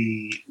could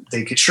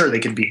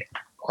be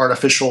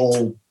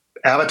artificial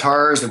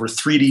avatars that were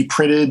 3D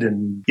printed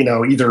and,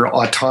 either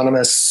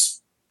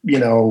autonomous,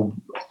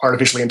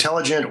 artificially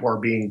intelligent or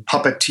being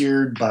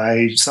puppeteered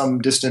by some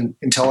distant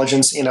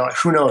intelligence.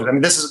 Who knows? I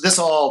mean, this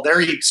all, there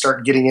you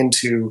start getting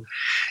into,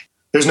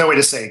 there's no way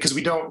to say, because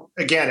we don't,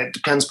 again, it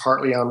depends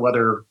partly on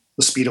whether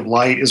the speed of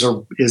light is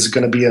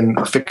going to be in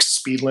a fixed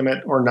speed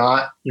limit or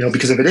not,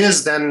 because if it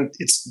is, then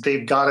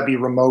they've got to be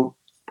remote,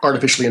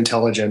 artificially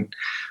intelligent.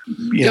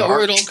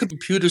 Or it all could be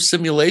computer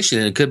simulation.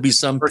 It could be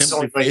some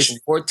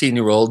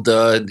 14-year-old,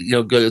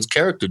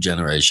 character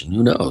generation.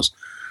 Who knows?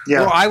 Yeah.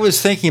 Well, I was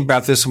thinking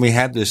about this when we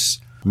had this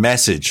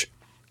message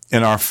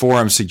in our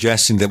forum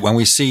suggesting that when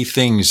we see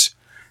things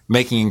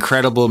making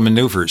incredible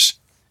maneuvers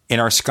in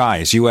our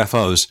skies,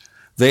 UFOs,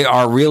 they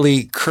are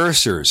really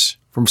cursors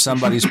from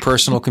somebody's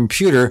personal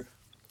computer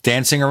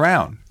dancing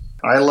around.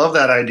 I love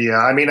that idea.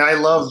 I mean, I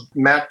love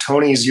Mac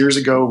Tonnies years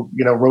ago,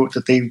 wrote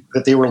that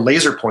they were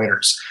laser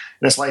pointers.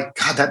 And it's like,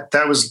 God,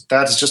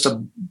 that's just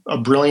a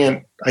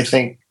brilliant, I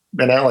think,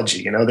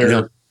 analogy.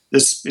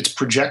 it's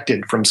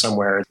projected from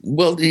somewhere.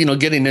 Well,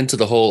 getting into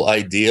the whole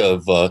idea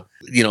of, the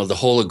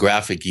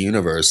holographic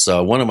universe.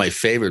 One of my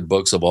favorite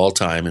books of all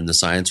time in the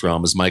science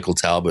realm is Michael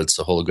Talbot's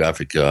The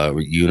Holographic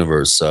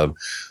Universe.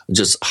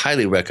 Just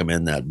highly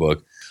recommend that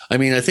book. I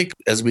mean, I think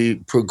as we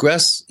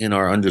progress in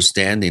our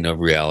understanding of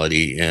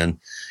reality and,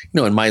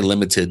 in my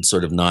limited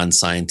sort of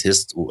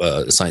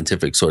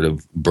scientific sort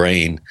of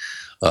brain,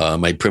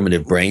 my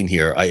primitive brain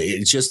here,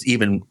 it's just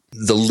even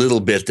the little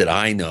bit that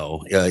I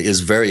know is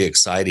very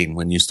exciting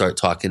when you start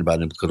talking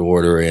about implicate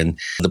order and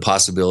the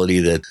possibility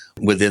that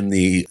within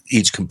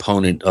each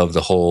component of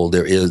the whole,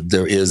 there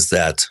is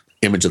that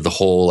image of the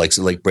whole,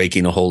 like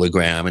breaking a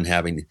hologram and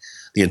having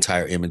the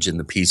entire image in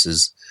the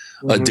pieces.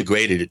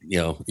 Degraded,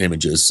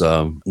 images,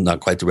 not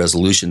quite the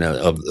resolution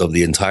of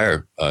the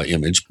entire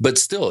image, but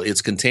still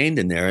it's contained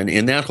in there.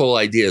 And that whole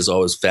idea has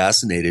always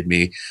fascinated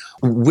me.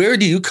 Where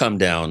do you come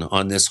down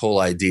on this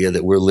whole idea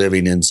that we're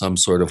living in some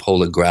sort of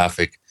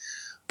holographic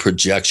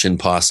projection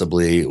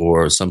possibly,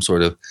 or some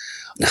sort of,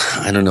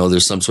 I don't know,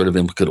 there's some sort of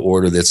implicate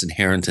order that's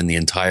inherent in the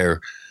entire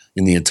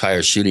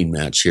shooting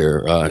match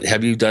here.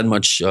 Have you done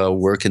much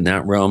work in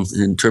that realm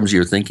in terms of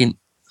your thinking?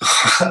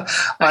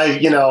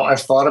 I've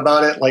thought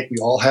about it like we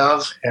all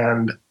have,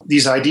 and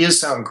these ideas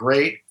sound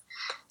great.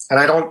 And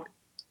I don't,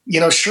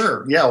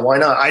 sure, yeah, why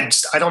not? I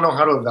don't know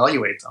how to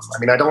evaluate them. I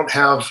mean, I don't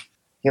have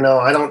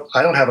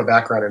a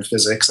background in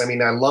physics. I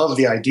mean, I love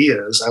the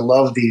ideas. I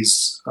love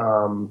these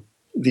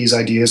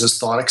ideas as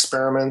thought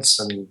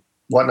experiments and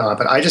whatnot.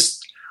 But I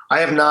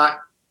have not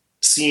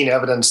seen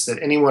evidence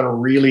that anyone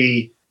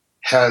really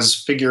has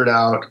figured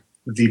out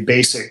the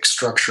basic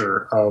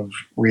structure of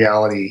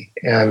reality.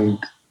 And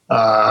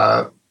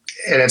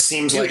it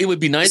seems like it would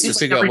be nice to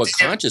figure out what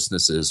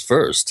consciousness is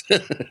first.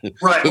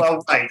 Right.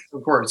 Well, right.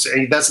 Of course.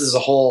 This is a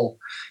whole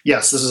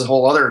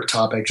other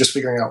topic, just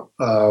figuring out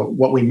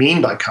what we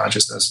mean by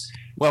consciousness.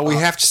 Well, we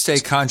have to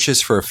stay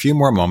conscious for a few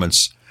more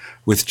moments.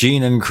 With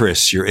Gene and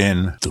Chris, you're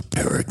in the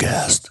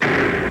Paracast.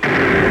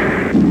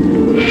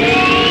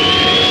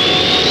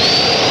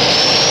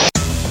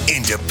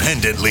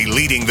 Independently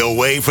leading the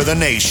way for the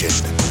nation.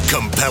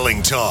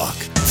 Compelling talk.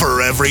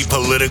 For every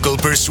political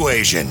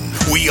persuasion,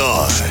 we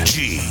are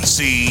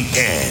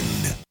GCN.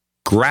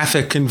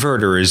 Graphic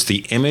Converter is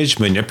the image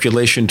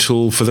manipulation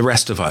tool for the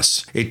rest of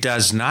us. It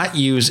does not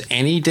use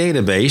any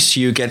database.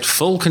 You get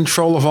full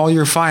control of all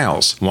your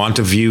files. Want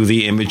to view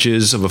the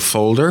images of a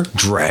folder?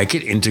 Drag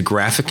it into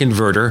Graphic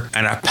Converter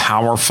and a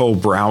powerful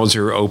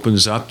browser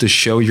opens up to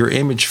show your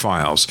image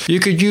files. You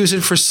could use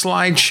it for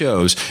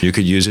slideshows. You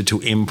could use it to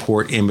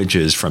import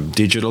images from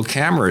digital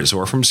cameras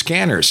or from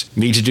scanners.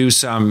 Need to do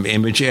some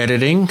image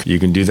editing? You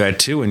can do that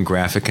too in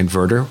Graphic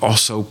Converter.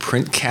 Also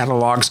print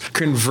catalogs.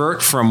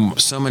 Convert from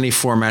so many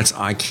formats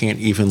I can't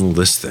even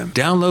list them.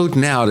 Download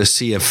now to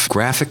see if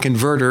Graphic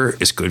Converter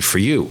is good for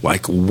you,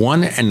 like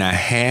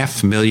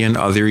 1.5 million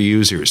other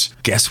users.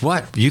 Guess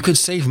what? You could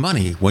save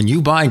money when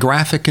you buy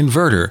Graphic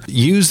Converter.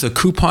 Use the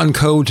coupon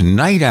code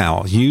Night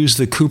Owl. Use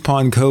the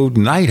coupon code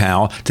Night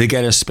Owl to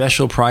get a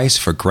special price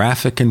for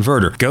Graphic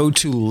Converter. Go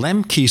to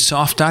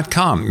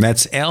lemkesoft.com.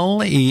 That's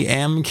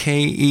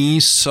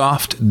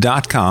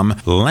LEMKEsoft.com.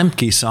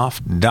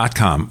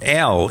 Lemkesoft.com.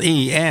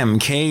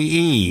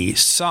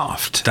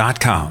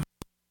 LEMKEsoft.com.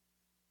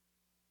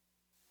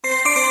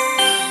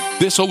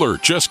 This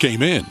alert just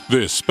came in.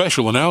 This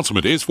special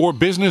announcement is for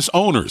business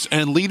owners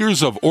and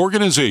leaders of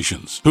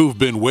organizations who've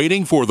been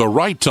waiting for the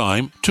right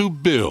time to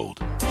build.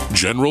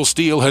 General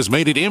Steel has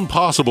made it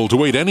impossible to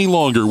wait any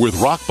longer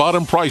with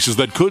rock-bottom prices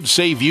that could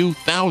save you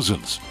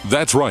thousands.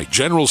 That's right,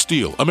 General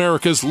Steel,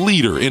 America's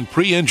leader in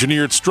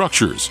pre-engineered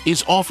structures,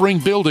 is offering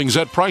buildings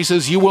at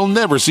prices you will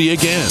never see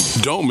again.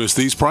 Don't miss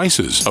these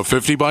prices. A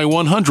 50 by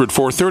 100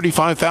 for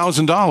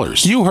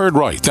 $35,000. You heard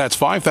right. That's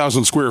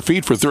 5,000 square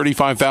feet for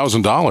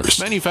 $35,000.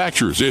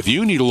 Manufacturers, if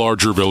you need a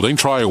larger building,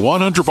 try a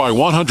 100 by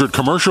 100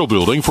 commercial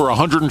building for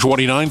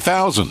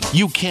 $129,000.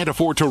 You can't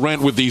afford to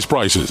rent with these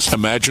prices.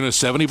 Imagine a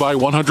 70 by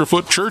 100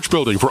 foot church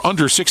building for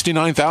under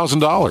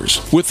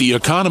 $69,000. With the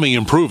economy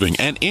improving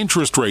and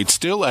interest rates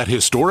still at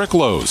historic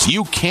lows,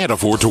 you can't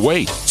afford to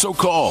wait. So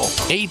call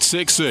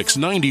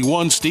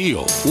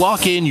 866-91-STEEL.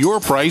 Lock in your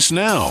price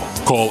now.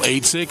 Call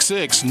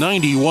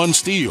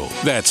 866-91-STEEL.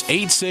 That's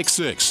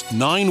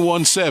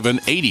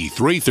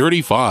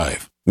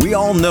 866-917-8335. We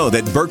all know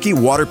that Berkey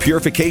Water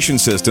Purification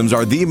Systems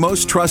are the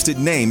most trusted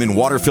name in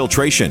water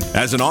filtration.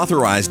 As an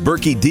authorized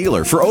Berkey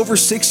dealer for over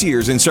 6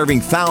 years and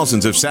serving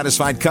thousands of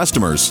satisfied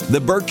customers,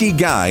 the Berkey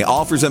Guy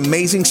offers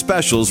amazing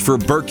specials for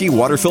Berkey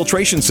Water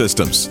Filtration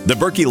Systems. The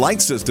Berkey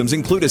Light Systems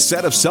include a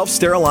set of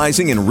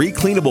self-sterilizing and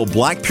recleanable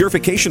black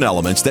purification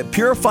elements that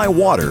purify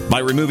water by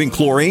removing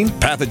chlorine,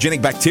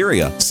 pathogenic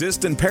bacteria,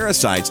 cysts, and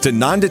parasites to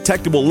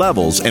non-detectable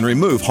levels and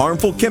remove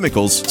harmful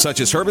chemicals such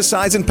as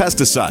herbicides and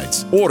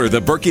pesticides. Order the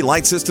Berkey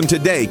Light system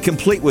today,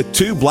 complete with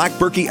 2 black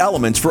Berkey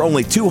elements for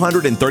only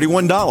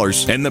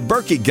 $231, and the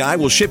Berkey Guy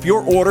will ship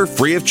your order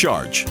free of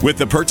charge. With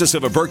the purchase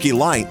of a Berkey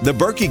Light, the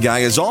Berkey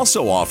Guy is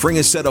also offering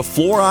a set of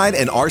fluoride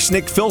and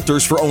arsenic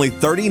filters for only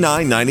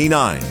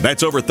 $39.99.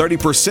 That's over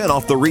 30%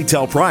 off the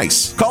retail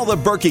price. Call the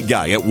Berkey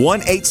Guy at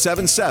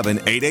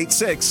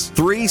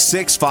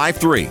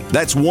 1-877-886-3653.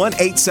 That's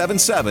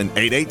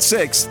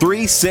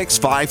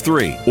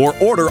 1-877-886-3653. Or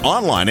order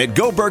online at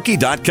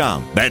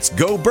goberkey.com. That's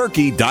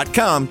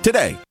goberkey.com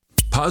today.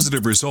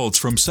 Positive results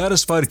from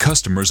satisfied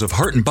customers of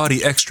Heart and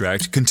Body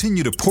Extract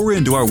continue to pour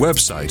into our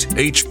website,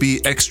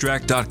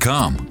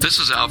 hbextract.com. This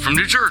is Al from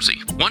New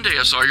Jersey. One day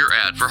I saw your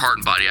ad for Heart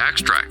and Body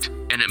Extract,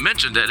 and it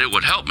mentioned that it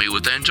would help me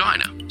with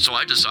angina, so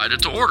I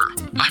decided to order.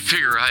 I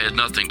figure I had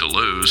nothing to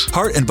lose.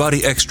 Heart and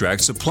Body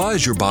Extract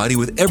supplies your body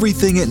with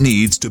everything it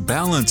needs to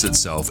balance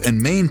itself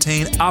and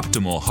maintain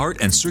optimal heart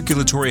and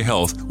circulatory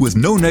health with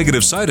no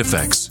negative side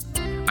effects.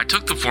 I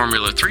took the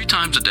formula 3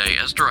 times a day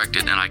as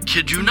directed, and I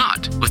kid you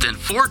not, within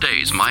 4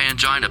 days, my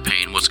angina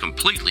pain was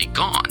completely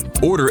gone.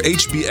 Order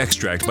HB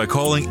Extract by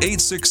calling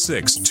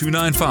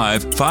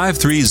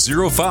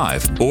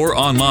 866-295-5305 or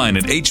online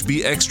at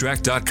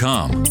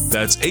hbextract.com.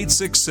 That's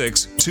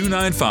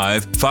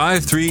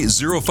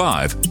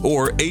 866-295-5305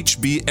 or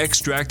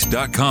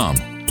hbextract.com.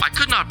 I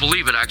could not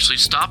believe it actually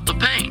stopped the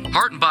pain.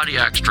 Heart and Body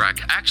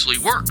Extract actually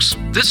works.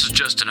 This is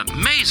just an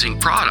amazing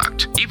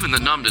product. Even the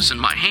numbness in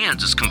my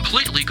hands is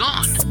completely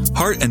gone.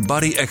 Heart and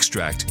Body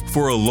Extract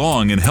for a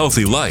long and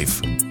healthy life.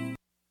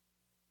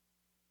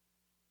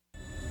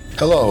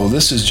 Hello,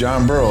 this is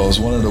John Burroughs,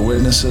 one of the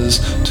witnesses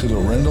to the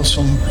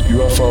Rendlesham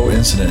UFO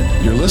incident.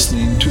 You're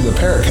listening to the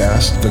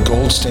Paracast, the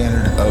gold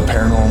standard of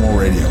paranormal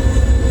radio.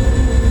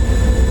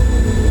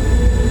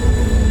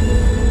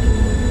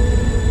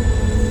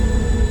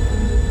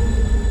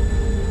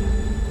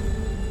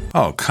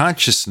 Oh,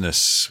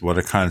 consciousness. What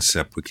a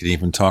concept. We could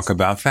even talk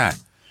about that.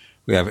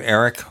 We have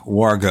Eric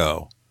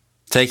Wargo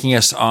taking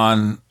us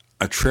on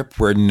a trip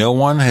where no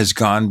one has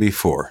gone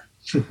before.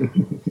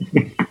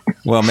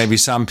 Well, maybe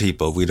some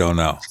people, we don't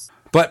know.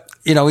 But,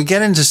 we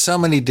get into so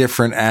many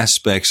different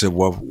aspects of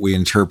what we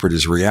interpret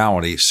as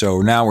reality.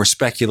 So now we're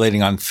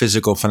speculating on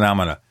physical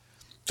phenomena.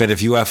 That if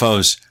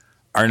UFOs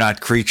are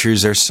not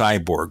creatures, they're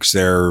cyborgs,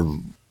 they're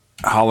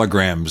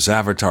holograms,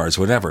 avatars,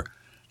 whatever.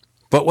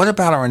 But what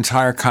about our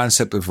entire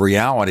concept of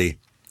reality?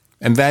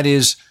 And that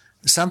is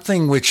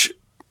something which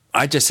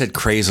I just said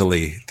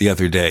crazily the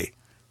other day,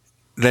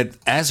 that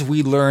as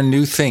we learn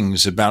new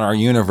things about our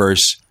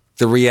universe,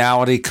 the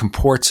reality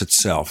comports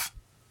itself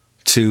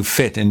to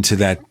fit into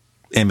that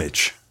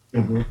image.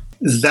 Mm-hmm.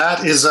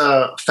 That is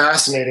a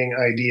fascinating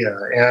idea.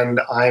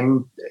 And I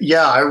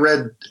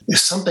read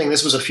something,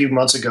 this was a few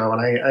months ago,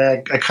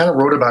 and I kind of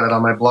wrote about it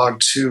on my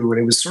blog too.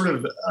 And it was sort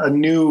of a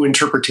new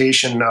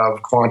interpretation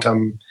of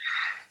quantum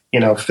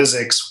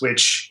physics,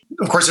 which,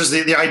 of course, there's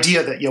the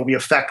idea that, we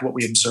affect what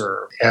we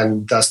observe,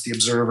 and thus the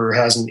observer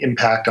has an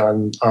impact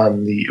on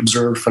the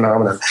observed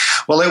phenomenon.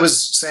 Well, it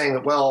was saying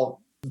that,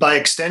 by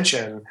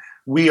extension,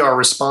 we are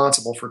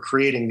responsible for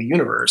creating the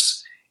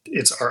universe.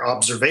 It's our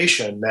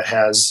observation that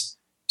has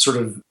sort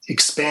of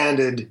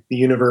expanded the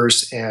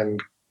universe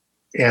and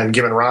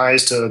given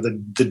rise to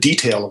the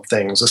detail of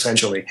things,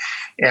 essentially.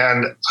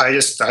 And I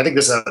think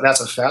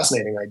that's a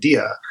fascinating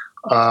idea.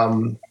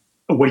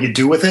 What do you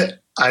do with it?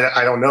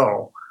 I don't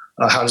know.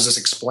 How does this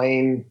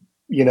explain,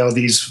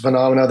 these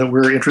phenomena that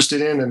we're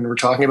interested in and we're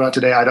talking about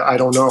today? I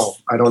don't know.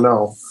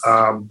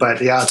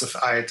 But yeah,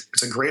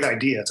 it's a great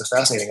idea. It's a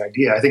fascinating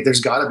idea. I think there's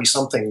got to be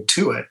something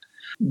to it,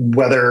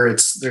 whether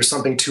there's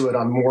something to it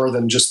on more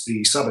than just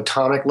the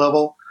subatomic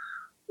level,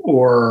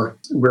 or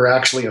we're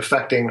actually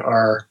affecting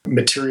our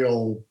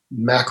material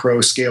macro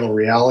scale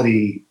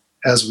reality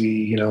as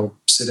we,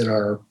 sit in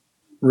our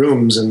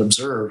rooms and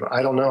observe.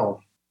 I don't know.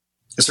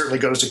 It certainly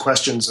goes to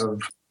questions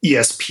of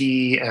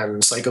ESP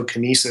and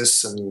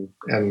psychokinesis and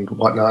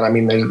whatnot. I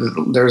mean,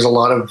 there's a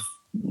lot of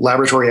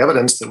laboratory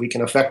evidence that we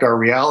can affect our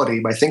reality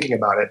by thinking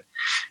about it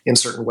in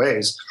certain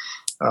ways.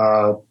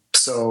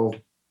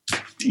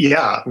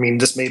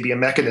 This may be a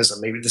mechanism.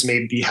 Maybe this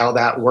may be how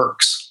that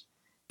works.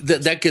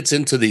 That gets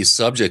into the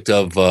subject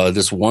of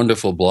this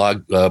wonderful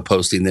blog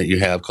posting that you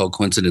have called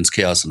Coincidence,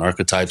 Chaos, and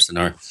Archetypes in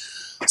Our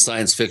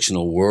Science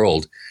Fictional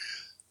World.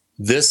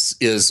 This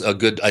is a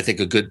good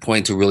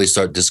point to really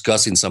start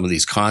discussing some of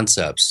these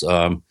concepts.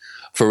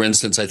 For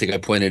instance, I think I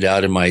pointed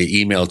out in my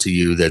email to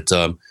you that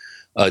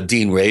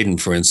Dean Radin,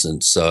 for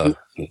instance,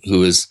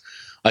 who is,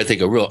 I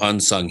think, a real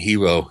unsung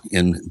hero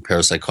in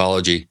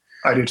parapsychology,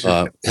 I do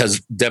too. Has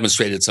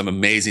demonstrated some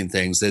amazing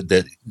things that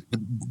the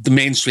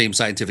mainstream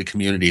scientific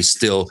community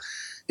still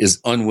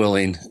is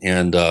unwilling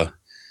and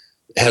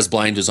has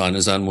blinders on,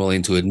 is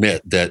unwilling to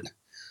admit that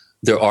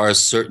there are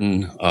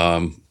certain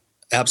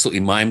absolutely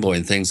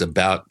mind-blowing things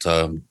about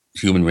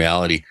human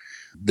reality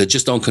that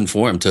just don't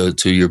conform to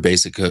your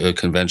basic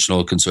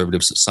conventional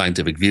conservative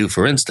scientific view.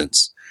 For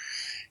instance,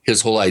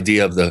 his whole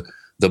idea of the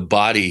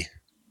body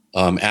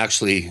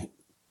actually,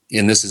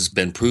 and this has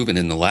been proven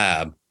in the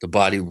lab, the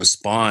body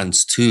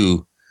responds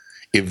to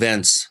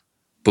events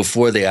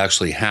before they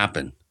actually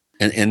happen.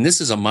 And this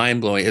is a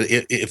mind-blowing,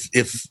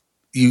 if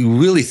you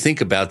really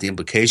think about the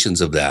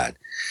implications of that,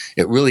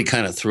 it really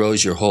kind of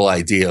throws your whole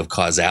idea of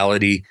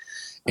causality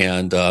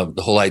and the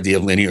whole idea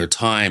of linear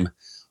time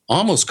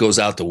almost goes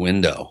out the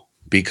window,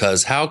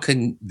 because how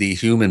can the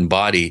human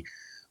body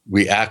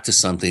react to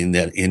something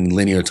that in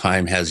linear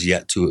time has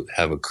yet to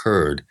have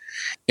occurred?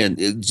 And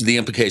the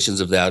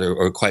implications of that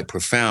are quite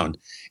profound.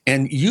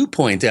 And you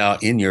point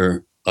out in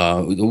your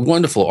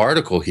wonderful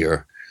article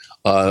here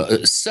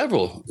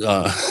several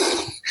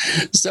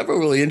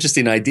really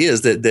interesting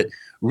ideas that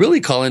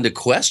really call into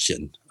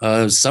question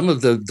some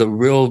of the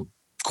real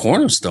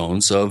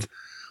cornerstones of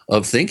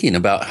thinking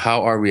about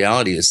how our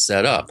reality is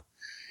set up.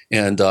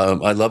 And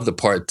I love the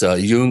part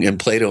Jung and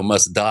Plato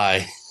must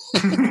die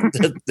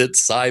that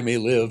Psi may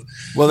live.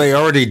 Well, they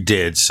already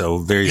did,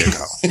 so there you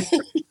go.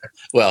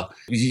 Well,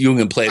 Jung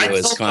and Plato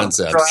as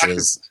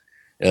concepts,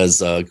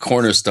 as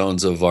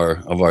cornerstones of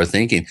our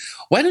thinking.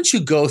 Why don't you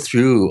go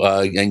through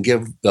and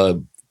give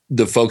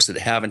the folks that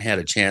haven't had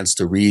a chance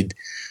to read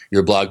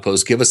your blog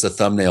post, give us a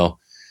thumbnail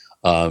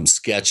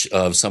sketch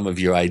of some of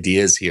your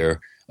ideas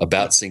here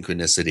about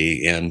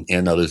synchronicity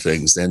and other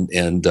things,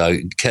 and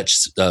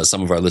catch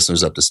some of our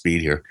listeners up to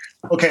speed here.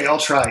 Okay, I'll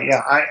try.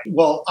 Yeah,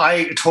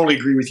 I totally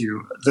agree with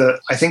you.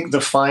 I think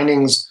the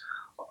findings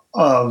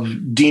of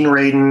Dean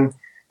Radin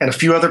and a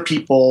few other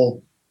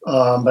people,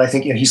 but I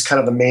think he's kind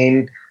of the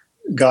main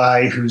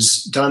guy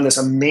who's done this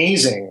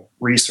amazing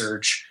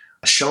research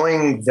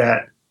showing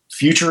that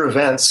future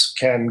events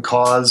can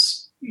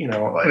cause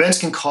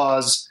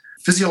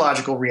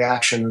physiological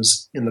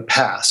reactions in the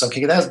past.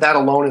 Okay, that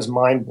alone is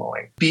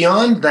mind-blowing.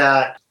 Beyond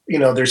that,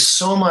 there's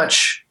so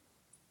much,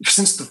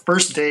 since the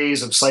first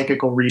days of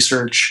psychical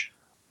research,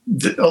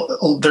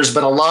 there's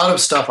been a lot of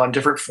stuff on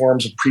different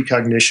forms of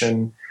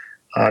precognition,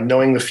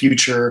 knowing the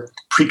future,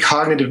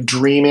 precognitive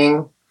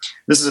dreaming.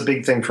 This is a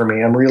big thing for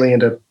me. I'm really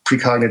into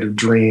precognitive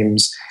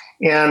dreams.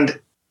 And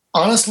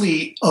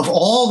honestly, of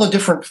all the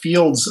different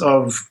fields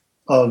of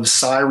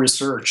psi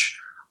research,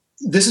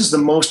 this is the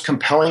most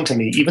compelling to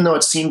me, even though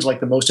it seems like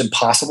the most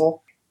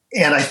impossible.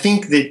 And I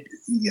think that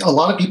a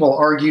lot of people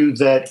argue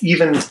that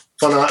even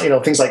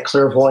things like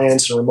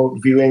clairvoyance and remote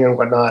viewing and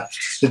whatnot,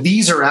 that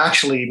these are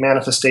actually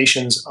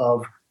manifestations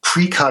of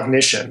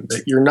precognition,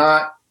 that you're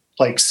not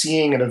like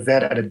seeing an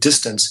event at a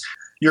distance.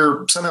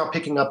 You're somehow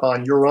picking up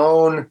on your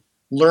own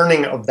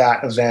learning of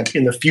that event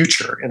in the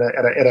future in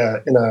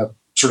a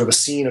sort of a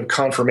scene of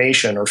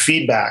confirmation or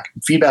feedback.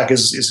 Feedback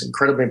is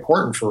incredibly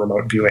important for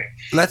remote viewing.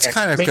 Let's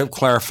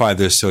clarify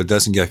this so it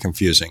doesn't get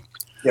confusing.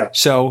 Yeah.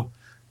 So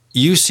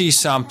you see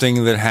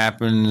something that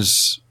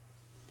happens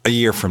a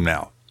year from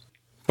now,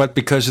 but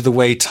because of the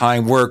way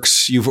time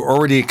works, you've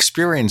already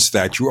experienced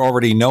that. You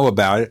already know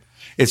about it.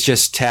 It's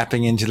just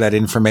tapping into that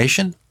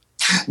information?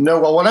 No,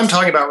 well, what I'm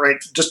talking about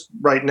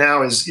right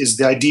now is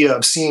the idea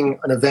of seeing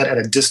an event at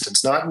a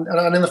distance, not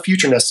in the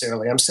future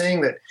necessarily. I'm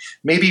saying that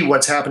maybe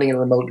what's happening in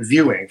remote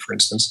viewing, for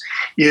instance,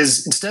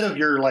 is instead of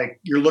you're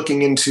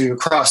looking into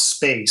across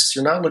space,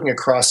 you're not looking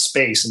across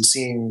space and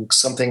seeing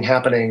something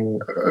happening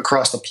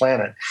across the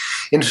planet.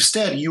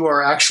 Instead, you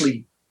are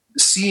actually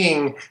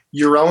seeing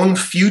your own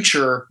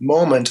future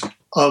moment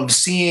of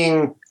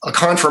seeing a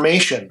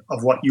confirmation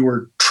of what you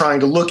were trying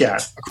to look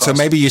at. So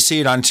maybe you see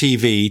it on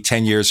TV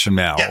 10 years from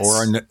now, yes,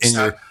 or in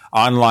your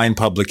online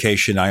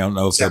publication. I don't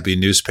know if there'll be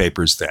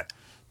newspapers then.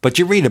 But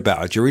you read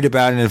about it. You read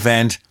about an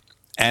event,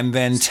 and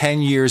then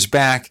 10 years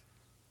back,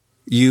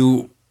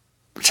 you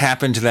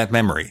tap into that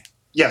memory.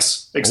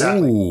 Yes,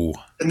 exactly. Ooh.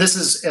 And this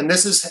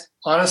is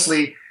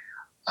honestly,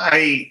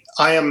 I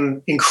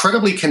am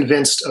incredibly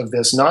convinced of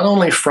this, not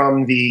only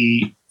from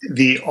the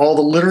all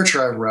the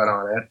literature I've read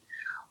on it,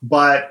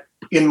 but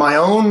in my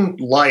own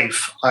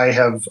life,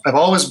 I've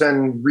always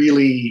been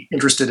really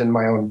interested in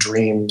my own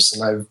dreams,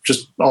 and I've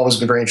just always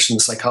been very interested in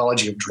the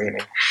psychology of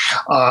dreaming.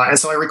 And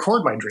so I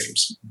record my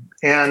dreams.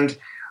 And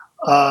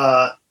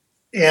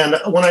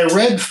when I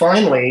read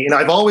finally,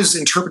 I've always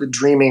interpreted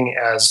dreaming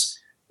as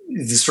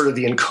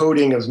the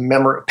encoding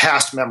of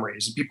past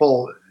memories.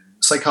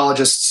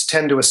 Psychologists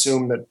tend to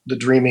assume that the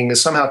dreaming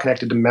is somehow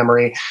connected to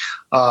memory.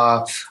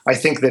 I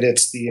think that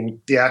it's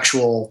the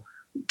actual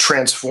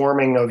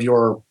transforming of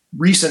your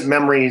recent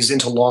memories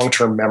into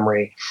long-term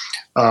memory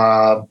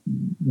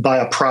by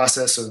a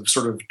process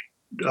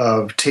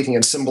of taking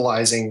and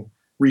symbolizing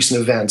recent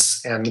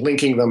events and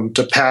linking them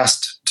to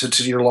past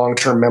to your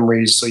long-term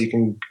memories, so you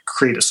can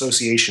create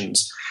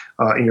associations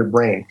in your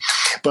brain.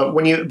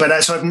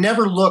 So I've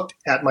never looked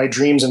at my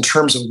dreams in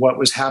terms of what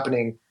was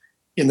happening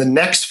in the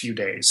next few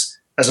days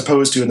as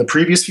opposed to in the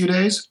previous few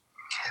days.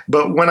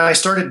 But when I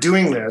started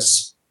doing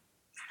this,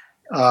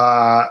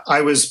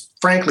 I was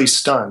frankly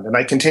stunned, and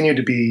I continue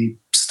to be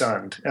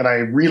stunned. And I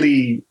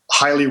really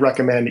highly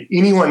recommend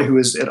anyone who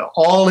is at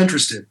all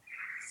interested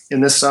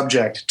in this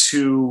subject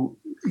to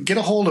get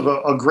a hold of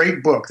a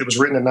great book that was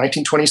written in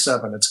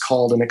 1927. It's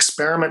called An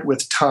Experiment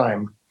with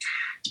Time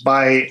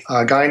by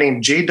a guy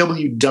named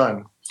J.W. Dunn.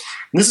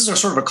 And this is a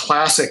sort of a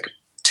classic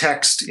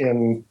text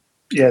in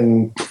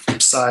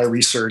psi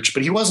research,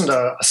 but he wasn't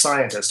a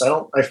scientist.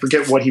 I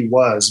forget what he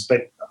was,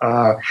 but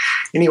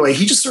anyway,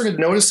 he just started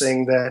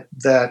noticing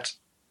that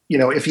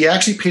if he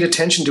actually paid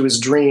attention to his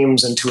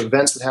dreams and to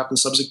events that happened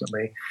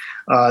subsequently,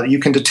 you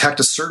can detect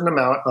a certain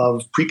amount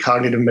of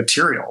precognitive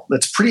material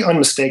that's pretty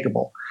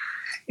unmistakable.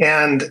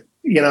 And,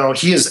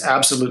 he is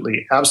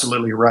absolutely,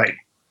 absolutely right.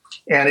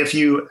 And if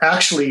you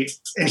actually,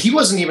 and he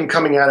wasn't even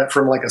coming at it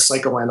from like a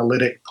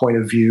psychoanalytic point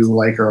of view,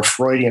 or a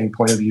Freudian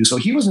point of view. So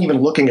he wasn't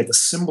even looking at the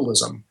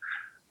symbolism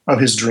of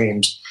his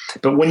dreams.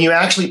 But when you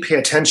actually pay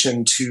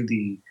attention to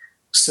the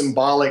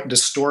symbolic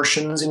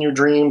distortions in your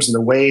dreams and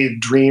the way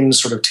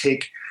dreams sort of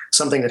take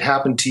something that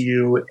happened to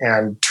you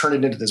and turn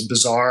it into this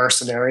bizarre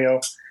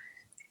scenario,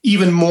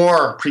 even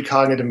more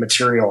precognitive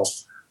material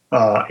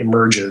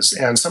emerges.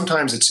 And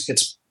sometimes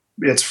it's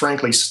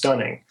frankly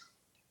stunning.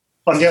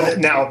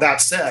 Now, that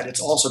said,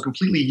 it's also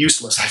completely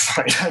useless, I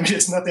find. I mean,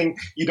 it's nothing,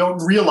 you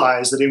don't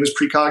realize that it was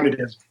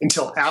precognitive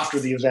until after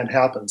the event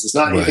happens. It's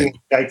not anything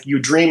like you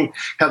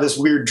have this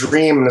weird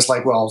dream, and it's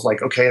like,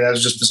 okay, that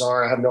was just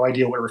bizarre. I have no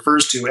idea what it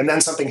refers to. And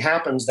then something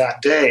happens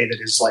that day that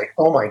is like,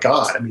 oh my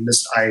God. I mean,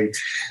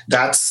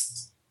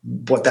 that's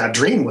what that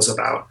dream was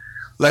about.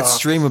 Let's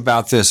dream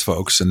about this,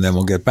 folks, and then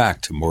we'll get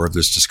back to more of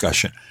this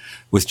discussion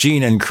with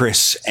Gene and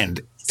Chris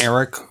and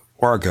Eric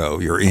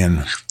Wargo. You're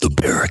in the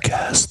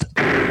Paracast.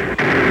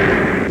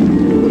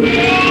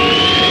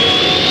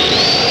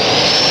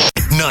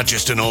 Not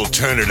just an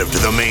alternative to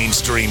the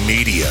mainstream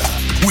media.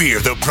 We're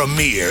the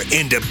premier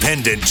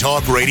independent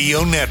talk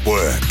radio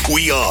network.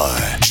 We are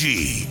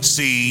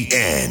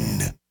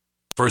GCN.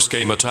 First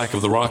came Attack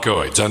of the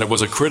Rockoids, and it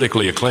was a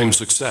critically acclaimed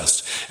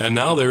success. And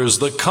now there is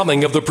The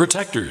Coming of the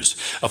Protectors.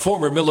 A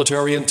former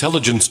military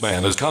intelligence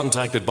man is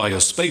contacted by a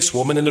space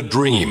woman in a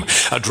dream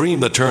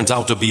that turns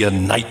out to be a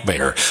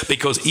nightmare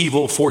because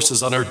evil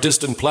forces on our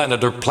distant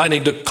planet are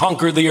planning to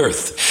conquer the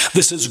Earth.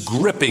 This is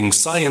gripping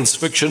science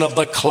fiction of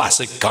the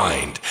classic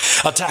kind.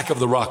 Attack of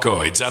the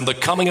Rockoids and The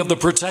Coming of the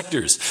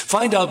Protectors.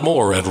 Find out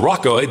more at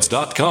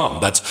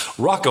rockoids.com. That's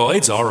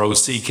Rockoids,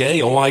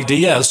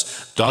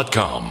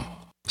 ROCKOIDS.com.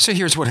 So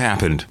here's what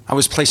happened. I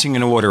was placing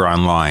an order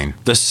online.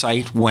 The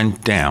site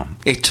went down.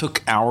 It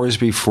took hours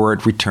before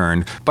it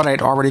returned, but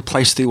I'd already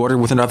placed the order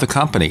with another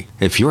company.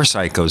 If your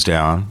site goes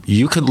down,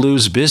 you could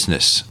lose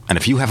business. And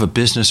if you have a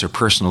business or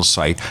personal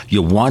site,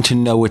 you'll want to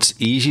know it's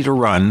easy to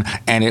run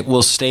and it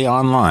will stay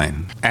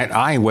online. At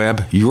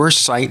iWeb, your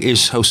site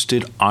is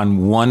hosted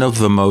on one of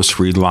the most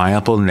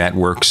reliable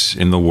networks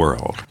in the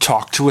world.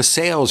 Talk to a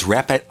sales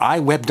rep at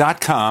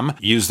iWeb.com.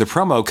 Use the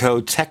promo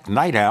code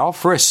TechNightOwl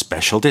for a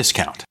special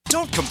discount.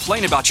 Don't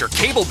complain about your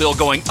cable bill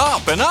going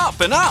up and up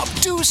and up.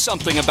 Do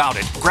something about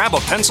it. Grab a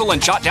pencil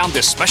and jot down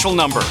this special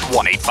number,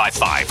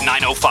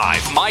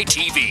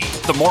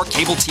 1-855-905-MY-TV. The more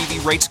cable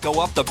TV rates go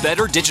up, the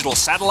better digital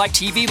satellite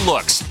TV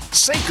looks.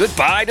 Say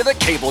goodbye to the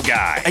cable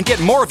guy and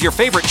get more of your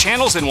favorite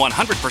channels in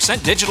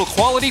 100% digital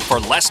quality for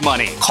less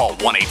money. Call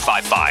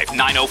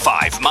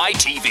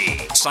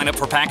 1-855-905-MY-TV. Sign up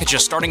for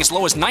packages starting as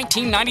low as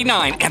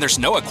 $19.99, and there's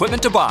no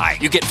equipment to buy.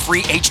 You get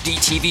free HD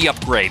TV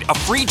upgrade, a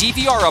free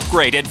DVR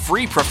upgrade, and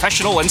free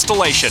professional installation.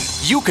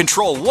 You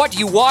control what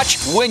you watch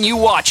when you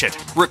watch it.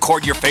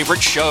 Record your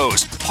favorite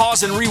shows.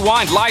 Pause and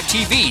rewind live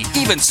TV.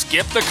 Even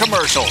skip the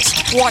commercials.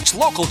 Watch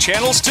local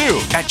channels too.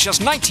 At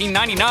just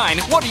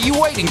 $19.99, what are you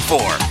waiting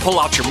for? Pull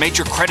out your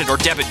major credit or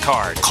debit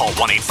card. Call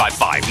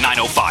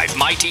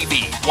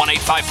 1-855-905-MY-TV.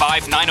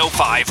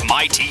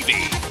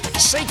 1-855-905-MY-TV.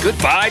 Say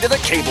goodbye to the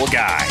cable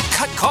guy.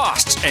 Cut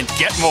costs and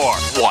get more.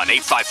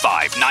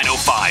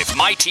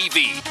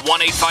 1-855-905-MY-TV.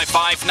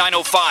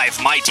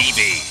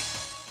 1-855-905-MY-TV.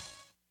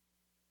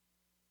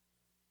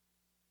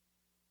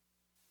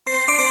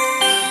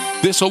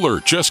 This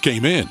alert just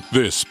came in.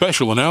 This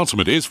special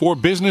announcement is for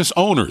business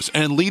owners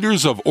and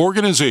leaders of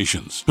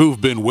organizations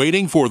who've been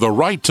waiting for the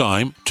right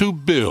time to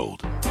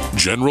build.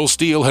 General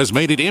Steel has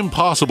made it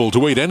impossible to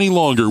wait any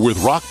longer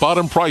with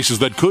rock-bottom prices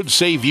that could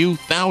save you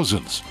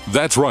thousands.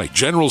 That's right,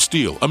 General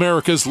Steel,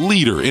 America's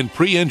leader in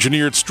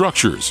pre-engineered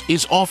structures,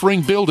 is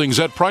offering buildings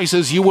at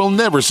prices you will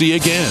never see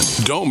again.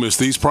 Don't miss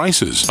these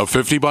prices. A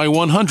 50 by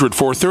 100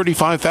 for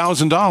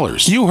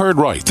 $35,000. You heard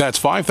right, that's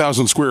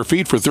 5,000 square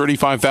feet for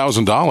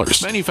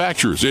 $35,000.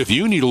 Manufacturers, if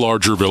you need a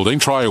larger building,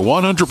 try a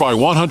 100 by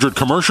 100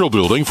 commercial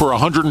building for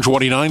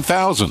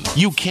 $129,000.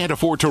 You can't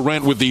afford to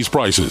rent with these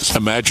prices.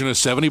 Imagine a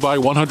 70 by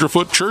 100-foot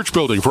church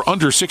building for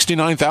under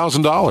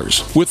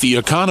 $69,000. With the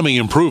economy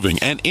improving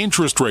and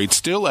interest rates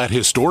still at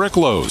historic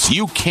lows,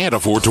 you can't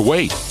afford to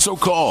wait. So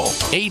call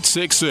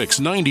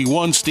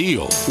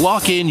 866-91-STEEL.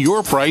 Lock in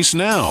your price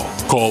now.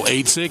 Call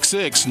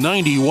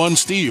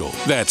 866-91-STEEL.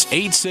 That's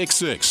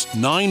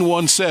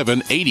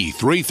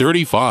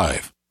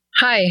 866-917-8335.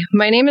 Hi,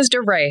 my name is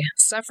DeRay,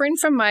 suffering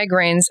from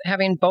migraines,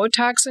 having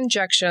Botox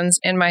injections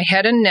in my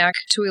head and neck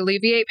to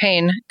alleviate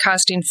pain,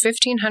 costing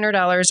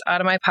 $1,500 out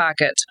of my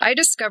pocket. I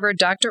discovered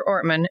Dr.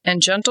 Ortman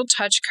and Gentle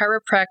Touch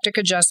chiropractic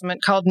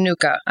adjustment called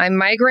Nuka. I'm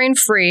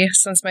migraine-free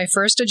since my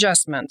first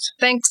adjustment.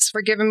 Thanks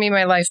for giving me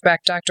my life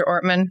back, Dr.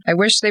 Ortman. I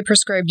wish they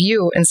prescribed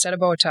you instead of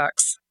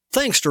Botox.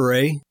 Thanks,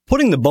 DeRay.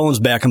 Putting the bones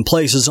back in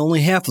place is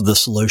only half of the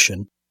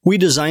solution. We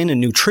design a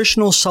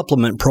nutritional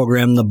supplement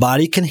program the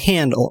body can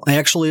handle,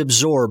 actually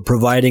absorb,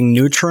 providing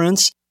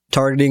nutrients,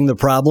 targeting the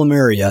problem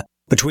area.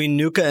 Between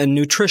Nuka and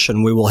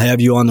nutrition, we will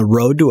have you on the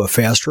road to a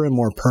faster and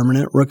more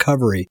permanent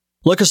recovery.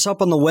 Look us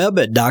up on the web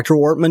at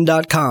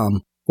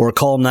drortman.com or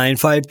call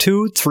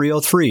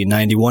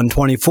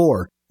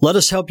 952-303-9124. Let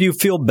us help you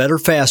feel better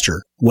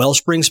faster.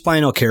 Wellspring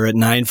Spinal Care at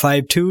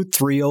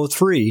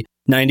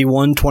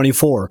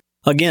 952-303-9124.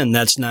 Again,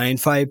 that's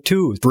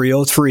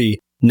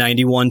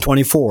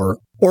 952-303-9124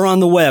 or on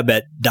the web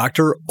at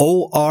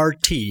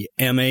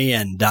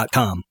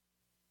drortman.com.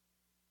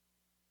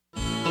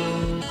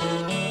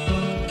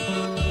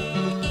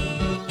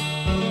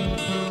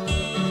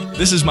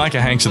 This is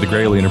Micah Hanks of the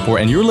Gralien Report,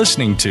 and you're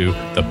listening to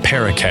the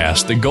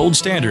Paracast, the gold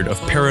standard of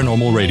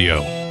paranormal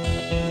radio.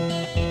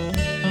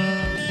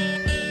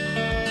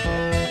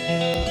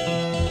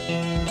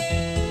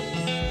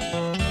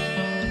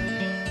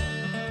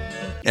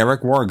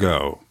 Eric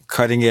Wargo,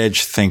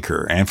 cutting-edge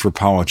thinker,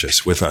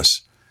 anthropologist with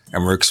us,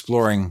 and we're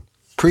exploring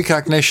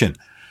precognition.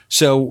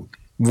 So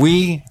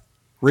we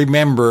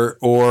remember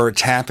or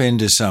tap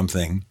into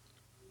something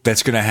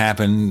that's going to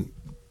happen,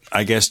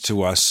 I guess,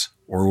 to us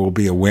or we'll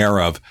be aware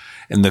of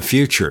in the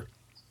future.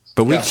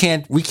 But we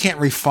can't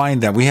refine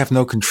that. We have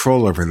no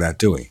control over that,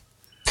 do we?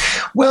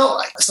 Well,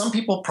 some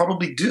people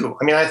probably do.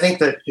 I mean, I think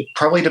that it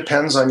probably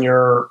depends on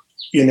your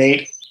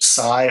innate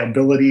psi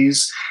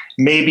abilities.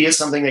 Maybe it's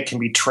something that can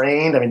be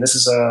trained. I mean, this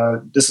is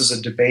a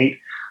debate.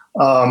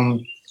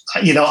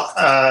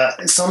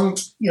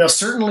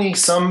 Certainly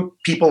some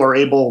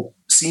people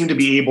seem to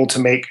be able to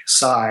make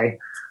psi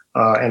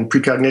and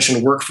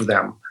precognition work for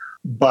them.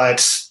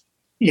 But,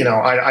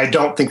 I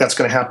don't think that's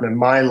going to happen in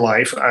my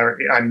life.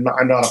 I'm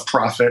not a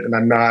prophet, and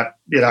I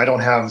don't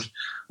have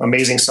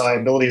amazing psi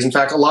abilities. In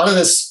fact, a lot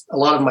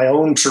of my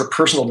own sort of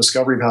personal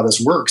discovery of how this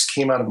works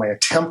came out of my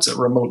attempts at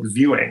remote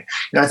viewing.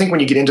 And I think when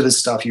you get into this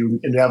stuff, you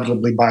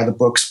inevitably buy the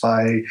books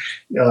by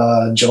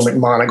Joe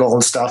McMoneagle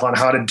and stuff on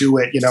how to do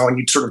it, and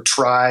you sort of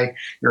try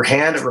your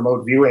hand at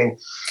remote viewing.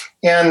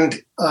 And,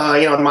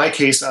 in my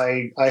case,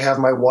 I have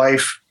my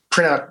wife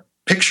print out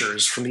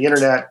pictures from the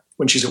internet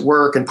when she's at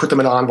work and put them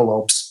in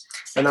envelopes.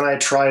 And then I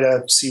try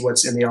to see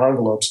what's in the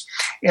envelopes.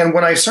 And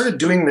when I started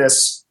doing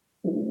this,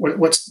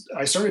 what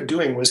I started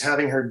doing was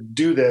having her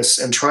do this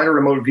and try to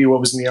remote view what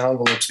was in the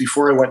envelopes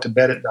before I went to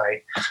bed at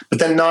night, but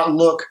then not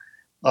look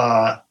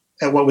at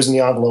what was in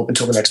the envelope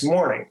until the next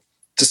morning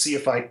to see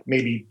if I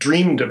maybe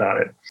dreamed about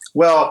it.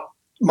 Well,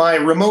 my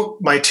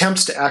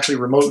attempts to actually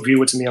remote view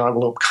what's in the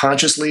envelope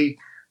consciously,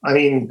 I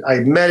mean, I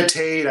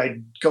meditate, I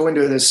go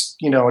into this,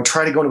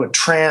 try to go into a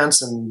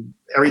trance and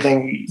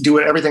do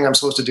everything I'm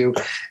supposed to do.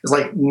 It's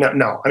like,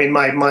 no. I mean,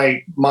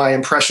 my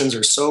impressions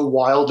are so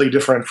wildly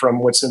different from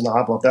what's in the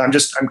envelope that I'm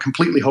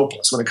completely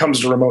hopeless when it comes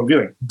to remote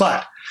viewing.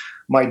 But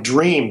my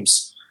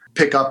dreams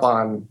pick up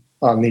on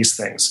these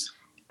things.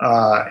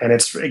 And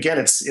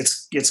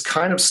it's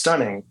kind of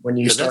stunning when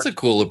you start. That's a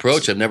cool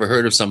approach. I've never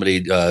heard of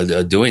somebody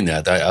doing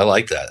that. I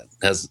like that.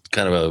 It has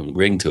kind of a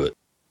ring to it.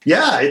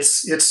 Yeah,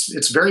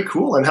 it's very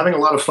cool. I'm having a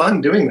lot of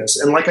fun doing this.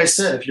 And like I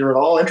said, if you're at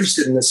all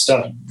interested in this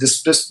stuff,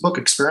 this book,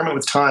 Experiment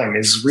with Time,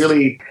 is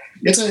really,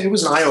 it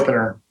was an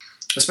eye-opener,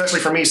 especially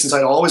for me since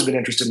I'd always been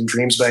interested in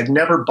dreams, but I'd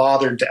never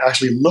bothered to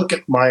actually look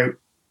at my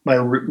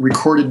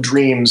recorded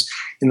dreams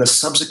in the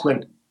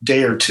subsequent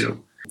day or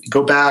two.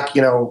 Go back,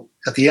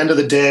 at the end of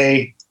the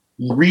day,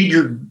 read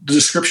the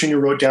description you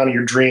wrote down of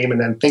your dream, and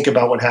then think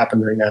about what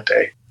happened during that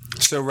day.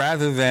 So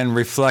rather than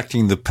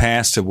reflecting the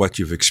past of what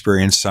you've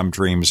experienced, some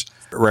dreams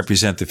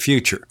represent the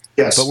future.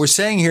 Yes. But we're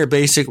saying here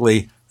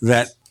basically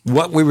that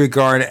what we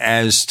regard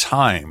as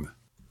time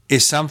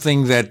is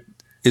something that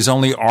is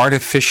only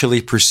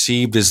artificially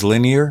perceived as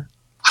linear?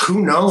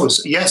 Who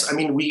knows? Yes. I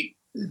mean,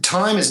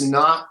 time is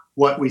not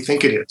what we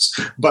think it is.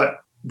 But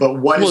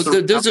what is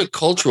there's a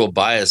cultural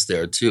bias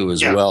there too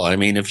as well. I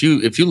mean, if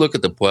you look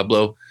at the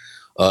Pueblo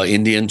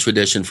Indian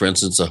tradition, for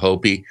instance, the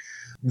Hopi,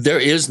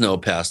 there is no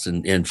past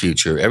and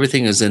future.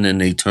 Everything is in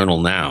an eternal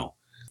now.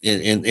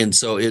 And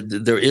so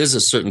there is a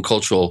certain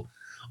cultural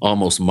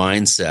almost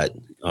mindset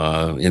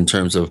in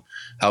terms of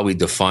how we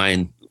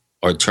define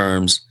our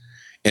terms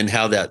and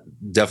how that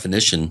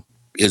definition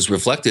is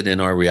reflected in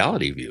our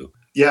reality view.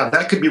 Yeah,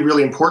 that could be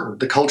really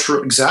important.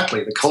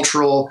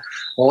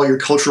 All your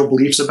cultural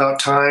beliefs about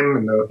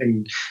time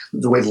and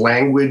the way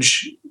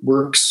language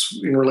works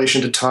in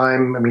relation to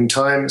time. I mean,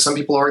 some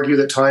people argue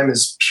that time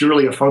is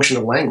purely a function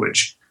of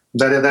language.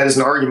 That is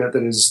an argument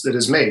that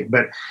is made,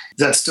 but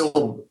that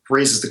still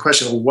raises the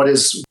question of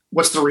what's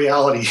the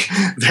reality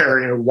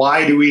there?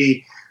 Why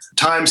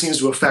time seems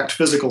to affect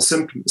physical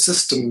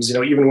systems,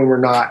 even when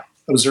we're not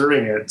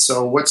observing it.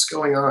 So what's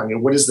going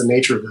on? What is the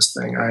nature of this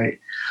thing?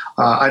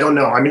 I don't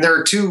know. I mean, there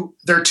are two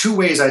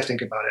ways I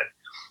think about it.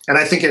 And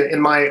I think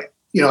in my,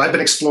 I've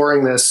been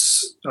exploring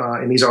this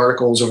in these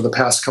articles over the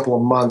past couple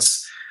of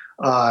months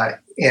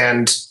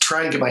and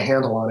trying to get my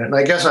handle on it. And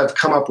I guess I've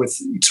come up with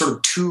sort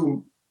of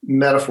two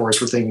metaphors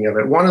for thinking of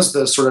it. One is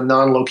the sort of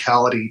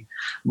non-locality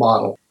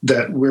model,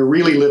 that we're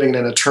really living in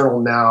an eternal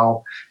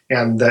now,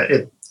 and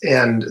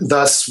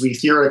thus we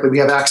theoretically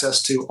have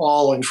access to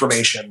all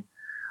information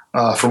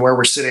from where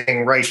we're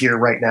sitting right here,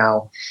 right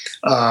now.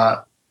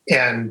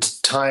 And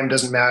time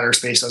doesn't matter,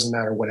 space doesn't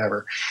matter,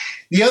 whatever.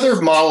 The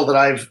other model that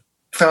I've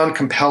found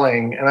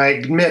compelling, and I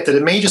admit that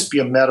it may just be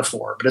a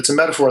metaphor, but it's a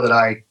metaphor that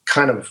I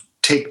kind of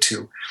take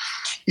to,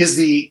 is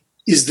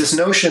this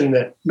notion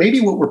that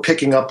maybe what we're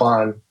picking up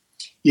on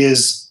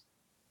is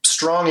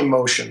strong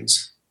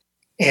emotions,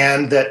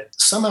 and that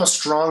somehow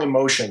strong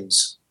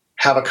emotions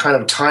have a kind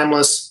of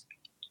timeless,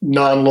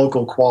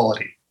 non-local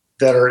quality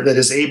that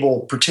is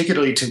able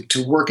particularly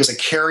to work as a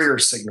carrier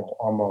signal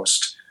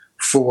almost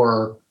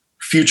for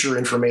future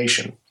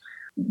information.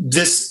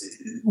 This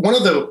is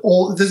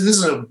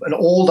an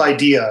old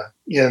idea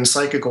in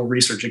psychical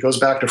research. It goes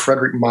back to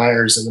Frederick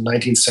Myers in the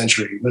 19th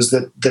century, was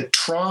that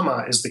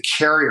trauma is the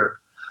carrier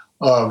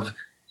of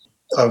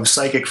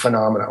psychic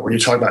phenomena, where you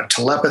talk about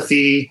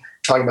telepathy,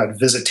 talking about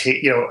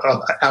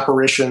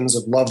apparitions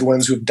of loved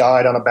ones who've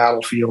died on a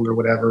battlefield or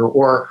whatever,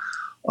 or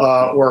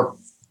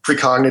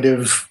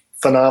precognitive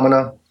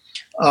phenomena.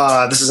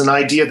 This is an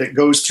idea that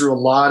goes through a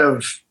lot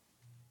of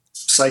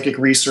psychic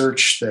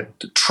research, that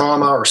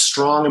trauma or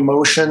strong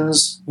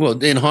emotions.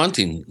 Well, in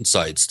haunting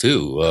sites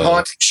too.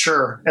 Haunting,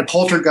 sure. And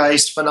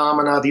poltergeist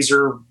phenomena, these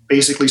are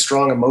basically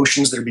strong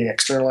emotions that are being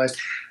externalized.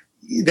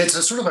 That's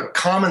a sort of a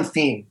common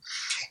theme.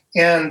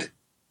 And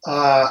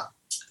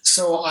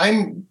so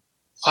I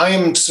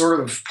am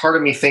sort of, part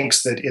of me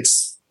thinks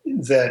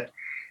that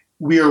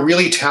we are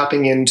really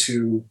tapping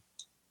into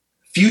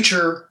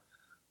future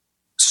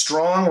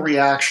strong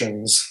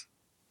reactions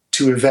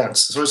to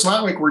events. So it's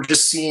not like we're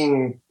just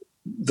seeing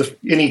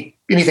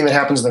anything that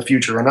happens in the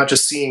future. I'm not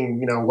just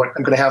seeing, what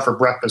I'm going to have for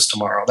breakfast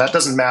tomorrow. That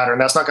doesn't matter.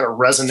 And that's not going to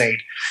resonate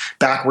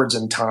backwards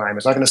in time.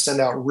 It's not going to send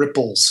out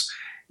ripples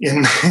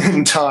in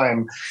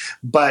time.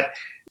 But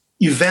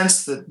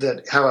events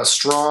that have a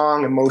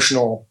strong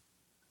emotional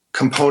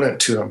component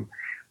to them,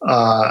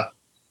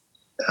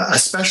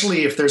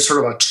 especially if there's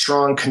sort of a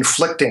strong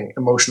conflicting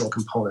emotional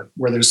component,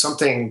 where there's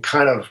something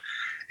kind of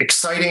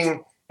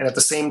exciting and at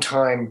the same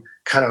time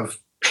kind of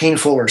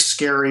painful or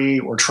scary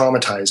or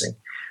traumatizing.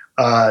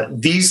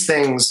 These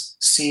things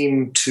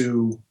seem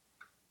to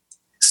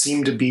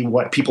be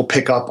what people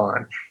pick up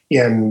on.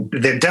 And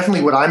they're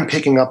definitely what I'm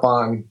picking up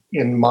on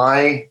in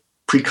my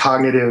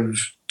precognitive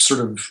sort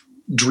of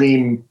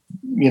dreams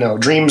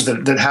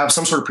that have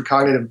some sort of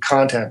precognitive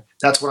content.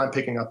 That's what I'm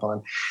picking up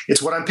on.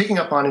 It's what I'm picking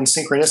up on in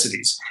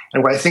synchronicities.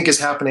 And what I think is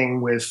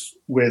happening with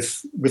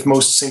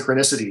most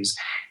synchronicities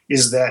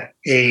is that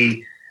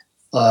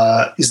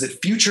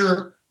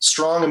future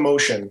strong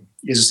emotion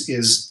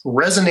is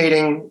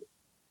resonating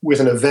with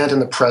an event in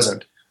the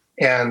present.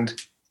 And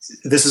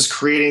this is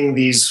creating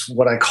these,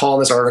 what I call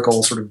in this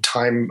article, sort of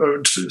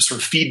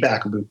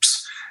feedback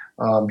loops,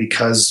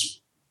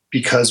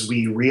 because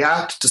we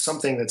react to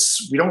something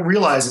we don't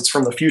realize it's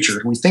from the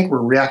future. We think we're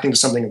reacting to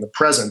something in the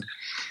present,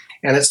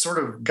 and it sort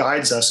of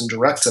guides us and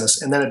directs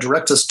us, and then it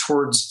directs us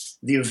towards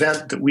the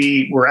event that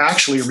we were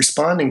actually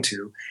responding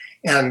to.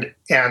 And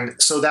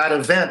so that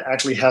event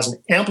actually has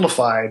an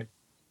amplified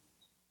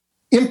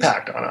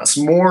impact on us,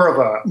 more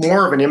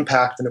of an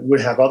impact than it would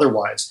have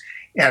otherwise.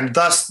 And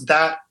thus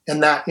that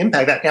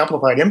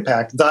amplified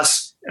impact,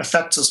 thus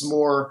affects us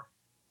more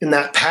in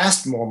that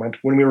past moment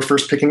when we were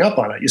first picking up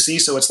on it. You see,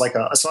 so it's like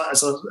a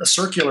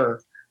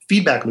circular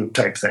feedback loop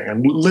type thing.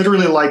 I'm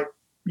literally like,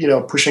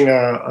 pushing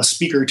a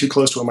speaker too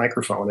close to a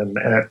microphone and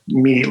it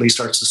immediately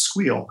starts to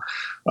squeal.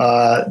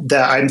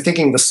 That I'm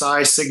thinking the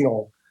psi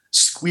signal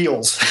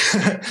squeals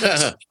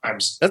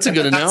sometimes. That's a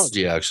good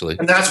analogy, actually.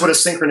 And that's what a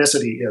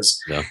synchronicity is.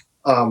 Yeah.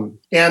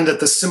 And that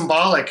the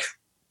symbolic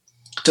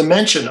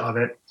dimension of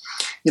it,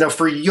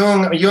 for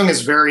Jung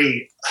is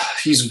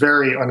he's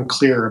very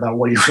unclear about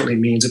what he really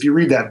means. If you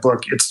read that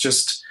book, it's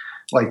just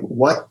like,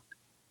 what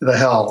the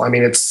hell? I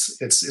mean,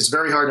 it's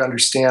very hard to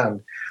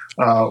understand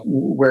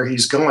where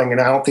he's going, and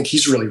I don't think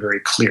he's really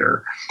very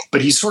clear.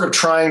 But he's sort of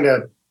trying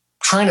to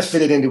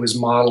fit it into his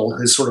model,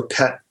 his sort of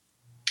pet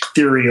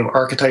theory of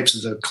archetypes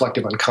as a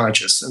collective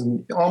unconscious,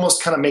 and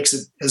almost kind of makes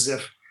it as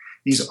if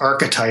these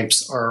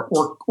archetypes are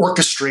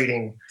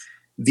orchestrating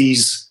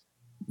these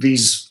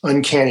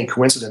uncanny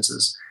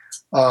coincidences,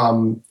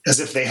 as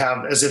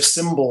if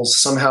symbols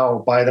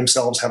somehow by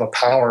themselves have a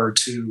power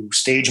to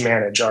stage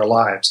manage our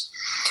lives.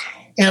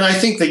 And I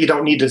think that you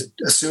don't need to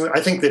assume.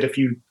 I think that if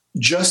you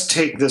just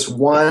take this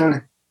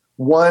one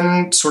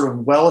sort of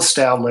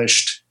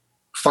well-established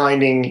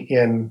finding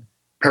in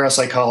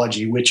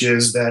parapsychology, which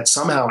is that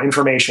somehow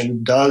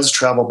information does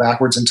travel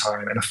backwards in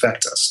time and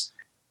affect us,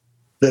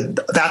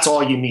 that's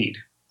all you need,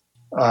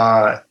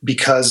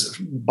 because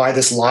by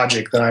this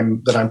logic that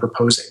I'm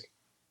proposing,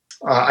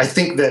 I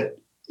think that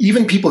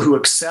even people who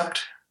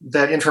accept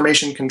that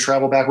information can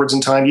travel backwards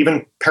in time,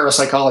 even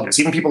parapsychologists,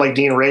 even people like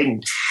Dean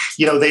Radin,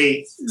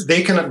 they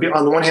can be,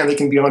 on the one hand, they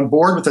can be on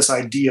board with this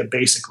idea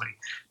basically,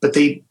 but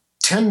they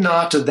tend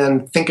not to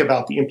then think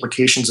about the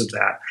implications of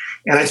that.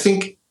 And I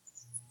think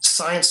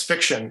science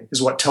fiction is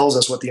what tells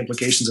us what the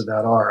implications of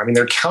that are. I mean,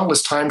 there are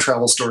countless time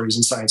travel stories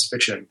in science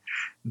fiction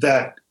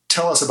that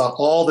tell us about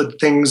all the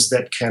things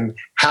that can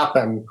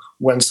happen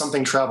when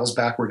something travels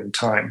backward in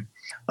time.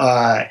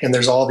 And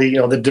there's all the,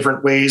 the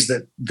different ways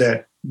that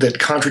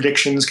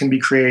contradictions can be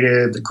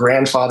created, the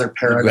grandfather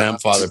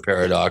paradox.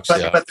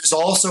 But there's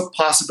also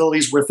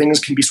possibilities where things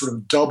can be sort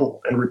of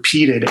doubled and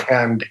repeated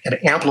and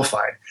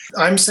amplified.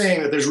 I'm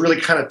saying that there's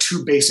really kind of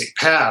two basic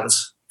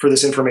paths for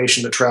this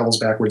information that travels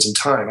backwards in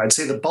time. I'd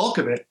say the bulk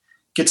of it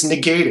gets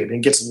negated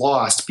and gets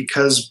lost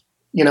because,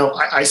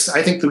 I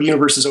think the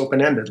universe is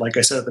open-ended. Like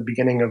I said at the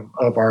beginning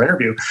of our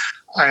interview,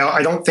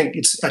 I don't think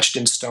it's etched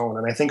in stone.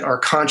 And I think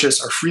our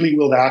freely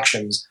willed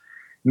actions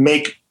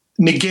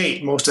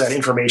negate most of that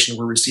information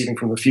we're receiving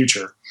from the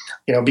future,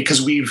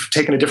 because we've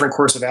taken a different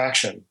course of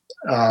action.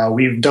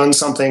 We've done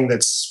something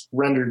that's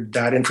rendered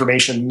that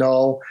information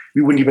null.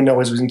 We wouldn't even know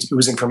it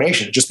was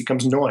information. It just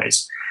becomes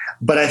noise.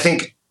 But I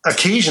think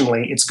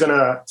occasionally it's going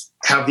to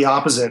have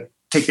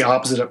take the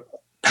opposite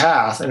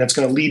path, and it's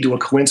going to lead to a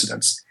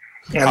coincidence.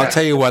 And I'll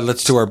tell you what,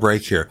 let's do our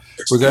break here.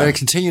 We're going to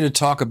continue to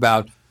talk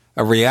about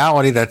a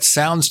reality that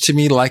sounds to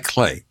me like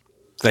clay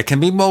that can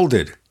be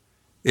molded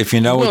if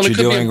you know what you're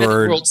doing. Be a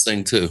world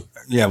thing too.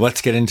 Yeah,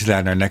 let's get into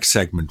that in our next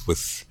segment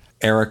with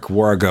Eric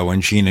Wargo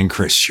and Gene and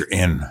Chris. You're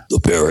in the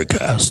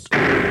Paracast.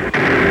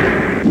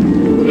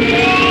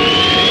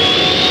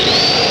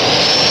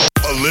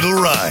 A little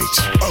right,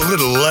 a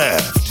little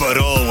left, but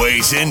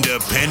always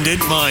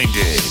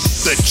independent-minded.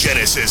 The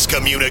Genesis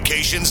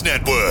Communications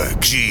Network,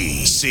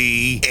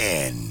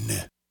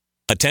 GCN.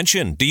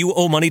 Attention, do you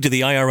owe money to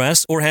the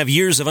IRS or have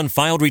years of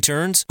unfiled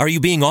returns? Are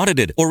you being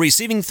audited or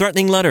receiving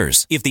threatening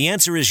letters? If the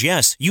answer is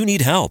yes, you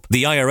need help.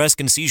 The IRS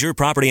can seize your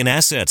property and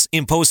assets,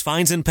 impose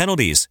fines and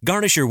penalties,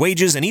 garnish your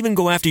wages, and even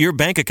go after your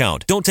bank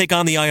account. Don't take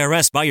on the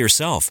IRS by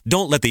yourself.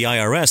 Don't let the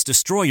IRS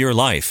destroy your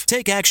life.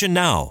 Take action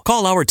now.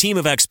 Call our team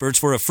of experts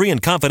for a free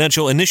and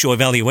confidential initial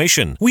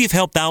evaluation. We've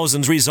helped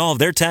thousands resolve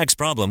their tax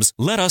problems.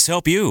 Let us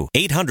help you.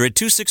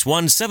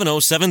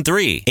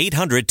 800-261-7073.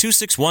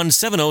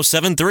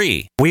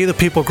 800-261-7073. We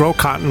the people grow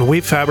cotton,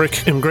 weave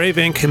fabric, engrave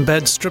ink,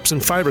 embed strips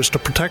and fibers to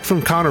protect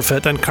from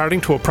counterfeit, then carting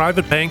to a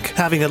private bank,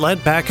 having it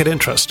lent back at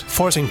interest,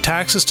 forcing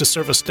taxes to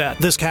service debt.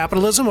 This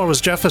capitalism, or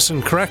was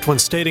Jefferson correct when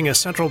stating a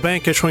central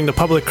bank issuing the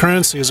public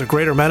currency is a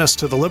greater menace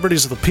to the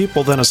liberties of the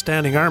people than a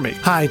standing army?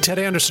 Hi, Ted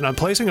Anderson. I'm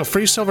placing a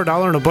free silver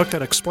dollar in a book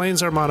that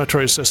explains our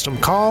monetary system.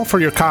 Call for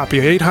your copy,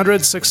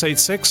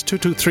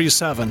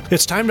 800-686-2237.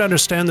 It's time to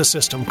understand the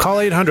system. Call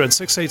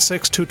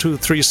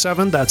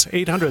 800-686-2237. That's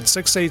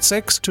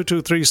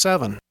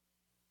 800-686-2237.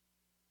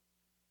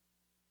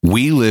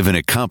 We live in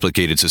a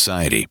complicated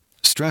society.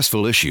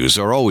 Stressful issues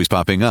are always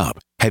popping up.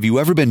 Have you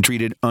ever been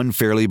treated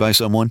unfairly by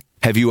someone?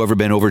 Have you ever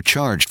been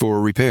overcharged for a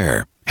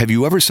repair? Have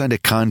you ever signed a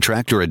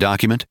contract or a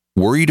document?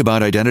 Worried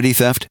about identity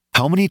theft?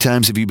 How many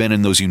times have you been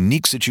in those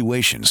unique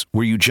situations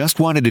where you just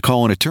wanted to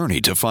call an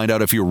attorney to find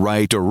out if you're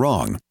right or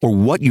wrong, or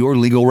what your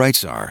legal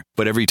rights are?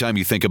 But every time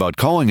you think about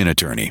calling an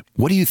attorney,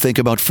 what do you think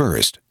about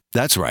first?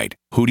 That's right.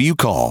 Who do you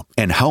call,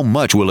 and how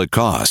much will it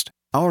cost?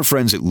 Our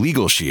friends at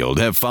Legal Shield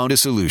have found a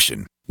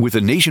solution. With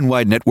a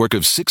nationwide network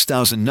of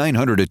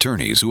 6,900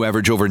 attorneys who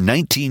average over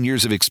 19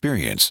 years of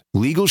experience,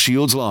 Legal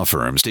Shield's law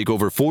firms take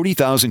over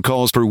 40,000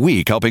 calls per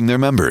week helping their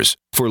members.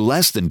 For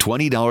less than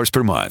 $20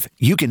 per month,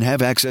 you can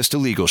have access to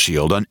Legal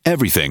Shield on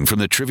everything from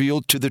the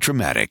trivial to the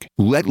traumatic.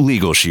 Let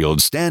Legal Shield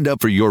stand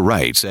up for your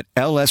rights at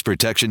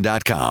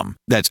lsprotection.com.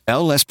 That's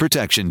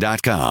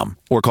lsprotection.com.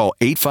 Or call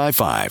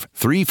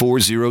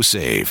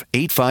 855-340-SAVE.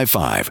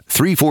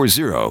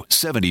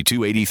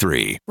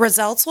 855-340-7283.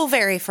 Results will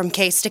vary from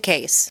case to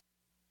case.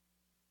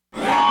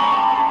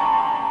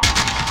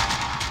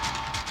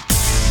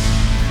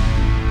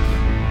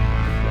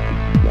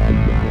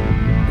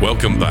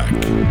 Welcome back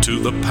to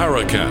the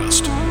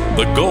Paracast,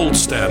 the gold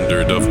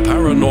standard of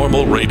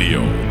paranormal radio.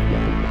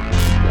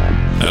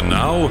 And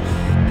now,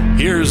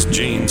 here's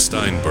Gene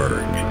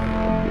Steinberg.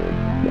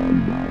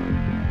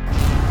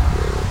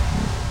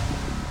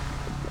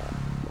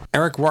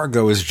 Eric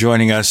Wargo is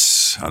joining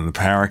us on the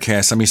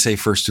Paracast. Let me say,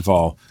 first of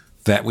all,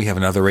 that we have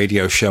another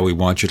radio show we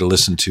want you to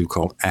listen to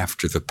called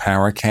After the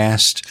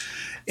Paracast.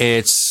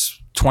 It's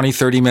 20,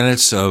 30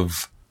 minutes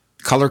of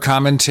color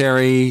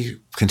commentary,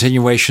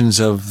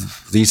 continuations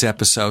of these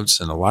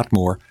episodes, and a lot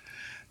more.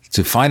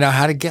 To find out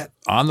how to get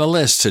on the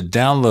list to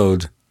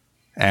download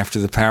After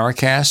the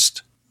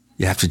Paracast,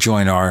 you have to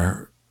join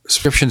our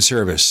subscription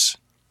service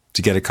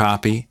to get a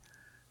copy.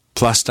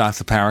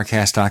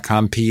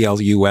 Plus.theparacast.com,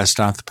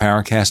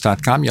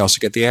 plus.theparacast.com. You also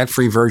get the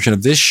ad-free version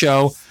of this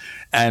show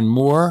and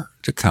more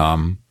to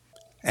come.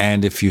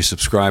 And if you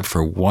subscribe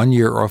for 1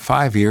 year or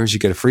 5 years, you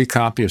get a free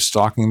copy of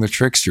Stalking the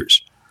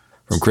Tricksters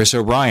from Chris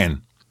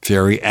O'Brien.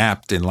 Very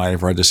apt in light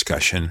of our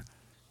discussion.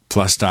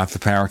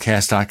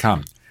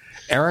 Plus.theparacast.com.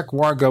 Eric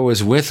Wargo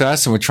is with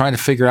us, and we're trying to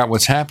figure out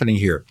what's happening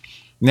here.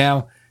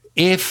 Now,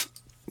 if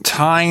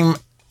time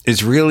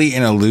is really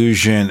an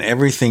illusion,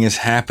 everything is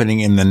happening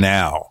in the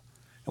now,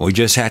 and we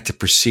just had to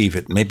perceive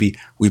it. Maybe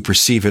we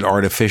perceive it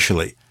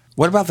artificially.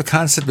 What about the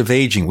concept of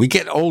aging? We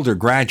get older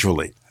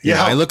gradually. You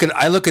know, I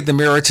look at the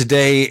mirror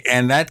today,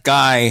 and that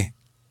guy,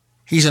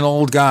 he's an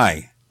old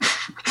guy.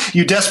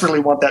 You desperately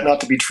want that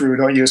not to be true,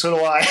 don't you? So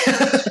do I.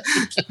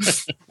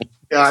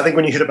 Yeah, I think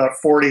when you hit about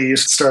 40, you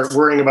start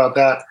worrying about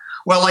that.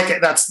 Well, like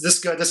this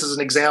is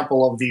an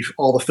example of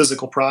all the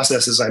physical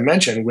processes I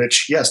mentioned,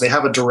 which, yes, they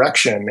have a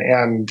direction.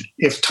 And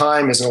if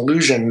time is an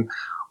illusion,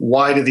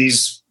 why do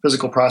these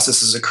physical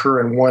processes occur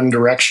in one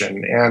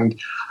direction? And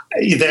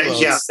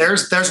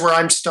there's where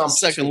I'm stumped.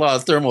 Second law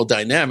of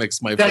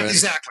thermodynamics, my friend.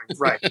 Exactly.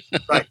 Right.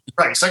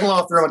 Second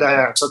law of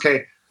thermodynamics.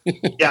 Okay.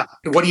 Yeah.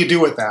 What do you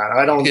do with that?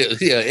 I don't.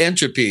 Yeah.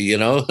 Entropy.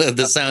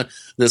 The sound,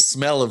 the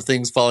smell of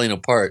things falling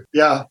apart.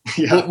 Yeah.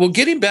 Well,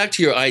 getting back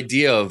to your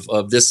idea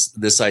of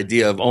this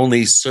idea of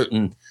only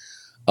certain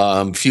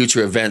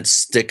future events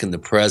stick in the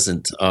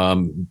present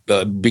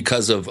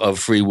because of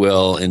free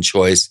will and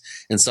choice,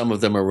 and some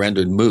of them are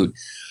rendered moot.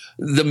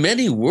 The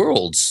many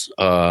worlds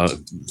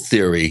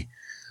theory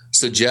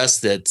suggests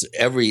that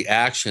every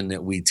action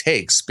that we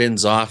take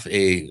spins off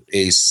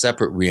a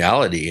separate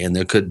reality, and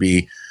there could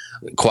be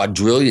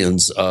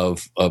quadrillions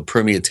of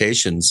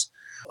permutations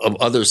of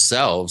other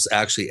selves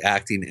actually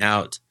acting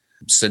out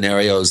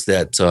scenarios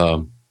that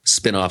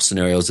spin off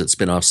scenarios that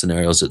spin off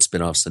scenarios that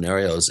spin off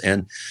scenarios.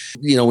 And,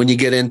 when you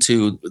get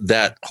into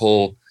that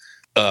whole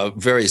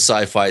very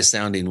sci-fi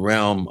sounding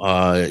realm,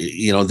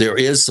 there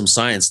is some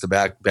science to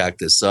back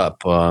this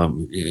up.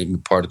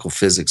 Particle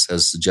physics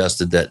has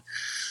suggested that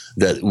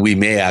we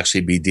may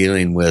actually be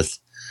dealing with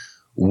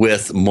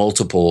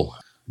multiple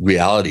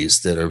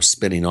realities that are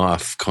spinning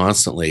off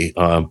constantly.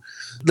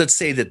 Let's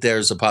say that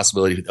there's a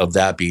possibility of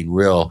that being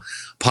real.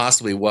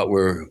 Possibly what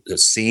we're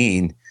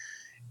seeing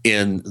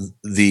in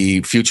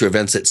the future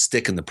events that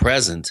stick in the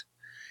present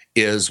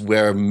is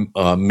where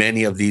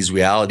many of these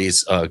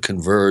realities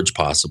converge,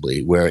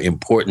 possibly where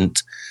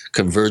important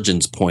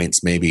convergence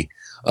points maybe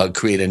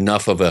create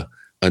enough of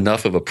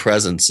a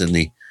presence in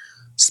the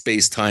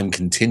space-time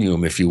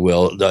continuum, if you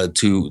will,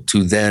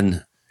 to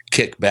then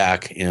kick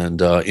back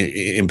and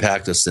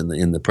impact us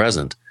in the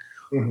present.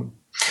 Mm-hmm.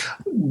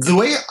 The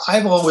way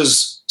I've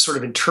always sort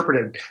of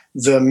interpreted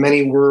the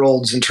many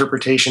worlds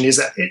interpretation is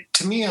that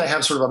to me, I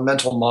have sort of a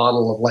mental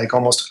model of like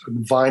almost a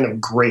vine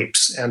of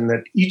grapes, and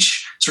that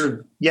each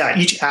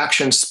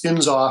action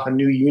spins off a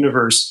new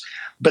universe,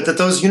 but that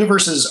those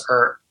universes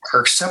are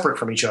separate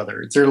from each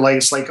other. They're like,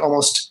 it's like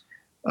almost,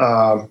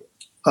 I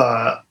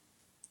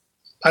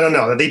don't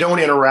know, that they don't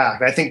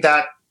interact. I think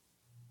that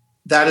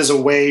is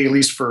a way, at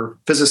least for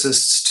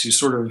physicists, to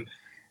sort of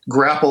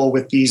grapple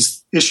with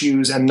these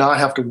issues and not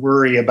have to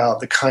worry about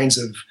the kinds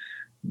of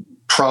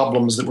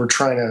problems that we're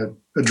trying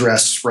to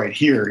address right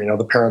here,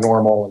 the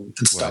paranormal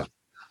and stuff.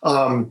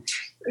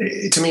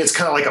 To me, it's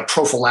kind of like a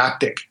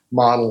prophylactic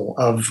model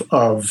of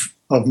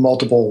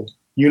multiple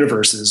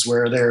universes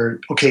where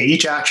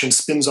each action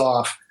spins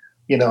off,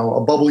 a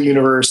bubble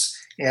universe,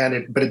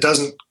 but it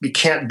doesn't, we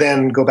can't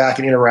then go back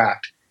and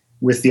interact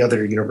with the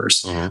other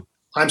universe. Mm-hmm.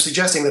 I'm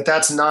suggesting that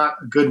that's not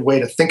a good way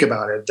to think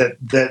about it,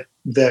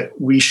 that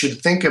we should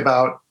think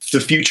about the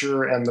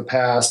future and the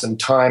past and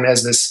time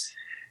as this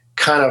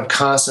kind of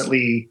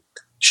constantly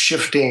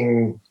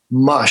shifting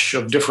mush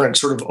of different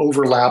sort of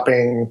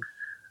overlapping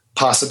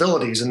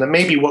possibilities. And that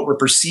maybe what we're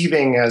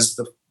perceiving as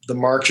the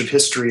march of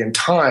history and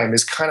time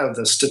is kind of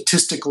the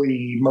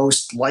statistically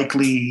most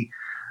likely,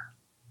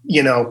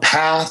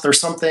 path or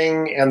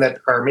something, and that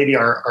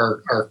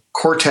our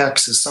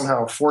cortex is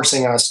somehow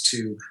forcing us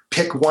to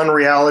pick one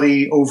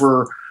reality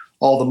over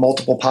all the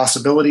multiple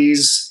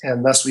possibilities,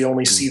 and thus we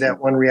only see that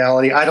one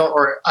reality. I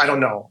don't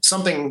know,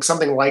 something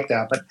like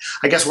that. But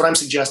I guess what I'm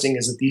suggesting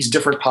is that these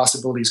different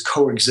possibilities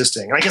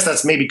coexisting, and I guess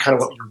that's maybe kind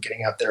of what you were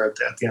getting at there at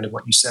the end of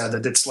what you said,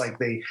 that it's like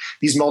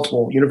these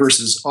multiple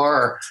universes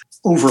are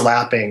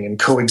overlapping and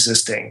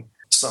coexisting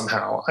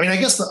somehow. I mean, I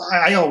guess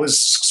I always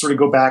sort of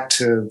go back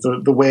to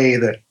the way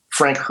that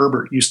Frank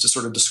Herbert used to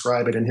sort of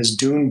describe it in his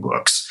Dune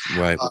books,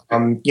 right?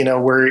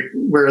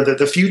 Where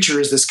the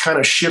future is this kind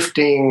of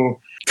shifting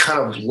kind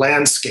of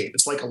landscape.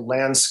 It's like a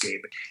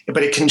landscape,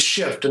 but it can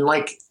shift, and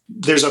like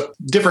there's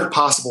different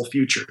possible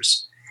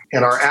futures,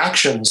 and our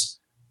actions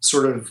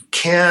sort of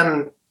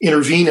can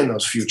intervene in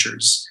those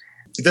futures.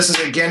 This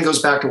again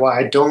goes back to why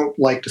I don't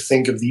like to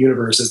think of the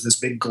universe as this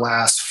big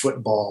glass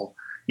football,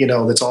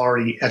 that's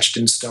already etched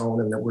in stone,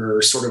 and that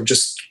we're sort of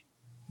just,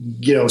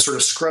 sort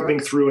of scrubbing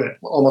through it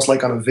almost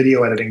like on a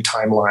video editing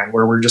timeline,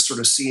 where we're just sort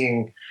of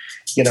seeing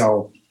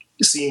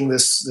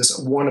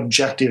this one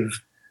objective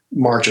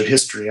march of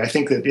history. I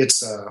think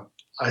that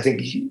I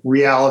think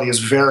reality is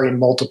very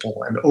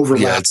multiple and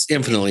overlapping. Yeah, it's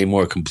infinitely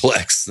more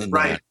complex than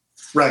that.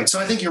 Right. So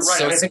I think you're right.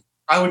 So, I think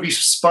I would be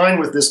fine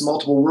with this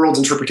multiple worlds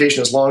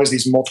interpretation as long as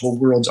these multiple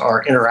worlds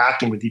are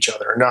interacting with each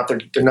other, and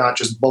they're not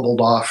just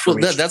bubbled off. Well,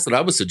 that's what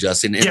I was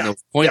suggesting. And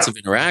those points of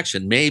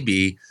interaction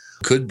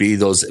could be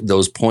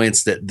those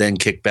points that then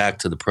kick back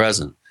to the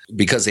present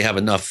because they have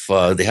enough.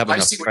 I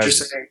see what you're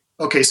saying.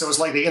 Okay, so it's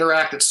like they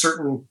interact at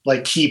certain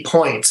like key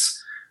points.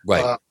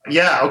 Right.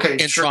 Okay.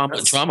 And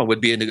trauma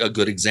would be a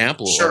good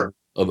example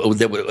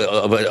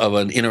of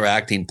an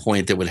interacting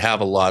point that would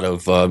have a lot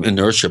of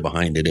inertia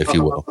behind it, if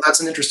you will. That's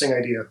an interesting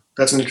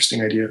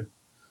idea.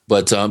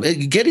 But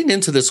getting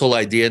into this whole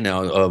idea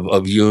now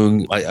of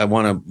Jung, I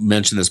want to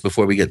mention this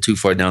before we get too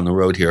far down the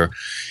road here,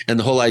 and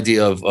the whole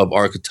idea of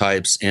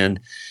archetypes and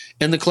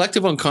the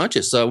collective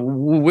unconscious.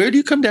 Where do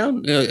you come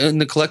down in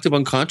the collective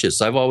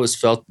unconscious? I've always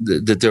felt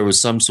that there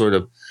was some sort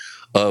of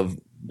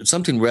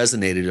something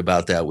resonated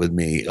about that with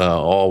me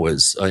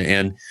always,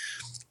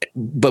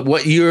 but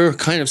what you're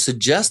kind of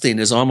suggesting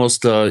is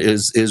almost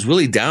is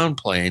really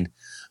downplaying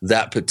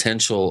that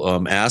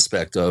potential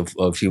aspect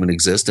of human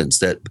existence,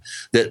 that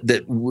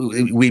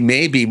we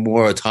may be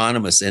more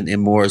autonomous and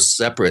more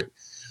separate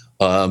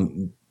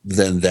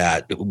than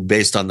that,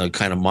 based on the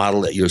kind of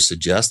model that you're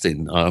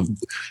suggesting.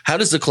 How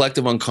does the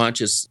collective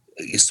unconscious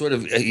sort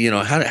of,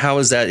 how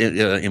is that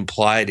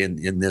implied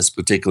in this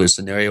particular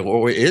scenario,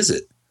 or is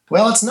it?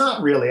 Well, it's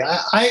not really.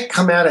 I'm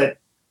coming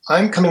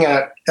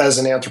at it as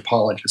an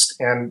anthropologist,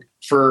 and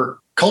for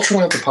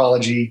cultural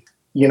anthropology,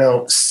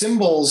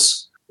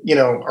 symbols,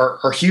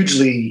 are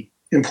hugely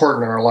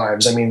important in our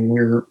lives. I mean,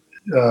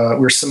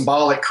 we're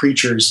symbolic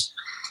creatures,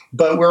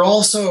 but we're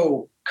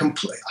also,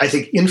 I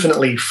think,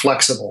 infinitely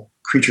flexible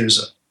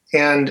creatures.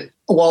 And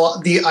while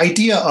the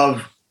idea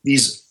of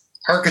these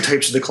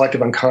archetypes of the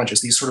collective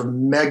unconscious, these sort of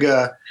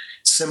mega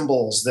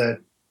symbols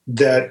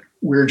that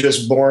we're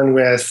just born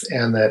with,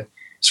 and that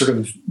sort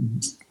of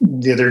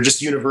they're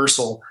just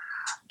universal,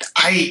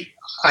 I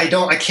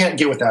can't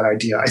get with that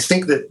idea. I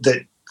think that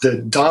the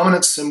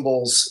dominant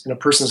symbols in a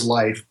person's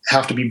life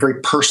have to be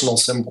very personal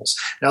symbols.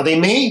 Now, they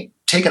may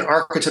take an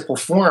archetypal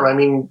form. I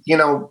mean,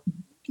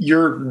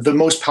 the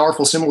most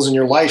powerful symbols in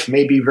your life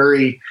may be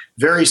very,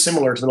 very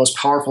similar to the most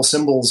powerful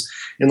symbols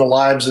in the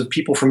lives of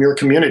people from your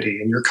community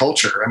and your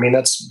culture. I mean,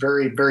 that's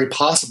very, very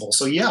possible.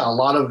 So yeah, a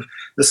lot of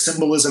the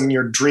symbolism in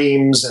your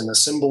dreams and the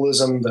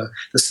symbolism, the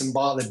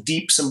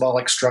deep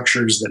symbolic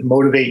structures that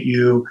motivate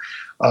you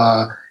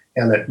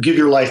and that give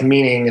your life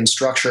meaning and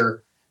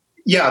structure,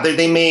 yeah,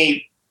 they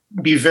may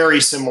be very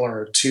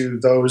similar to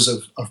those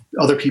of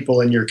other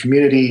people in your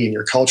community, in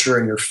your culture,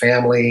 in your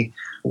family,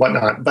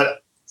 whatnot.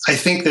 But I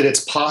think that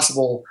it's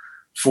possible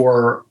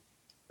for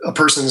a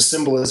person's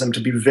symbolism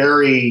to be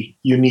very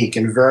unique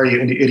and very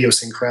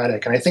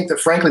idiosyncratic. And I think that,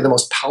 frankly, the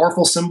most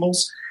powerful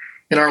symbols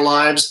in our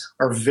lives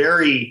are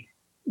very,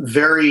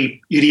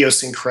 very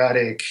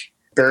idiosyncratic,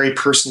 very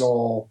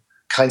personal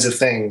kinds of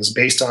things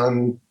based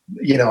on,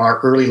 our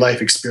early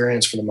life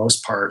experience for the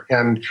most part.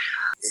 And,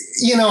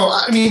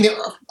 the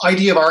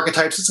idea of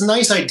archetypes, it's a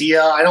nice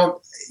idea.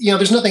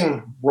 There's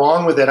nothing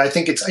wrong with it. I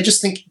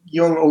just think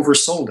Jung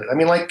oversold it. I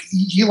mean, like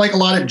a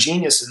lot of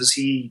geniuses,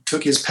 he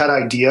took his pet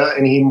idea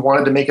and he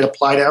wanted to make it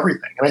apply to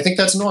everything. And I think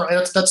that's normal.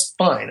 That's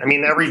fine. I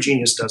mean, every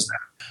genius does that.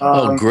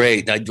 Oh,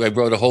 great. I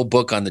wrote a whole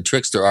book on the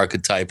trickster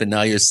archetype, and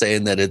now you're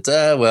saying that it's,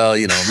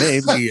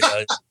 maybe.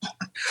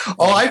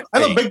 I'm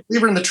a big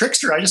believer in the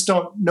trickster. I just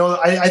don't know.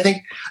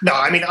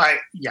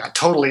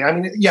 Totally. I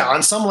mean, yeah,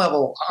 on some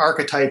level,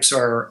 archetypes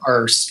are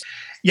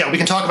we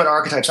can talk about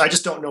archetypes. I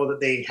just don't know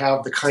that they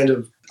have the kind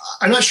of,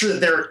 I'm not sure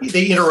that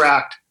they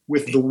interact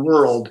with the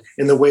world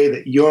in the way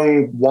that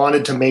Jung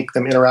wanted to make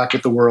them interact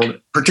with the world,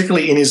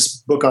 particularly in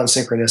his book on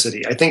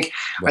synchronicity. I think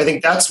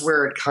that's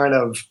where it kind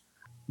of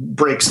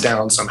breaks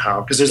down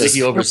somehow, because there's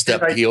he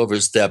overstepped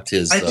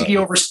his. I think he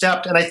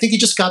overstepped, and I think he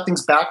just got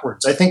things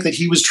backwards. I think that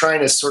he was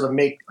trying to sort of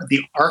make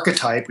the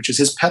archetype, which is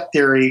his pet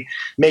theory,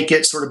 make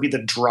it sort of be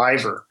the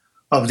driver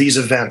of these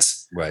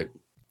events. Right.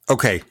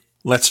 Okay,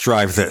 let's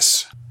drive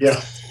this.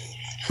 Yeah.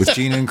 With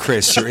Gene and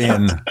Chris, you're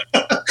in.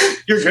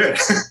 You're good.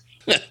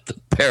 The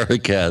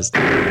Paracast.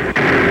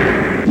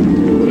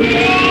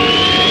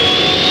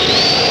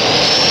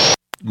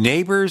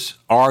 Neighbors,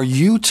 are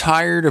you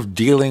tired of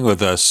dealing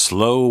with a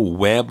slow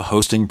web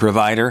hosting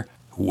provider?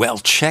 Well,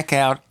 check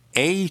out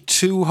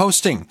A2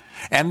 Hosting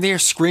and their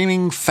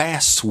screaming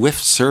fast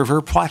Swift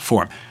server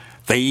platform.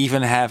 They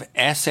even have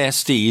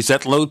SSDs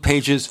that load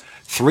pages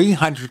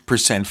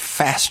 300%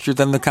 faster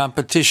than the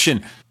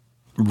competition.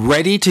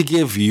 Ready to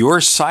give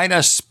your site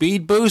a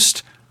speed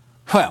boost?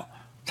 Well,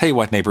 tell you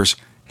what, neighbors,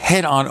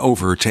 head on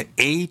over to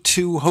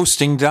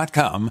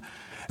a2hosting.com.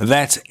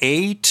 That's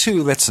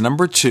A2, that's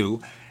number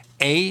 2,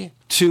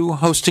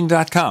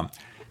 a2hosting.com.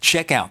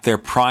 Check out their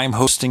Prime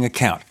hosting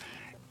account.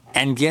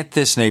 And get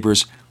this,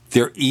 neighbors,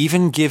 they're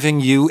even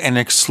giving you an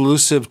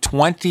exclusive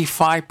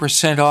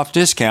 25% off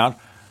discount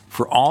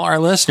for all our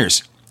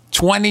listeners.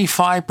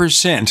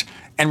 25%.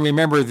 And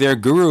remember, their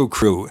Guru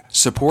Crew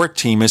support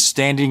team is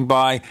standing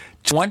by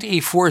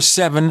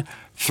 24/7,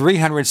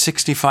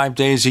 365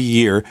 days a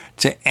year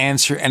to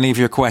answer any of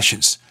your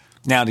questions.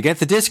 Now, to get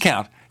the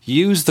discount,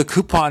 use the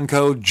coupon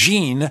code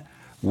GENE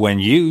when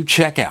you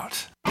check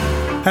out.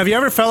 Have you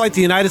ever felt like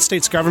the United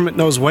States government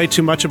knows way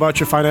too much about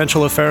your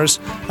financial affairs?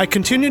 I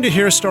continue to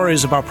hear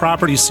stories about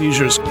property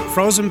seizures,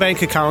 frozen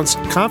bank accounts,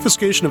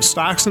 confiscation of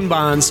stocks and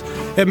bonds.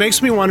 It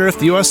makes me wonder if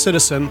the U.S.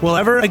 citizen will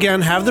ever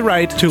again have the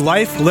right to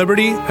life,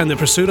 liberty, and the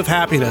pursuit of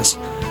happiness.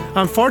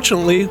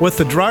 Unfortunately, with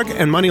the Drug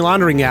and Money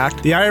Laundering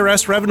Act, the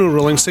IRS Revenue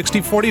Ruling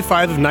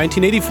 6045 of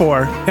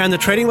 1984, and the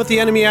Trading with the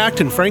Enemy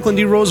Act and Franklin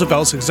D.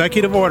 Roosevelt's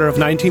Executive Order of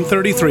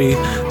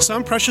 1933,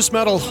 some precious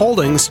metal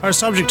holdings are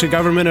subject to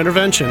government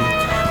intervention.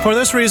 For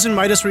this reason,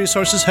 Midas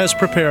Resources has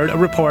prepared a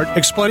report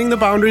explaining the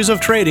boundaries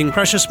of trading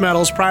precious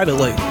metals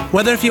privately.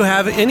 Whether if you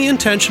have any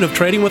intention of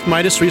trading with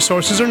Midas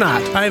Resources or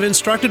not, I have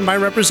instructed my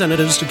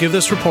representatives to give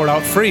this report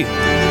out free.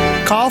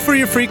 Call for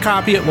your free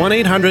copy at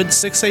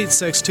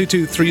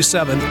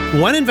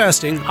 1-800-686-2237. When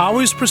investing,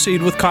 always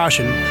proceed with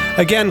caution.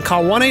 Again,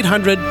 call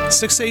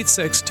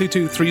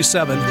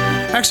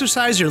 1-800-686-2237.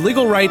 Exercise your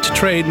legal right to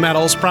trade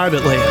metals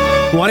privately.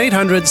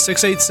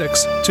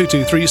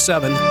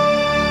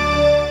 1-800-686-2237.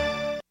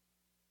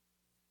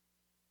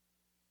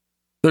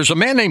 There's a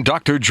man named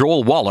Dr.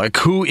 Joel Wallach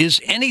who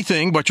is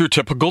anything but your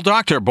typical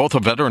doctor, both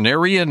a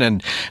veterinarian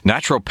and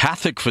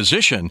naturopathic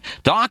physician.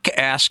 Doc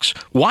asks,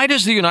 why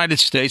does the United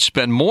States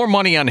spend more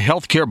money on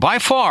healthcare by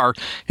far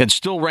and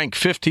still rank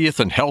 50th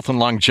in health and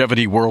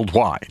longevity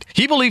worldwide?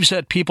 He believes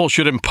that people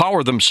should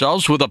empower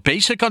themselves with a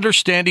basic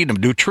understanding of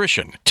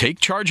nutrition, take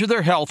charge of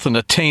their health, and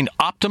attain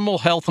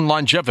optimal health and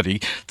longevity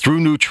through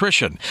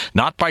nutrition,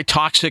 not by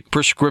toxic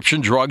prescription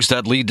drugs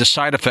that lead to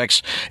side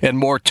effects and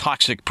more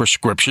toxic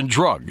prescription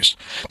drugs.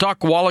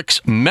 Doc Wallach's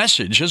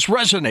message is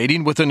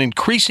resonating with an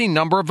increasing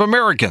number of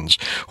Americans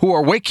who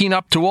are waking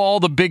up to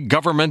all the big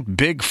government,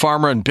 big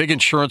pharma, and big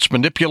insurance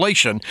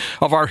manipulation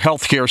of our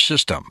healthcare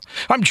system.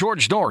 I'm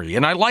George Norrie,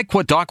 and I like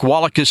what Doc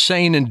Wallach is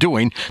saying and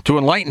doing to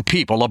enlighten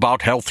people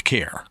about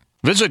healthcare.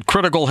 Visit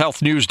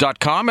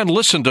criticalhealthnews.com and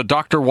listen to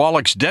Dr.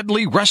 Wallach's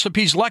Deadly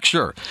Recipes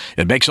lecture.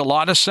 It makes a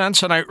lot of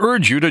sense, and I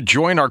urge you to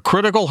join our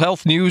Critical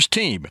Health News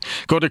team.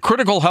 Go to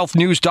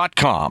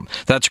criticalhealthnews.com.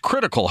 That's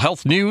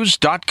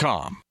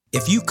criticalhealthnews.com.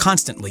 If you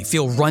constantly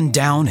feel run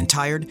down and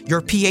tired, your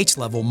pH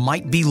level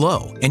might be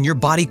low, and your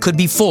body could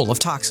be full of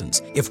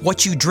toxins. If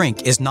what you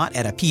drink is not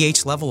at a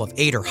pH level of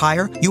 8 or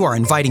higher, you are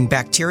inviting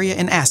bacteria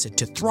and acid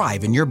to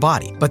thrive in your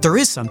body. But there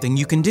is something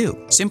you can do.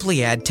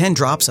 Simply add 10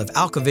 drops of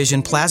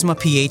AlkaVision Plasma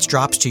pH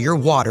drops to your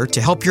water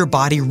to help your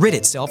body rid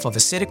itself of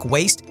acidic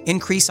waste,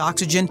 increase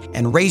oxygen,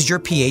 and raise your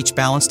pH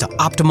balance to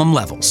optimum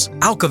levels.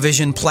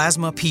 AlkaVision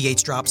Plasma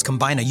pH drops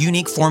combine a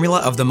unique formula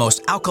of the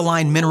most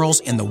alkaline minerals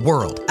in the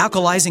world,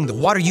 alkalizing the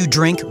water you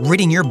drink,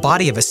 ridding your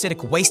body of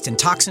acidic waste and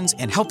toxins,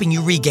 and helping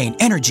you regain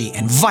energy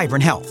and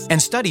vibrant health.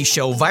 And studies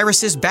show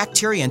viruses,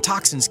 bacteria, and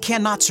toxins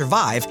cannot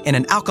survive in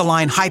an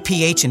alkaline, high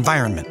pH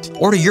environment.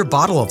 Order your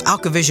bottle of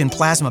AlkaVision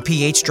Plasma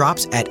pH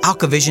drops at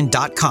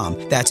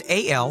alkavision.com. That's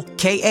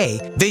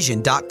ALKA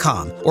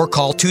Vision.com. Or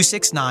call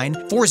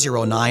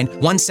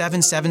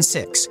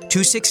 269-409-1776.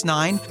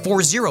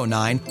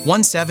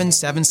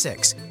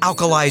 269-409-1776.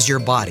 Alkalize your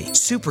body.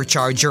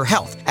 Supercharge your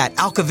health at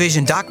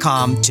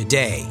alkavision.com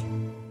today.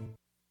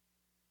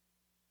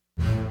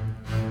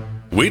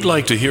 We'd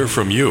like to hear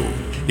from you.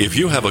 If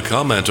you have a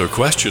comment or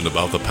question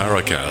about the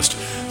Paracast,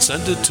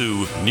 send it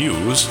to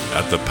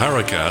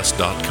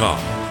news@theparacast.com.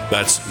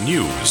 That's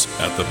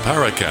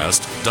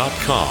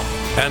news@theparacast.com.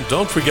 And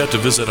don't forget to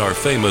visit our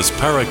famous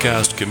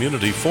Paracast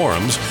community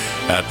forums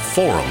at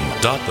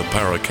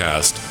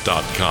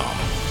forum.theparacast.com.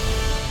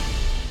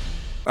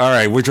 All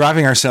right, we're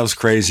driving ourselves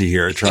crazy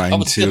here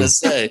trying to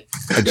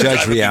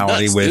judge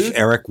reality with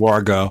Eric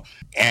Wargo.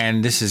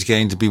 And this is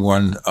getting to be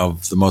one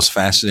of the most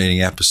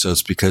fascinating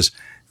episodes because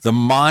the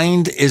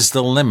mind is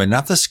the limit,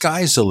 not the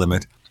sky's the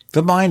limit.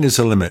 The mind is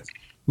the limit.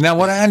 Now,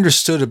 what I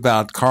understood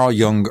about Carl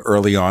Jung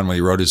early on when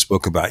he wrote his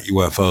book about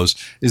UFOs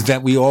is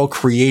that we all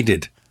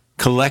created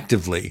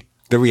collectively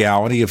the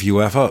reality of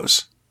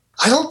UFOs.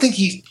 I don't think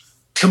he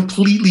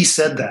completely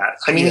said that.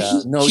 I mean,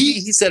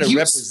 he said it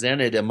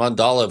represented a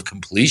mandala of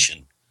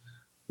completion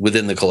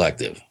within the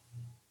collective.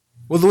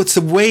 Well, it's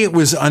the way it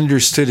was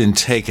understood and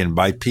taken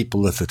by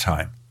people at the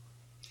time.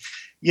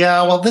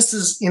 Yeah, well, this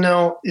is,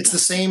 it's the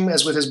same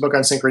as with his book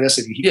on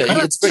synchronicity. He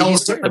tells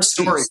different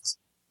stories.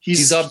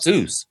 He's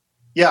obtuse.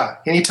 Yeah,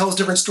 and he tells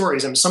different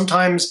stories. And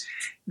sometimes,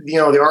 the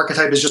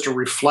archetype is just a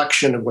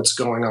reflection of what's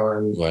going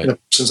on in a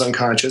person's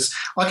unconscious.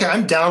 Okay,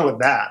 I'm down with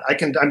that.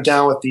 I'm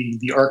down with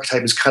the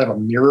archetype is kind of a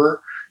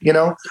mirror,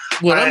 Well,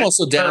 I'm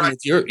also down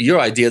with your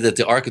idea that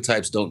the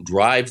archetypes don't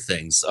drive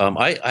things.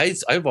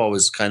 I've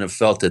always kind of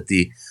felt that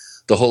the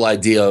whole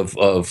idea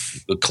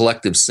of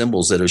collective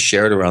symbols that are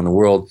shared around the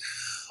world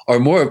are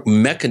more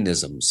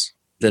mechanisms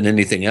than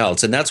anything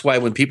else. And that's why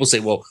when people say,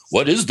 well,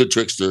 what is the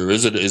trickster?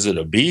 Is it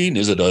a bean?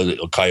 Is it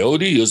a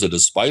coyote? Is it a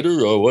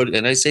spider? Or what?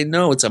 And I say,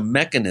 no, it's a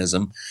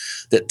mechanism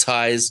that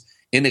ties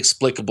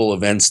inexplicable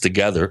events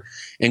together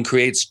and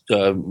creates,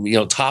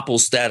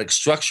 topples static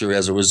structure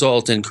as a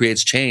result and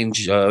creates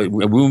change,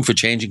 room for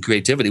change and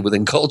creativity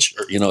within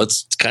culture.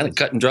 It's kind of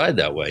cut and dried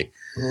that way.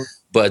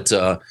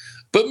 Mm-hmm.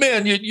 But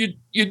man,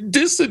 you're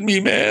dissing me,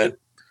 man.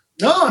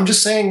 No, I'm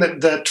just saying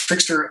that the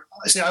trickster.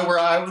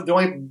 The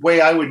only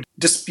way I would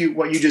dispute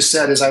what you just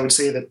said is I would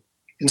say that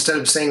instead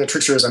of saying the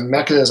trickster is a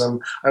mechanism,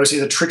 I would say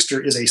the trickster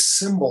is a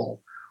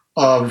symbol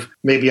of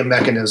maybe a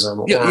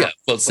mechanism. Well,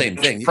 same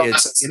thing.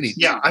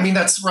 I mean,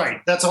 that's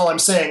right. That's all I'm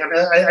saying.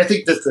 I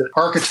think that the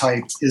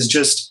archetype is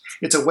just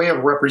it's a way of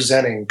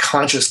representing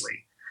consciously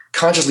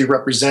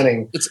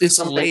representing. It's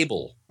a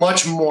label.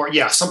 Much more,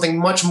 something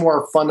much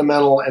more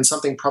fundamental and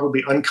something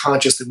probably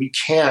unconscious that we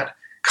can't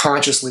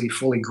consciously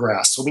fully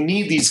grasp. So we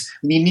need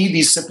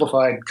these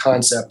simplified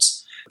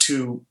concepts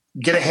to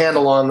get a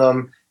handle on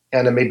them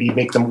and to maybe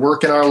make them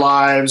work in our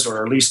lives,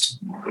 or at least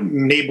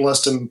enable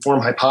us to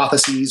form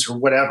hypotheses or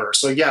whatever.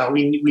 So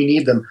we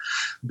need them.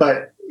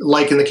 But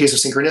like in the case of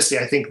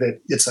synchronicity, I think that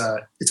it's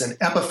an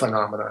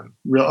epiphenomenon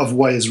of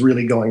what is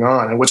really going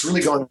on. And what's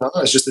really going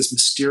on is just this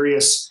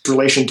mysterious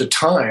relation to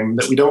time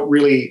that we don't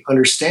really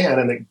understand,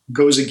 and it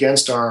goes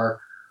against our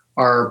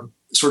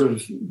sort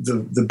of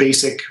the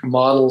basic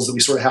models that we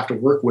sort of have to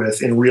work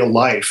with in real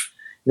life.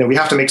 We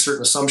have to make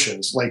certain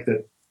assumptions, like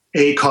that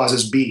A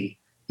causes B,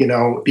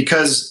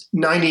 because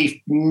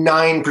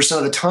 99%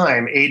 of the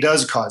time A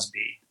does cause B.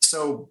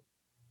 So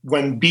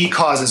when B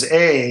causes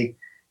A,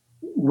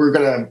 we're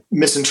going to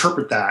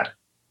misinterpret that,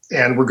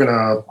 and we're going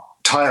to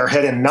tie our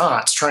head in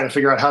knots trying to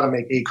figure out how to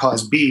make A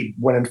cause B,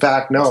 when in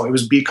fact, no, it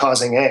was B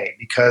causing A,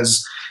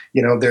 because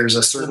there's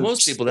a certain...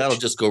 most people, that'll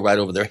just go right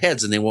over their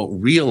heads, and they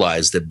won't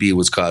realize that B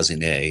was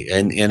causing A.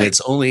 And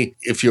it's only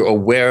if you're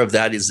aware of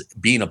that as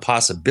being a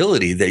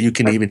possibility that you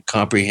can even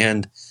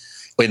comprehend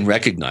and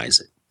recognize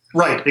it.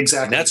 Right,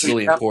 exactly. And that's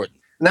really important.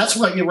 And that's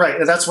what you're right.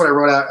 And that's what I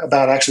wrote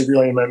about actually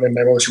really in my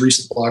most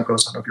recent blog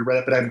post. I don't know if you read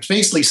it, but I'm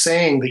basically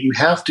saying that you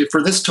have to,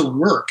 for this to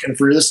work and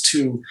for this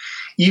to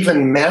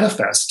even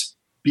manifest,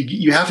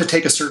 you have to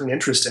take a certain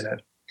interest in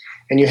it.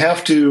 And you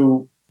have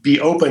to be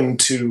open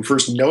to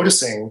first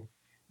noticing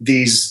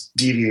these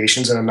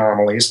deviations and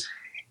anomalies.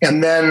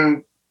 And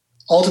then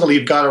ultimately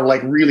you've got to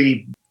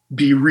really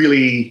be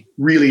really,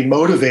 really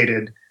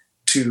motivated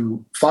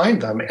to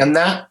find them. And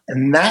that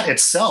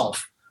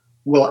itself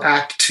will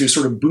act to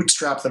sort of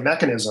bootstrap the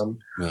mechanism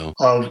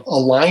of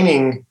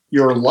aligning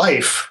your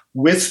life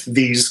with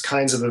these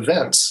kinds of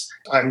events.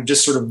 I'm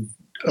just sort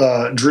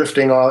of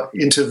drifting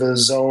into the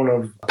zone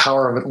of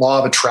power of law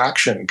of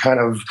attraction, kind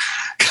of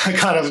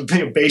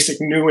basic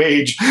New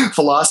Age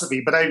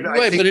philosophy. But I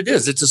think but it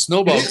is. It's a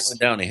snowball going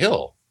down a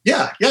hill.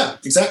 Yeah,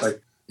 exactly.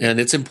 And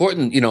it's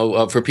important,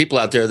 for people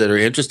out there that are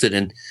interested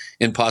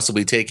in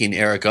possibly taking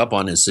Eric up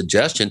on his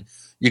suggestion.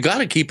 You got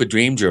to keep a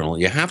dream journal.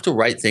 You have to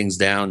write things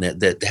down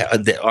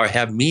that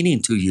have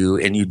meaning to you,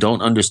 and you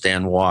don't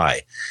understand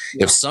why.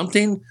 Yeah. If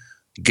something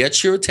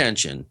gets your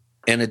attention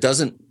and it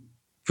doesn't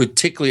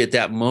particularly at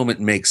that moment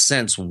make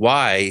sense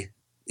why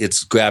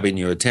it's grabbing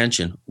your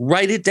attention,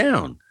 write it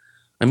down.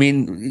 I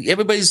mean,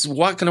 everybody's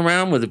walking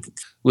around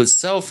with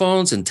cell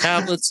phones and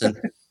tablets, and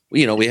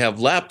we have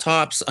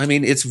laptops. I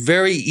mean, it's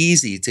very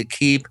easy to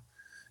keep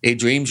a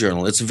dream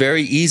journal. It's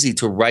very easy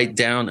to write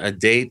down a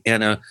date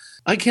and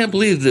I can't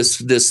believe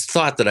this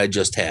thought that I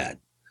just had.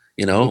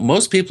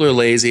 Most people are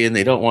lazy and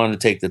they don't want to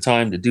take the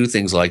time to do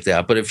things like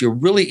that. But if you're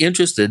really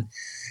interested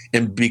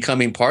in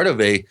becoming part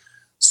of a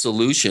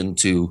solution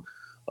to,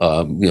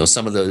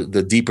 some of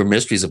the deeper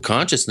mysteries of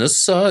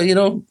consciousness,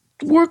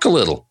 work a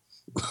little.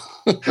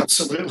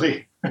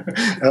 Absolutely.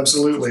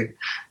 Absolutely.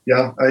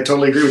 Yeah, I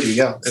totally agree with you.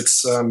 Yeah,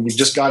 it's you've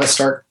just got to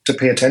start to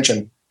pay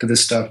attention to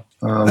this stuff.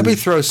 Let me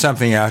throw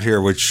something out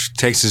here which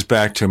takes us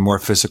back to a more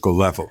physical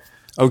level.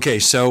 Okay,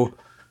 so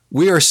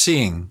we are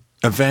seeing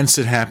events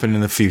that happen in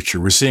the future.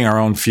 We're seeing our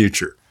own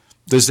future.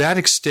 Does that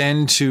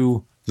extend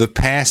to the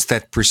past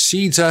that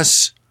precedes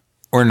us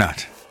or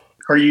not?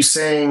 Are you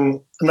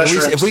saying... I'm not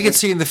sure if we can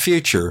see in the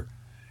future,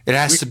 it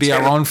has to be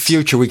our own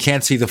future. We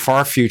can't see the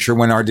far future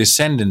when our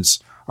descendants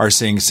are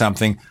seeing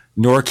something,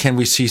 nor can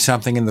we see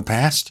something in the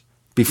past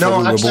before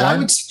we were born? I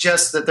would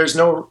suggest that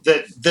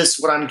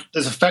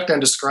this effect I'm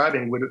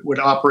describing would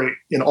operate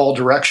in all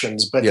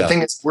directions. But the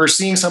thing is, we're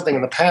seeing something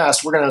in the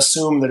past, we're going to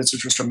assume that it's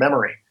just a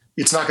memory.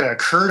 It's not going to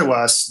occur to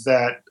us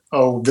that,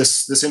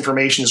 this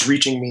information is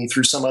reaching me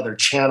through some other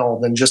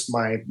channel than just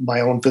my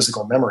own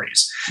physical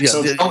memories. Yeah,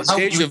 so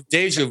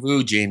deja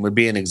vu, Gene, would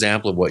be an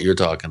example of what you're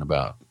talking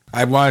about.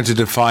 I wanted to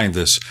define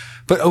this.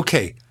 But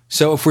okay,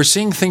 so if we're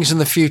seeing things in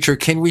the future,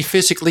 can we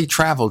physically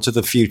travel to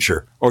the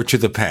future or to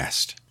the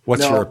past?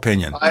 What's your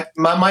opinion?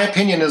 My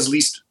opinion is, at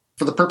least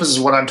for the purposes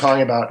of what I'm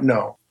talking about,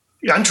 no.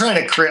 Part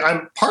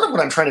of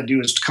what I'm trying to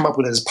do is to come up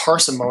with as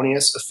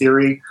parsimonious a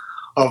theory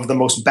of one of the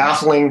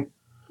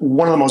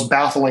most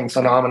baffling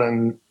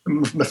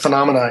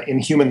phenomena in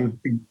human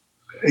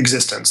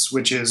existence,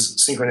 which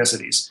is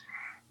synchronicities,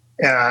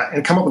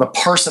 and come up with a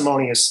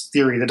parsimonious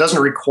theory that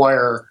doesn't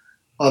require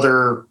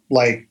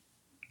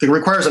it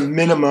requires a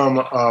minimum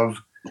of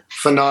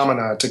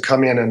phenomena to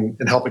come in and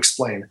help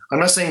explain. I'm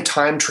not saying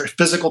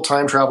physical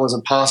time travel is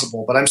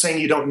impossible, but I'm saying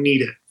you don't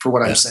need it for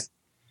what I'm saying.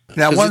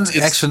 Now, one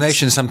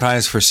explanation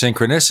sometimes for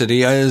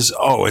synchronicity is,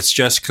 it's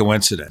just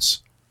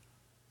coincidence.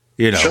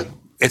 Sure.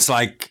 It's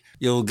like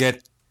you'll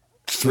get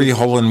 3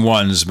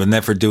 hole-in-ones, but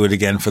never do it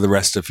again for the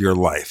rest of your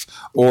life.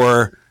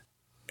 Or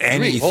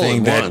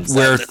anything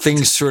where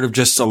things sort of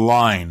just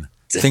align.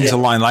 Things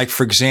align. Like,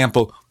 for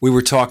example, we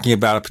were talking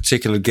about a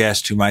particular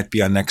guest who might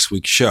be on next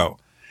week's show.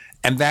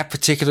 And that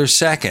particular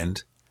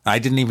second, I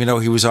didn't even know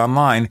he was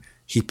online,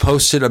 he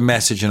posted a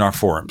message in our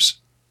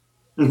forums.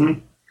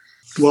 Mm-hmm.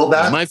 Well,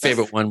 my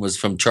favorite one was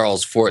from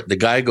Charles Fort. The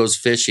guy goes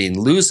fishing,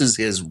 loses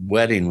his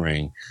wedding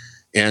ring,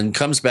 and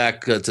comes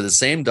back to the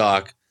same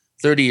dock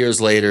 30 years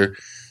later,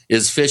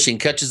 is fishing,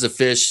 catches a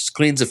fish,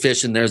 cleans a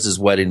fish, and there's his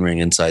wedding ring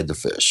inside the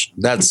fish.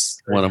 That's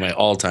one of my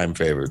all-time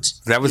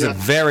favorites. That was a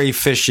very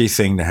fishy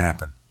thing to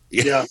happen.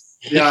 Yeah,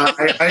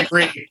 I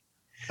agree.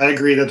 I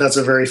agree that that's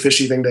a very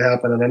fishy thing to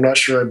happen, and I'm not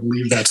sure I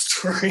believe that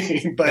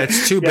story. But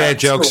that's two bad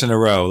jokes in a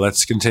row.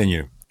 Let's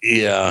continue.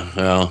 Yeah,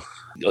 well,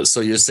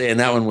 so you're saying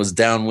that one was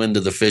downwind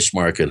of the fish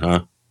market,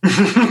 huh?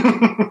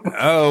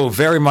 Oh,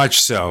 very much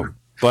so.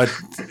 But,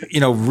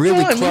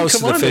 really close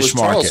to the fish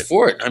market. Charles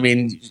Fort. I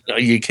mean,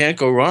 you can't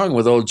go wrong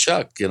with old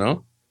Chuck, Yeah,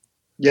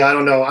 I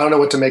don't know. I don't know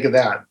what to make of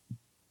that.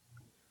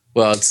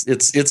 Well,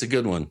 it's a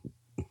good one.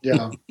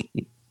 Yeah.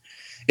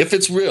 If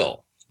it's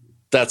real,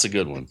 that's a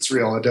good one. It's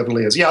real. It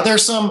definitely is. Yeah, there are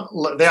some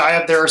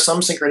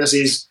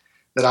synchronicities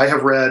that I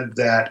have read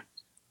that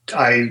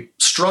I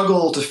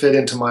struggle to fit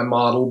into my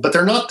model, but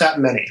they're not that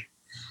many.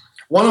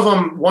 One of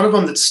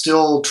them that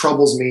still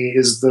troubles me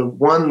is the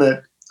one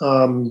that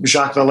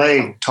Jacques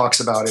Vallée talks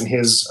about in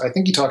his, I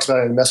think he talks about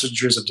it in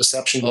Messengers of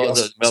Deception. Oh,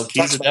 the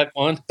Melchizedek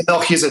one? The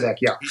Melchizedek,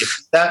 yeah.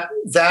 That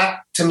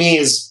to me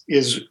is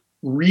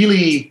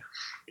really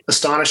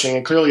astonishing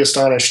and clearly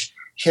astonished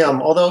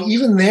him. Although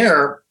even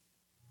there,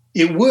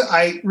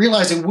 I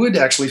realized it would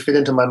actually fit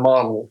into my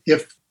model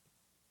if,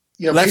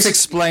 Let's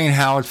explain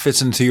how it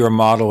fits into your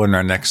model in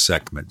our next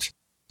segment.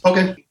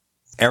 Okay.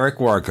 Eric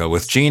Wargo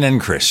with Gene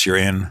and Chris. You're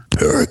in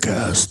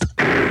Paracast.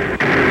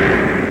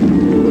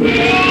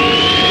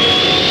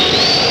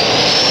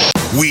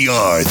 We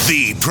are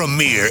the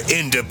premier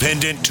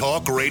independent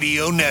talk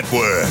radio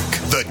network,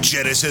 the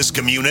Genesis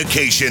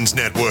Communications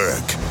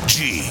Network,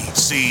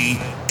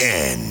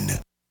 GCN.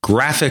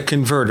 Graphic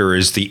Converter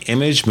is the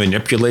image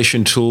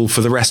manipulation tool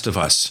for the rest of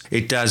us.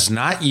 It does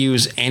not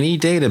use any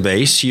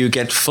database. You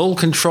get full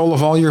control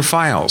of all your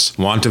files.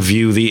 Want to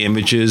view the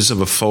images of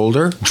a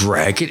folder?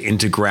 Drag it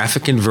into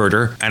Graphic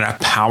Converter, and a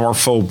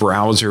powerful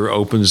browser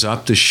opens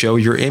up to show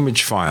your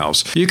image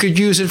files. You could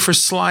use it for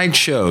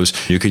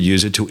slideshows. You could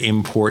use it to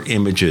import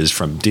images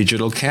from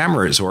digital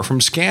cameras or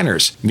from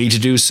scanners. Need to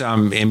do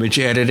some image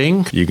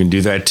editing? You can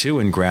do that too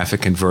in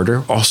Graphic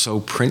Converter. Also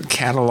print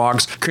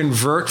catalogs.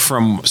 Convert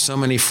from so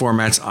many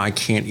formats I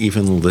can't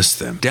even list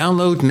them.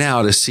 Download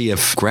now to see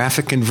if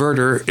Graphic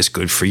Converter is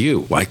good for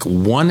you, like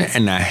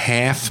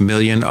 1.5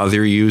 million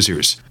other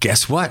users.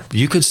 Guess what?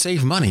 You could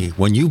save money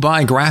when you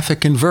buy Graphic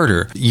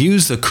Converter.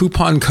 Use the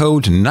coupon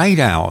code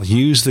NIGHTOWL.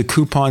 Use the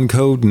coupon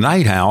code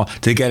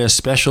NIGHTOWL to get a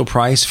special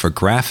price for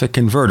Graphic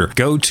Converter.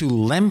 Go to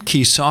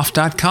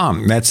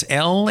lemkesoft.com. That's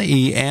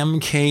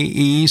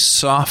LEMKE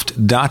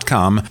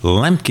soft.com.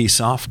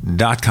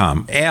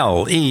 lemkesoft.com.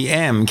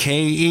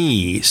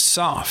 LEMKE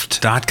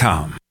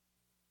soft.com.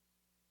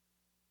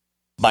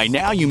 By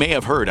now, you may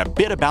have heard a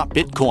bit about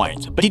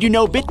Bitcoins. But did you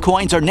know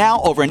Bitcoins are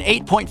now over an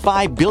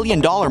 $8.5 billion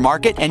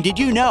market? And did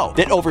you know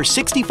that over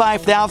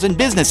 65,000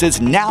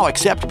 businesses now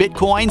accept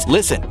Bitcoins?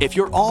 Listen, if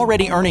you're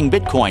already earning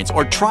Bitcoins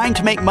or trying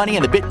to make money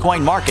in the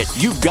Bitcoin market,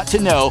 you've got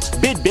to know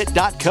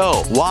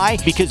bidbit.co. Why?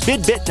 Because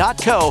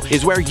bidbit.co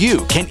is where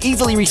you can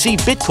easily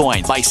receive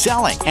Bitcoins by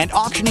selling and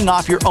auctioning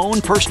off your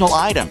own personal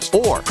items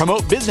or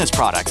promote business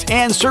products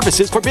and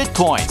services for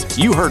Bitcoins.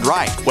 You heard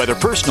right. Whether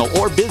personal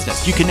or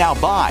business, you can now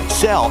buy,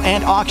 sell,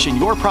 and auction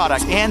your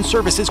products and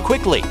services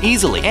quickly,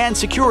 easily, and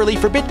securely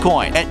for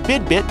Bitcoin at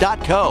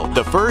bidbit.co,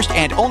 the first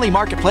and only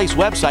marketplace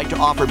website to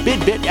offer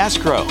BidBit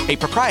Escrow, a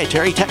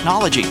proprietary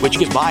technology which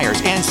gives buyers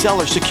and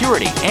sellers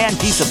security and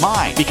peace of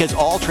mind because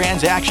all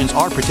transactions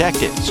are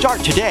protected.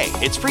 Start today.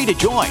 It's free to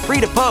join, free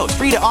to post,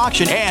 free to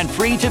auction, and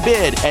free to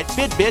bid at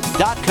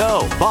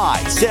bidbit.co.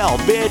 Buy, sell,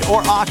 bid,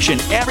 or auction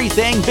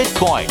everything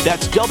Bitcoin.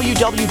 That's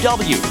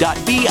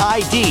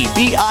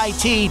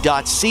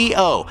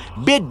www.bidbit.co.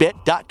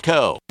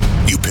 bidbit.co.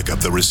 You pick up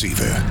the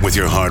receiver with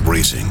your heart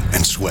racing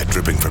and sweat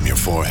dripping from your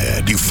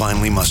forehead. You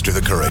finally muster the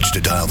courage to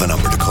dial the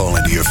number to call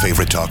into your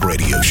favorite talk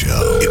radio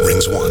show. It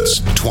rings once,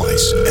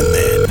 twice, and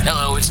then...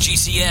 Hello, it's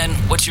GCN.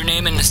 What's your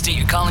name and the state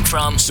you're calling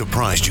from?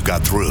 Surprised you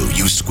got through,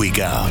 you squeak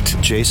out.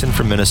 Jason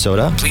from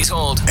Minnesota. Please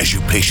hold. As you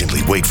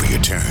patiently wait for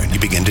your turn, you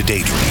begin to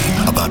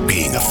daydream about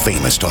being a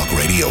famous talk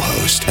radio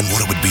host and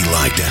what it would be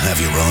like to have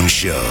your own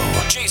show.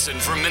 Jason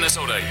from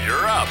Minnesota,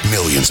 you're up.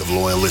 Millions of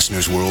loyal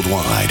listeners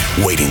worldwide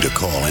waiting to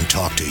call and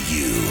talk to you.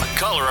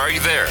 Caller, are you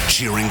there?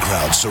 Cheering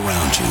crowds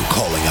surround you,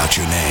 calling out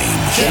your name.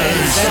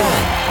 Jason!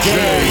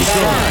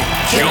 Jason!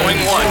 Going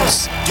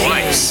once,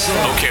 twice.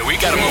 Okay, we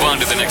gotta move on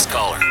to the next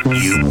caller.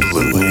 You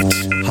blew it.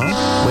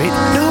 Huh? Wait,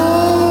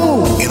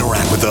 no!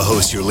 Interact with the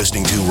host you're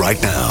listening to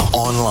right now,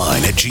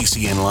 online at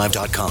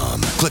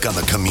GCNlive.com. Click on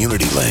the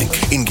community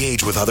link.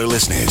 Engage with other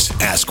listeners.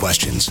 Ask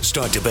questions.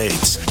 Start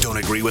debates. Don't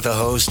agree with the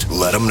host?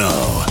 Let them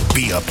know.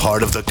 Be a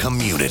part of the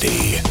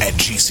community at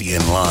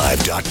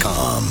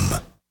GCNlive.com.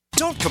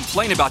 Don't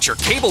complain about your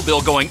cable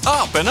bill going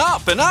up and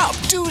up and up.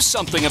 Do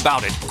something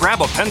about it.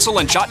 Grab a pencil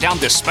and jot down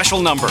this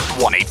special number,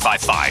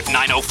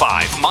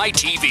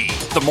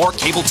 1-855-905-MY-TV. The more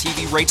cable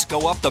TV rates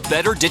go up, the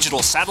better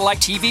digital satellite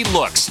TV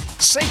looks.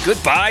 Say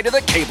goodbye to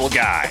the cable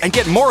guy and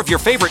get more of your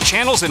favorite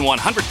channels in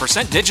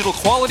 100% digital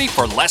quality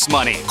for less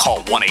money.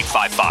 Call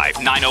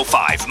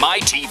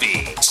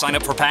 1-855-905-MY-TV. Sign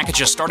up for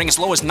packages starting as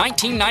low as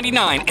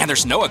 $19.99, and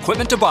there's no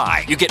equipment to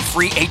buy. You get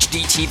free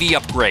HD TV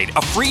upgrade,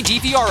 a free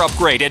DVR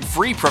upgrade, and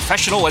free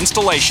professional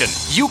installation.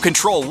 You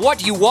control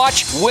what you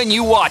watch when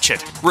you watch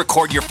it.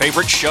 Record your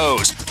favorite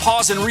shows,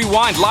 pause and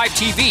rewind live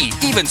TV,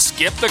 even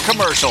skip the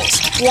commercials.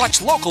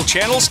 Watch local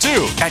channels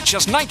too. At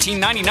just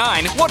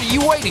 $19.99, what are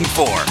you waiting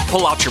for?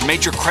 Pull out your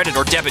major credit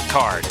or debit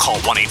card. Call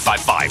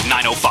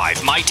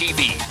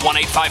 1-855-905-MY-TV.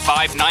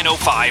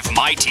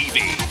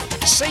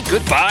 1-855-905-MY-TV. Say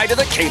goodbye to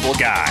the cable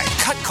guy.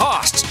 Cut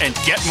costs and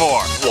get more.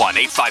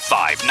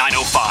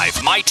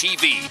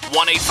 1-855-905-MY-TV.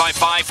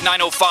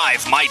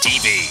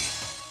 1-855-905-MY-TV.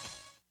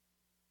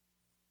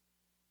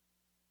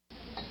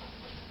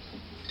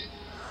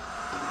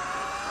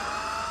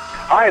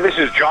 Hi, this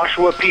is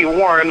Joshua P.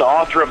 Warren,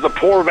 author of The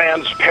Poor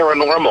Man's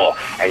Paranormal,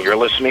 and you're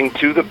listening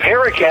to the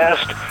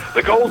Paracast,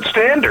 the gold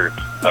standard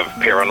of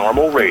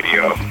paranormal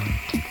radio.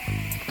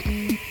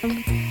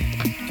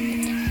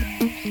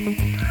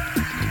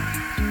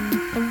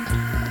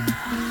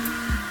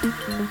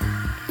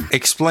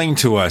 Explain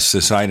to us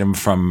this item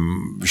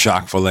from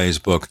Jacques Vallée's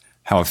book,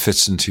 how it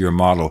fits into your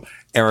model,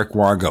 Eric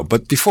Wargo.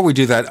 But before we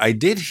do that, I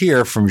did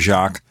hear from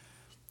Jacques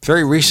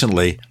very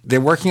recently,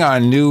 they're working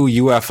on a new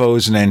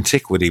UFOs and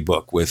Antiquity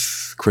book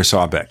with Chris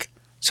Aubeck.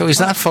 So he's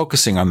not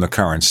focusing on the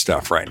current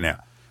stuff right now.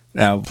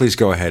 Now, please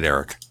go ahead,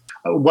 Eric.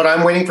 What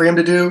I'm waiting for him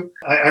to do,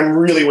 I'm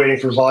really waiting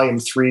for Volume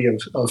 3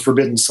 of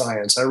Forbidden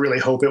Science. I really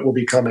hope it will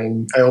be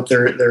coming. I hope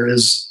there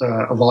is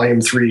a Volume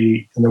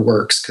 3 in the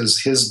works,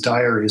 because his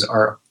diaries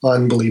are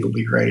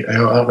unbelievably great. I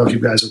don't know if you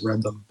guys have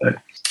read them. But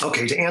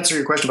okay, to answer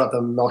your question about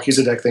the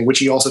Melchizedek thing, which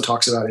he also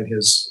talks about in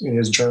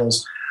his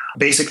journals,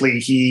 basically,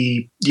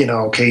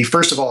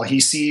 first of all, he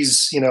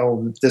sees,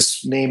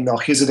 this name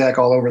Melchizedek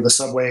all over the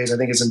subways. I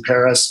think it's in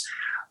Paris.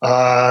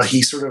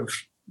 He sort of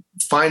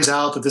finds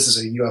out that this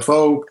is a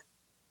UFO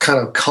kind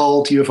of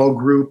cult, UFO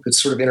group.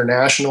 It's sort of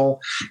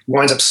international. He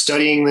winds up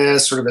studying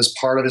this sort of as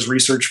part of his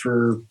research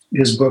for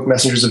his book,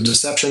 Messengers of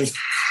Deception.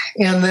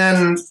 And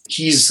then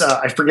he's,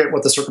 I forget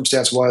what the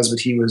circumstance was, but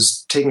he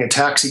was taking a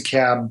taxi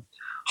cab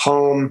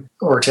home,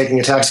 or taking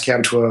a taxi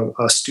cab to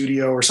a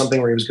studio or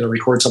something where he was going to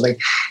record something.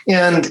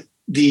 And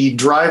the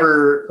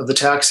driver of the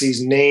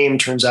taxi's name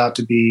turns out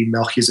to be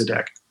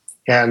Melchizedek.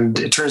 And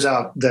it turns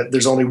out that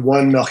there's only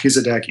one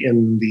Melchizedek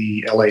in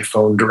the LA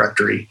phone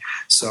directory.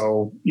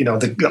 So,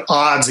 the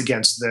odds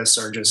against this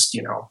are just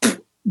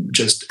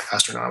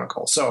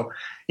astronomical. So,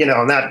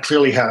 and that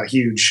clearly had a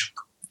huge,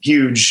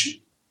 huge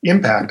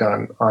impact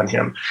on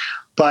him.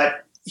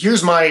 But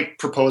here's my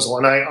proposal.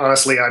 And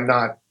I'm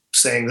not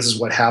saying this is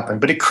what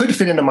happened, but it could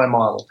fit into my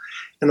model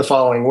in the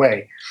following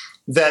way,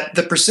 that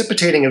the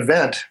precipitating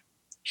event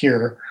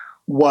here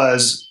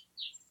was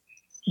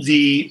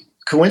the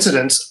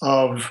coincidence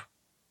of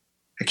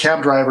a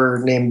cab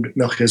driver named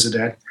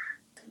Melchizedek,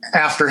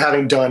 after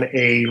having done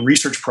a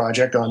research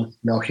project on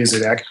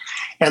Melchizedek,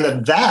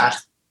 and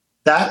that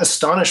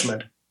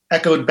astonishment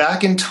echoed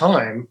back in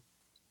time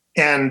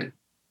and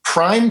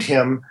primed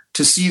him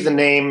to see the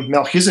name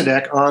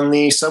Melchizedek on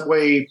the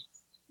subway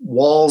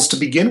walls to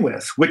begin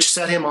with, which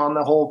set him on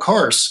the whole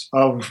course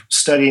of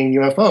studying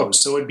UFOs.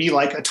 So it'd be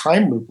like a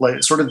time loop,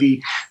 like sort of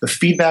the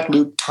feedback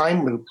loop,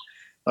 time loop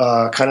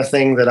kind of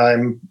thing that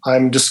I'm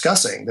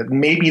discussing. That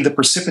maybe the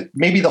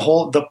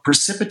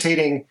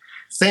precipitating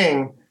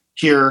thing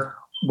here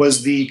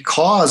was the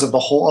cause of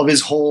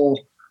his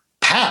whole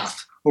path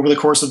over the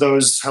course of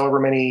those however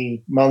many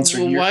months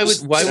or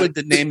years. Why would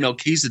the name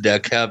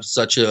Melchizedek have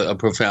such a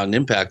profound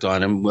impact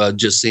on him?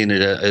 Just seeing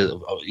it,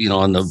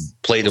 on the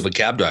plate of a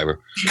cab driver.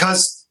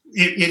 Because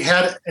it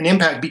had an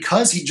impact,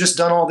 because he'd just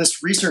done all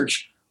this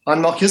research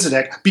on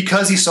Melchizedek,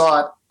 because he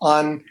saw it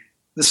on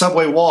the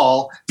subway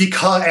wall, he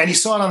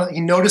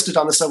noticed it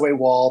on the subway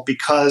wall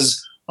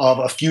because of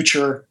a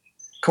future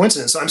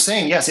coincidence. So I'm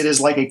saying, yes, it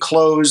is like a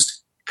closed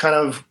kind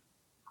of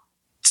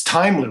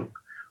time loop.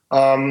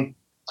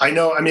 I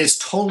know. I mean, it's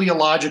totally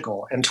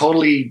illogical and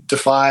totally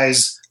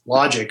defies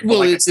logic.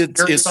 Well, it's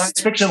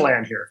science fiction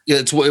land here. Yeah,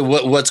 it's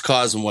what's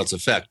cause and what's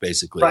effect,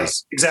 basically. Right.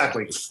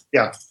 Exactly.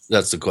 Yeah.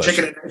 That's the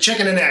question.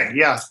 Chicken and egg.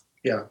 Yeah.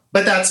 Yeah.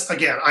 But that's,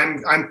 again,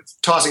 I'm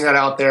tossing that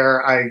out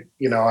there. I'd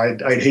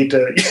hate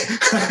to.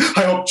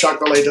 I hope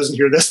Jacques Vallée doesn't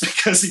hear this,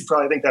 because he'd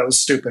probably think that was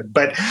stupid.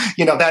 But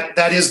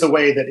that is the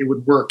way that it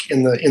would work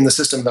in the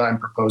system that I'm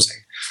proposing.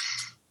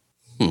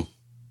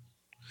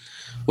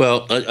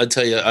 Well, I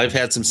tell you, I've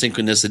had some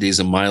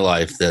synchronicities in my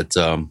life that,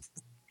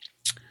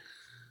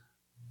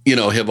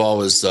 have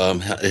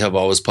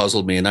always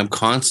puzzled me, and I'm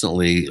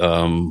constantly,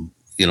 on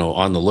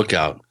the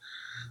lookout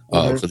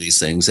for these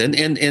things,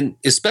 and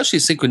especially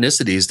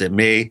synchronicities that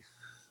may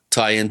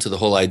tie into the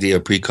whole idea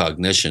of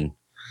precognition,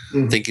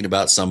 thinking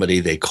about somebody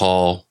they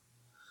call.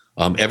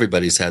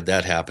 Everybody's had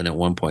that happen at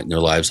one point in their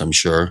lives, I'm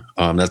sure.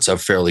 That's a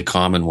fairly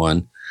common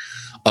one.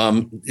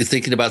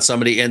 Thinking about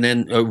somebody and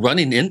then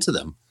running into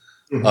them.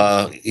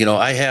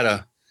 I had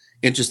a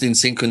interesting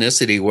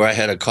synchronicity where I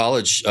had a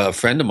college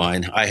friend of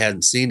mine I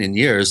hadn't seen in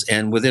years,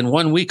 and within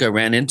 1 week I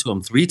ran into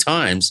him 3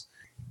 times,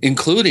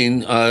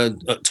 including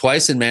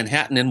twice in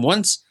Manhattan and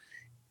once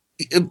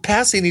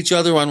passing each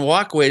other on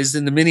walkways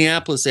in the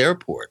Minneapolis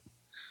airport.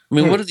 I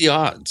mean, what are the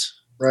odds?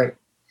 Right.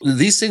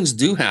 These things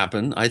do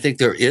happen. I think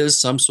there is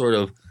some sort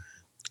of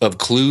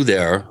clue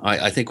there.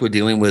 I think we're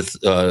dealing with,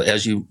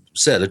 as you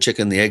said, a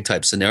chicken and the egg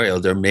type scenario.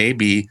 There may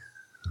be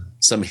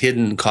some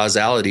hidden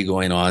causality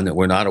going on that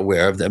we're not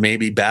aware of, that may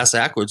be bass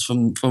backwards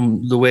from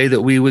the way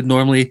that we would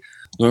normally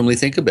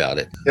think about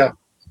it. Yeah.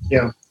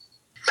 Yeah.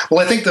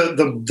 Well, I think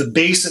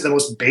the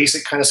most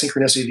basic kind of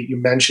synchronicity that you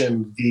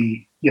mentioned,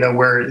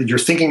 where you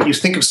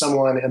think of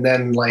someone and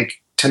then like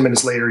 10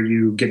 minutes later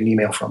you get an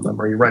email from them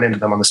or you run into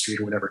them on the street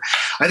or whatever.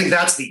 I think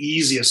that's the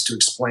easiest to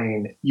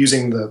explain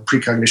using the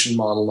precognition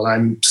model that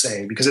I'm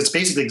saying, because it's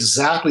basically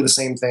exactly the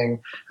same thing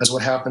as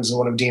what happens in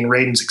one of Dean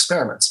Radin's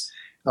experiments,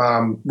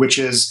 which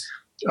is,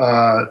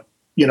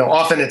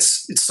 often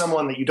it's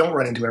someone that you don't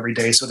run into every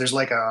day. So there's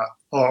like a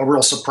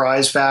real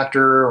surprise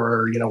factor,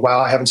 or, wow,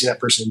 I haven't seen that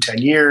person in 10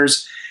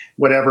 years,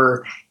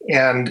 whatever.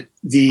 And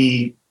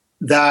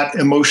that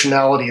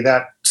emotionality,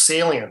 that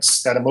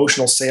salience, that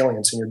emotional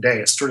salience in your day,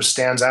 it sort of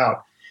stands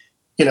out.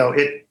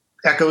 It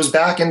echoes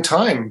back in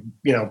time,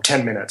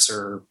 10 minutes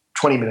or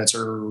 20 minutes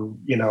or,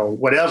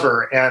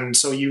 whatever. And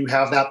so you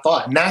have that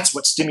thought, and that's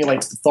what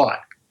stimulates the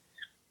thought.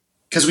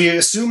 Because we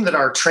assume that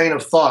our train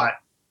of thought,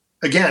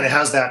 again, it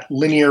has that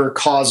linear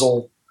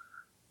causal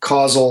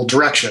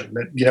direction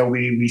that,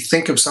 we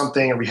think of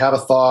something or we have a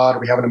thought or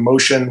we have an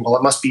emotion. Well,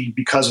 it must be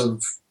because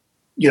of,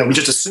 we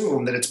just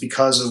assume that it's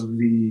because of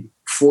the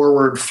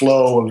forward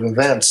flow of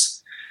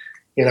events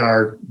in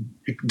our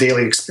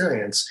daily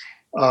experience.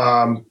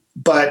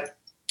 But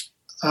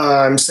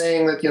I'm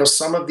saying that,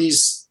 some of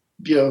these,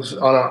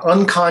 on an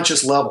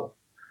unconscious level,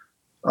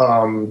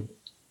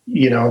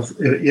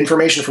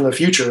 information from the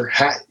future,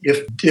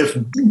 if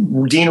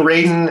Dean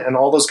Radin and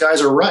all those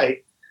guys are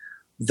right,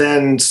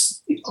 then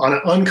on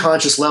an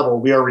unconscious level,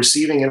 we are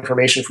receiving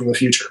information from the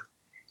future,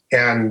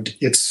 and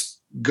it's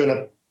going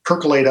to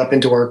percolate up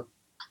into our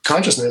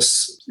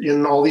consciousness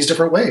in all these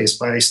different ways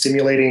by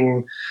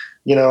stimulating,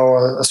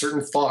 a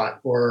certain thought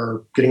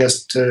or getting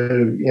us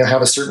to,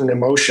 have a certain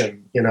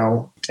emotion,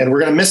 and we're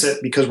going to miss it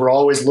because we're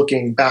always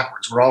looking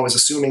backwards. We're always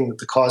assuming that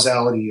the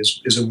causality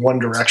is in one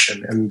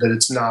direction and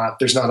that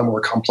there's not a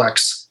more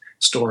complex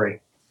story.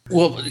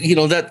 Well,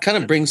 that kind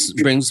of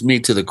brings me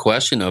to the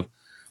question of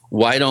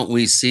why don't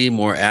we see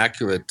more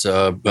accurate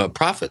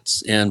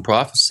prophets and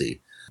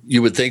prophecy?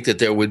 You would think that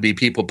there would be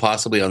people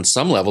possibly on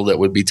some level that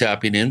would be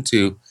tapping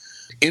into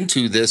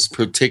this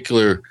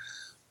particular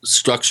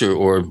structure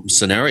or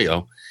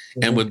scenario,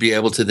 and would be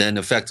able to then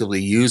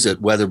effectively use it,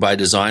 whether by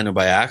design or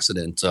by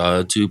accident,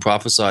 to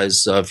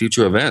prophesize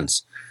future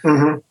events.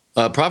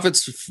 Mm-hmm.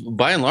 Prophets,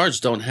 by and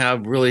large, don't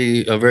have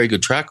really a very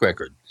good track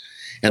record.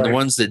 And the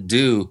ones that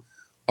do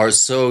are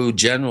so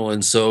general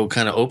and so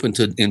kind of open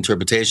to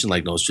interpretation,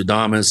 like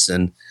Nostradamus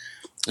and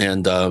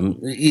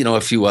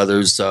a few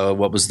others.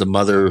 What was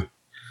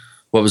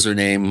her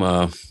name?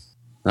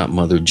 Not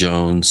Mother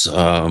Jones.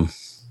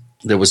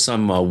 There was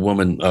some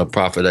woman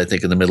prophet, I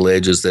think, in the Middle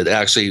Ages that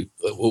actually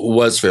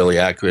was fairly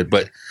accurate.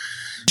 But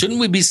shouldn't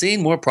we be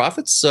seeing more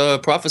prophets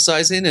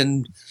prophesizing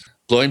and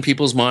blowing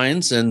people's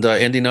minds and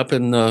ending up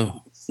in the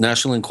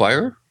National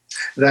Enquirer?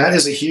 That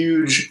is a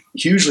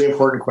hugely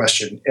important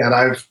question. And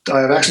I've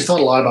actually thought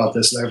a lot about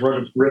this, and I've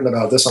written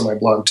about this on my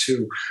blog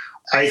too.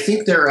 I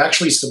think there are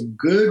actually some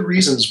good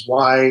reasons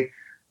why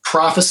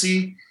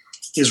prophecy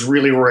is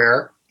really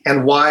rare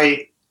and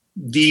why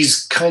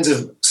these kinds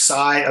of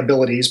psi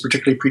abilities,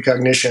 particularly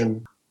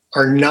precognition,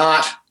 are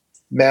not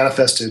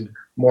manifested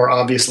more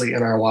obviously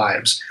in our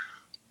lives.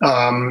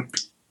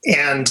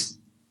 And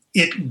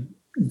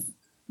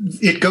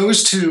it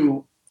goes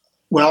to,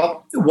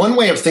 well, one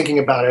way of thinking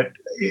about it,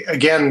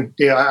 again,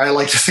 I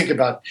like to think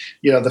about,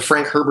 the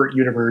Frank Herbert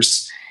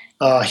universe.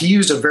 He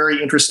used a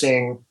very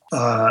interesting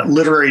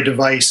literary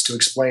device to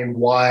explain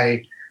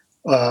why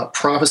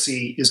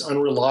prophecy is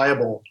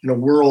unreliable in a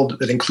world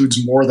that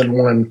includes more than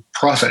one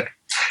prophet.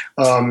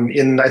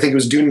 I think it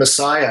was Dune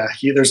Messiah,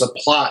 there's a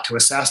plot to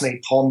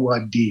assassinate Paul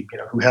Muad'Dib,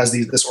 who has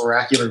this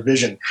oracular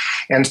vision,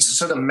 and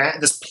so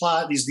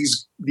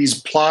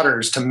these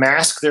plotters, to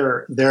mask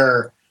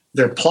their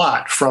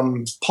plot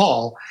from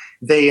Paul,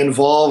 they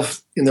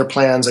involve in their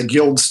plans a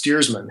guild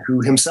steersman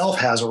who himself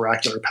has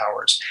oracular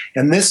powers,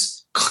 and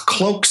this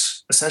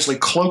essentially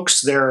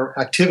cloaks their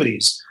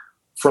activities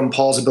from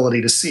Paul's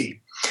ability to see.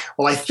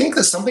 Well, I think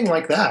that something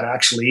like that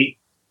actually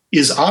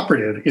is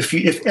operative.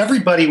 If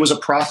everybody was a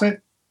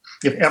prophet,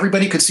 if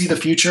everybody could see the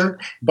future,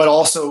 but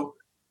also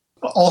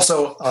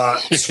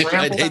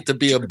I'd hate to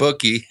be a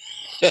bookie.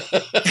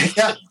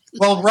 Yeah,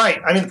 well, right.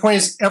 I mean, the point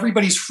is,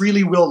 everybody's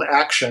freely willed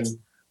action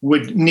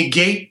would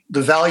negate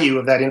the value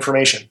of that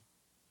information.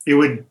 It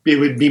would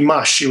be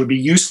mush. It would be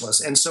useless,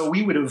 and so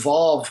we would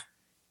evolve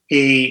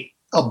a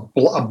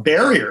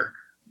barrier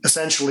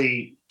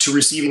essentially to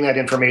receiving that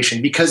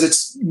information, because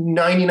it's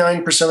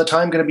 99% of the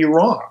time going to be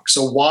wrong.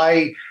 So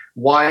why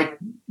why,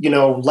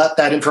 let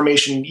that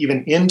information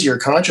even into your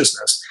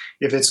consciousness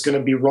if it's going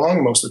to be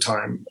wrong most of the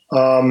time?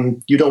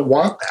 You don't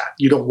want that.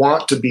 You don't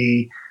want to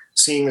be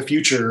seeing the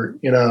future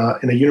in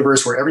a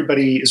universe where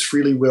everybody is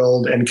freely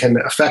willed and can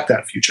affect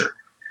that future.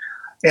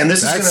 And that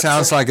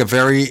sounds like a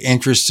very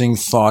interesting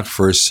thought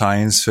for a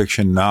science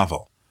fiction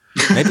novel.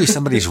 Maybe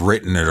somebody's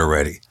written it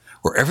already,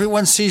 where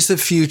everyone sees the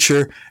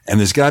future, and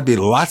there's got to be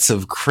lots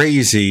of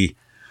crazy,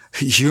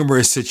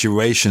 humorous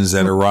situations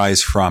that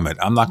arise from it.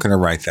 I'm not going to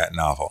write that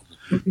novel.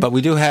 But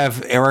we do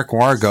have Eric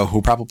Wargo,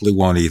 who probably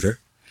won't either.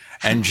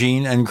 And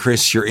Gene and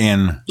Chris, you're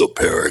in the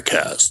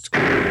Paracast.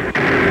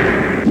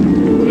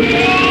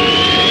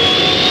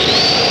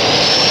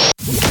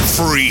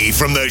 Free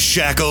from the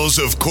shackles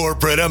of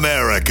corporate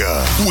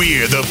America,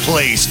 we're the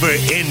place for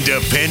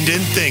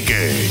independent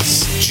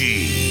thinkers.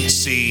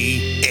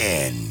 GCN.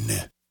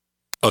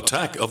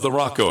 Attack of the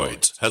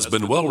Rockoids has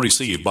been well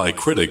received by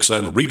critics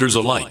and readers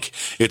alike.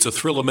 It's a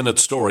thrill-a-minute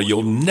story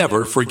you'll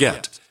never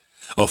forget.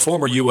 A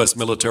former U.S.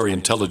 military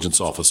intelligence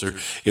officer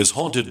is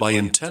haunted by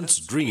intense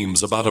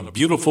dreams about a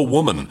beautiful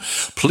woman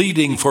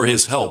pleading for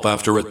his help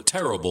after a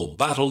terrible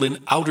battle in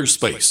outer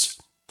space.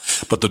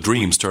 But the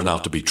dreams turn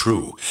out to be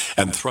true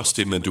and thrust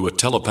him into a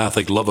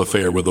telepathic love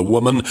affair with a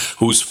woman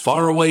whose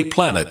faraway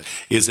planet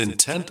is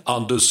intent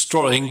on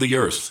destroying the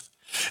Earth.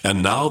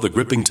 And now the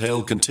gripping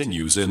tale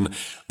continues in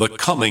The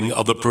Coming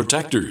of the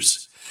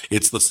Protectors.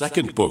 It's the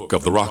second book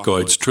of the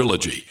Rockoids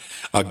trilogy,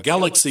 a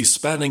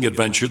galaxy-spanning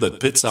adventure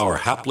that pits our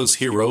hapless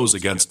heroes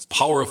against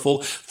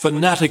powerful,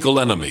 fanatical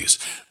enemies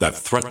that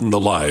threaten the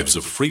lives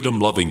of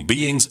freedom-loving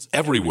beings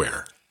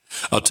everywhere.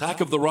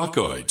 Attack of the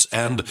Rockoids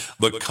and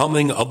The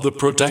Coming of the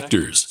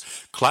Protectors.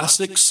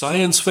 Classic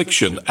science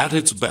fiction at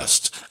its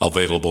best,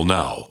 available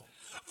now.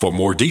 For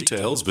more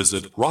details,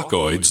 visit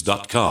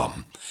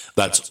rockoids.com.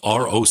 That's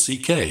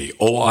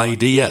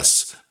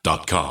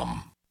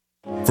ROCKOIDS.com.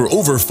 For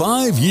over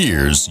 5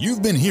 years,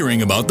 you've been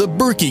hearing about the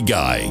Berkey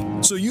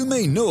guy, so you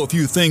may know a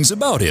few things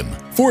about him.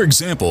 For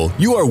example,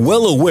 you are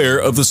well aware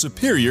of the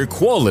superior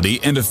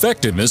quality and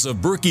effectiveness of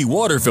Berkey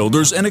water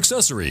filters and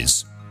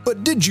accessories.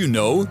 But did you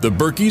know the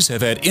Berkeys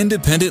have had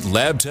independent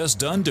lab tests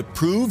done to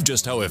prove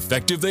just how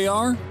effective they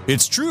are?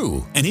 It's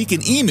true, and he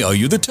can email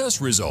you the test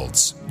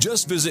results.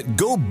 Just visit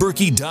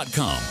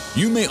goberkey.com.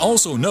 You may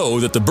also know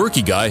that the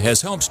Berkey guy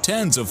has helped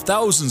tens of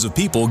thousands of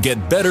people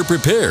get better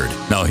prepared.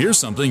 Now here's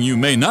something you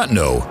may not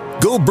know.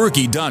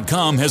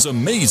 GoBerkey.com has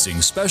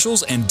amazing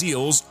specials and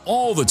deals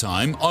all the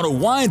time on a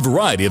wide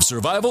variety of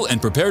survival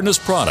and preparedness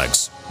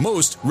products.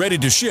 Most ready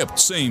to ship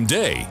same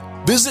day.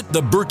 Visit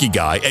the Berkey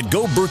Guy at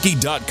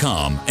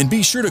GoBerkey.com and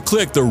be sure to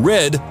click the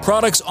red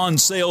Products on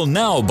Sale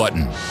Now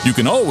button. You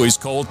can always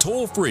call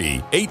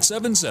toll-free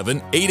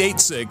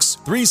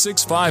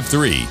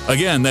 877-886-3653.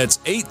 Again, that's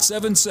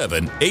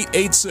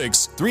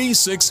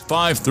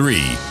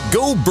 877-886-3653.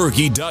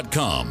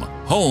 GoBerkey.com,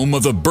 home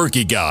of the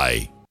Berkey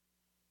Guy.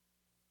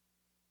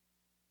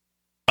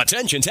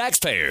 Attention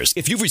taxpayers!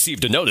 If you've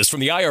received a notice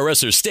from the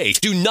IRS or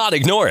state, do not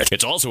ignore it.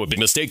 It's also a big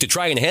mistake to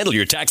try and handle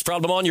your tax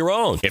problem on your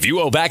own. If you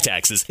owe back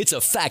taxes, it's a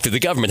fact that the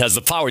government has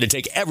the power to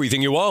take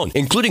everything you own,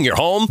 including your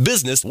home,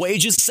 business,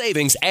 wages,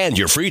 savings, and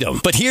your freedom.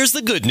 But here's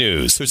the good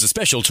news. There's a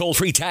special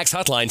toll-free tax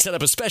hotline set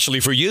up especially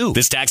for you.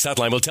 This tax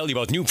hotline will tell you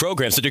about new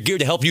programs that are geared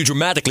to help you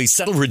dramatically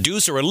settle,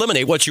 reduce, or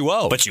eliminate what you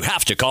owe. But you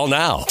have to call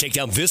now. Take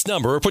down this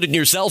number or put it in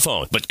your cell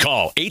phone. But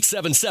call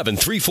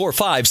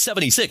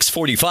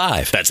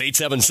 877-345-7645. That's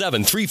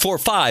 877-345-7645.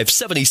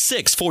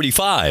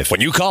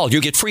 When you call,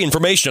 you get free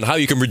information on how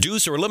you can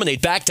reduce or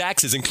eliminate back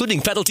taxes,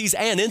 including penalties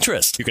and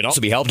interest. You can also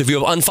be helped if you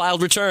have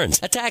unfiled returns,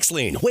 a tax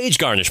lien, wage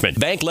garnishment,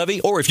 bank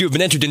levy, or if you've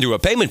been entered into a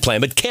payment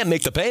plan but can't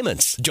make the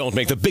payments. Don't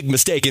make the big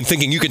mistake in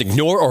thinking you can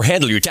ignore or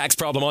handle your tax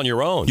problem on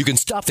your own. You can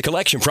stop the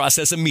collection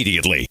process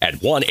immediately at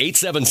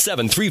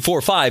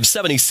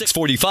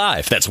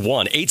 1-877-345-7645. That's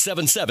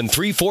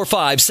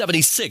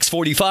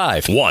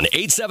 1-877-345-7645.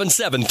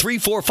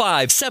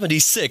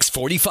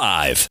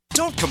 1-877-345-7645.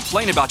 Don't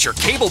complain about your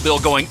cable bill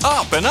going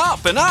up and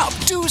up and up.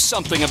 Do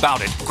something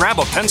about it. Grab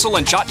a pencil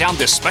and jot down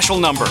this special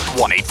number,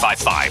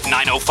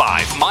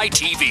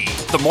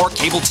 1-855-905-MY-TV. The more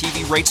cable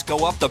TV rates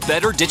go up, the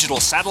better digital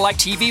satellite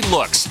TV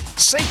looks.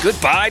 Say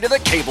goodbye to the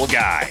cable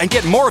guy and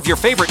get more of your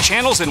favorite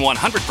channels in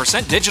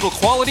 100% digital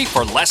quality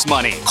for less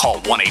money.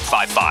 Call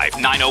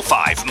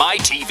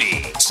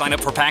 1-855-905-MY-TV. Sign up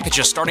for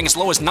packages starting as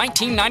low as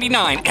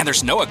 $19.99, and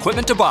there's no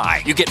equipment to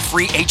buy. You get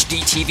free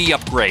HD TV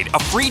upgrade, a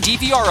free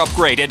DVR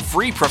upgrade, and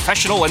free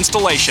professional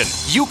installation.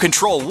 You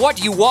control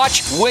what you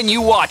watch when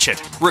you watch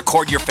it.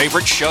 Record your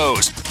favorite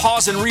shows,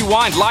 pause and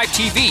rewind live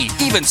TV,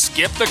 even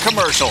skip the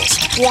commercials.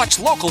 Watch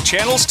local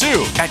channels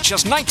too. At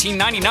just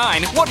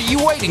 $19.99, what are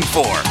you waiting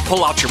for?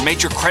 Pull out your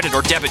major credit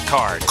or debit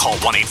card. Call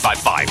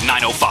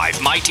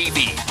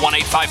 1-855-905-MY-TV.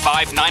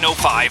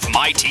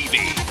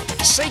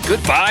 1-855-905-MY-TV. Say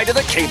goodbye to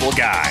the cable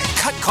guy.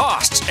 Cut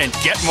costs and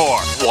get more.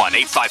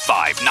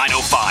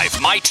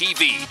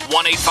 1-855-905-MY-TV.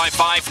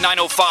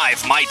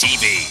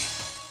 1-855-905-MY-TV.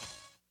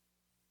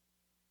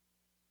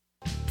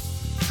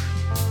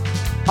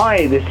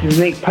 Hi, this is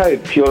Nick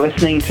Pope. You're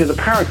listening to the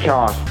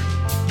Paracast.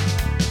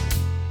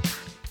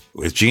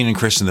 with Gene and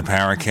Chris in the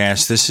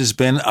Paracast. This has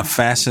been a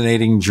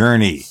fascinating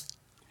journey.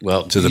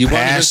 Well, to the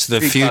past,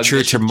 the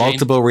future, to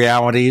multiple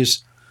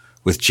realities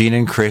with Gene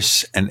and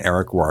Chris and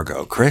Eric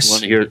Wargo. Chris?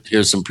 Want to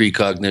hear some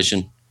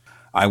precognition?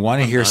 I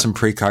want to hear some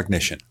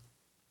precognition.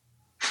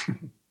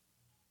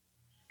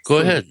 Go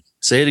ahead.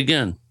 Say it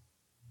again.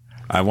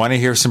 I want to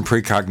hear some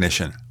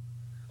precognition.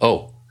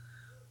 Oh,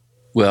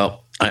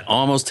 well, I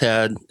almost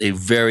had a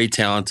very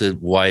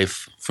talented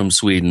wife from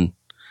Sweden,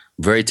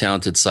 very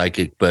talented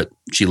psychic, but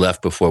she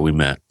left before we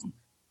met.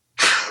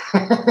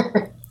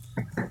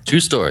 True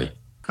story.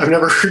 I've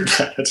never heard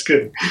that. That's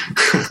good.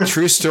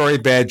 True story,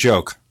 bad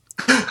joke.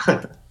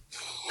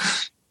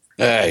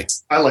 Hey,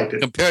 I liked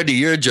it. Compared to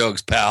your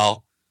jokes,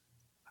 pal.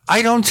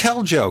 I don't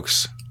tell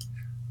jokes.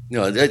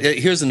 No,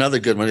 here's another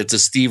good one. It's a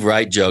Steve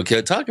Wright joke.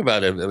 Talk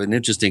about an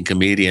interesting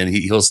comedian.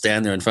 He'll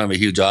stand there in front of a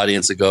huge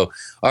audience and go,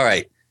 all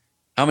right,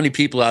 how many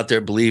people out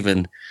there believe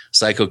in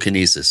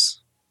psychokinesis?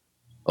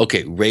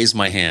 Okay, raise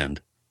my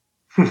hand.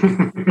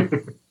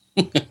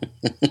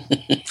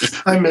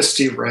 I miss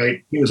Steve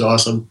Wright. He was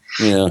awesome.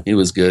 Yeah, he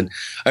was good.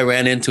 I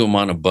ran into him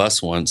on a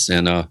bus once,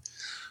 and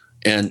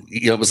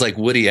it was like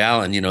Woody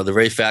Allen. The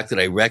very fact that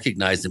I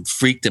recognized him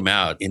freaked him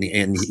out, and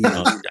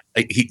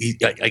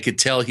I could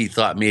tell he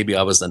thought maybe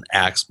I was an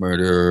axe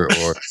murderer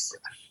or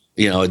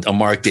a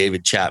Mark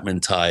David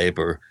Chapman type,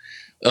 or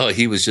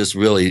he was just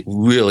really,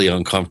 really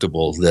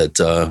uncomfortable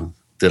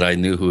that I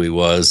knew who he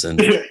was.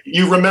 And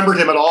you remembered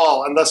him at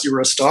all, unless you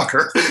were a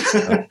stalker.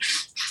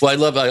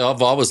 Well,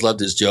 I've always loved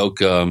his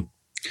joke.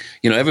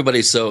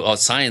 Everybody's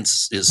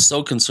science is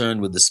so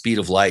concerned with the speed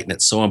of light, and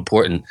it's so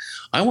important.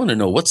 I want to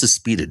know, what's the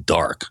speed of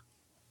dark?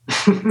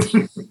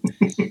 And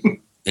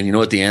you know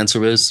what the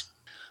answer is?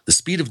 The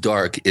speed of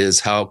dark is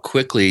how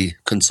quickly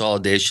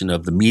consolidation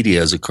of the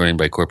media is occurring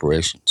by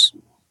corporations.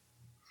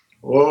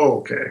 Oh,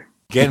 okay.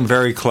 Getting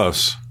very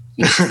close.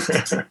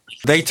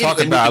 They talk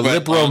about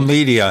liberal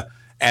media,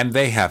 and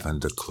they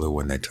haven't a clue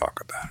when they talk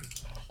about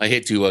it. I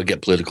hate to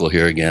get political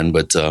here again,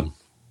 but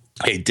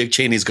hey, Dick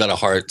Cheney's got a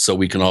heart, so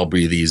we can all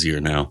breathe easier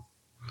now.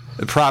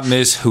 The problem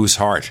is, whose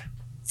heart?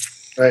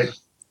 Right.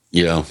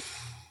 Yeah.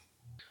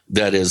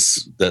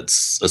 That's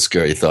a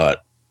scary thought.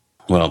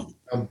 Well,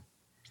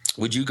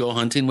 would you go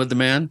hunting with the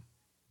man?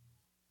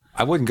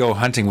 I wouldn't go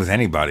hunting with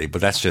anybody, but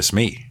that's just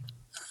me.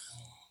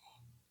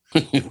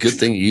 Good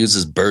thing you use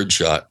his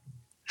birdshot.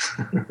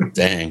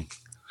 Dang.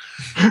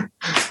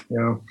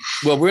 Yeah.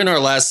 Well, we're in our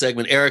last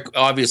segment. Eric,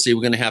 obviously,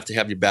 we're going to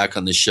have you back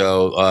on the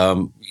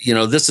show.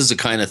 This is the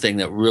kind of thing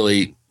that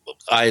really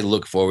I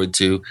look forward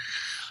to.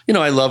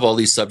 I love all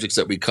these subjects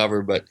that we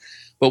cover, but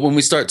when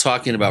we start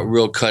talking about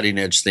real cutting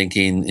edge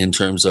thinking in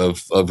terms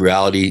of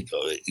reality,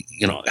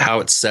 how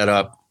it's set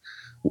up,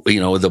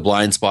 the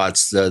blind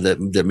spots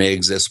that may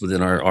exist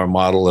within our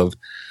model of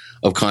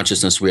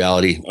consciousness,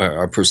 reality,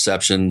 our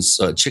perceptions,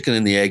 chicken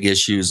and the egg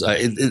issues.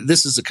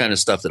 This is the kind of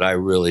stuff that I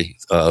really,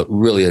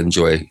 really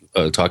enjoy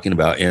talking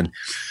about. And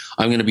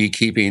I'm going to be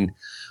keeping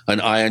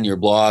an eye on your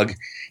blog.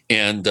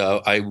 And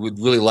I would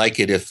really like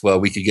it if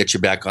we could get you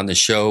back on the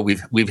show.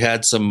 We've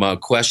had some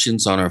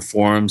questions on our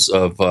forums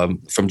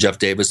from Jeff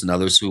Davis and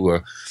others who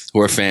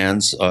are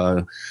fans.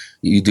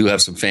 You do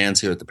have some fans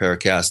here at the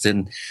Paracast.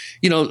 And,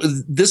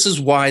 this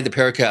is why the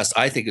Paracast,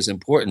 I think, is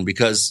important,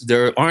 because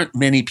there aren't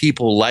many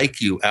people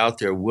like you out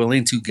there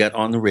willing to get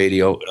on the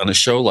radio on a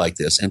show like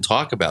this and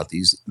talk about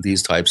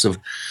these types of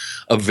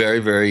very,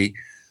 very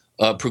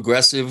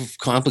progressive,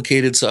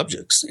 complicated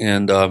subjects.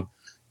 And,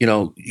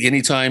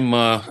 anytime,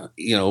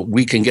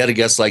 we can get a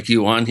guest like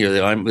you on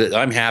here,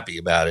 I'm happy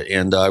about it.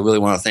 And I really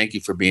want to thank you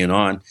for being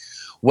on.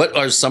 What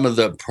are some of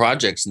the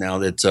projects now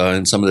that,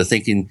 and some of the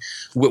thinking,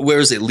 where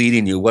is it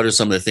leading you? What are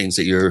some of the things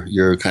that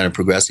you're kind of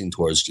progressing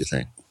towards, do you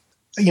think?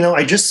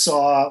 I just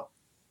saw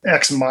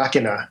Ex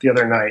Machina the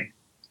other night.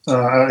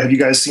 Have you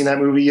guys seen that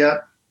movie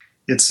yet?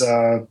 It's,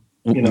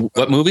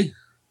 what movie?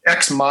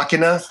 Ex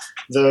Machina,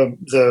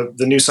 the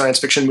new science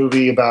fiction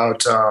movie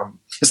about,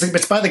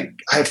 it's by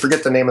I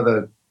forget the name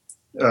of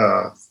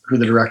who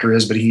the director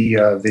is, but he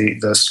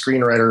the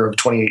screenwriter of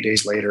 28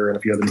 Days Later and a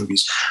few other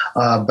movies.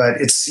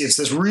 But it's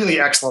this really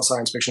excellent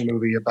science fiction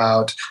movie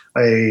about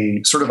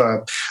a sort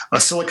of a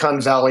Silicon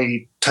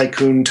Valley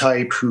tycoon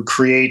type who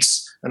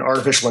creates an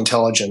artificial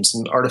intelligence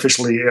and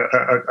artificially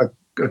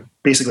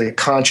basically a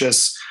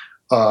conscious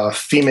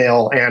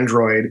female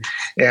android,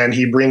 and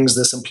he brings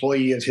this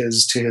employee of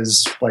his to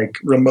his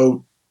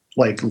remote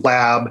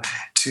lab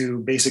to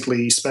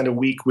basically spend a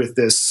week with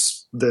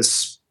this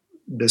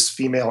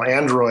female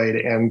android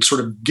and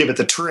sort of give it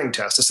the Turing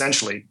test,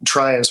 essentially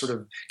try and sort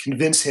of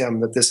convince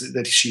him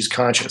that she's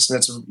conscious.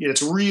 And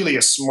it's really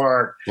a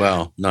smart,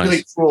 wow,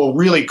 nice,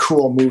 really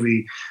cool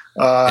movie.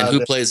 And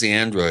who plays the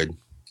android?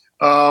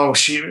 Oh,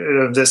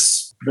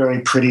 this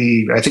very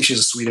pretty, I think she's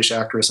a Swedish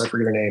actress. I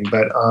forget her name,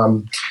 but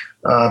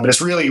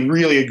it's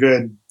really a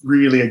good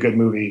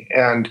movie.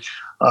 And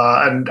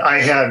I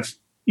have,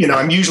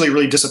 I'm usually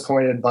really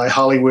disappointed by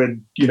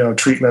Hollywood,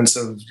 treatments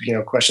of,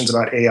 questions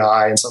about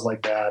AI and stuff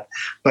like that.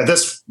 But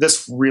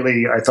this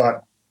really, I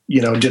thought,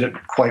 did it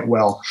quite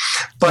well.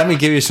 But let me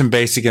give you some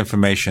basic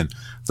information.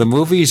 The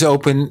movie's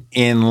open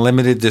in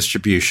limited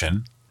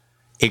distribution.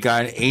 It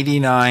got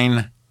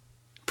 89%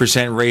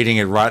 rating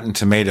at Rotten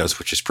Tomatoes,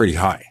 which is pretty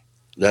high.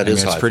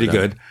 That's pretty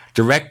good.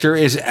 Director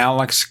is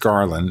Alex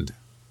Garland.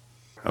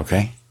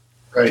 Okay.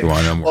 Right. If you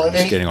want to know more,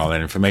 just getting all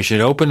that information.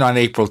 It opened on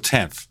April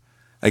 10th.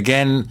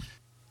 Again,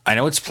 I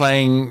know it's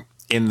playing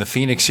in the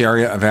Phoenix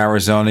area of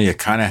Arizona. You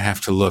kind of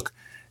have to look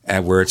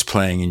at where it's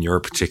playing in your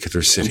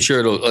particular city. I'm sure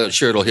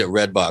it'll hit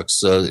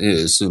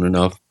Redbox soon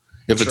enough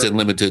if it's in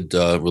limited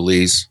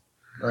release.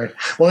 Right.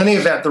 Well, in any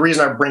event, the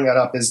reason I bring that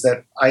up is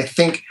that I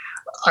think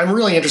I'm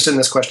really interested in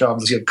this question,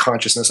 obviously, of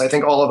consciousness. I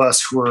think all of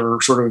us who are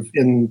sort of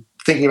in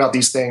thinking about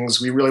these things,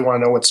 we really want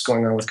to know what's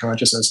going on with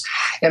consciousness.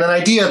 And an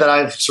idea that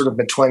I've sort of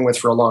been toying with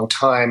for a long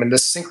time, and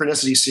this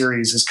synchronicity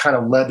series has kind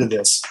of led to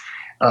this,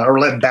 or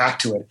led back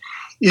to it,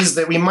 is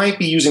that we might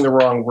be using the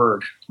wrong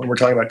word when we're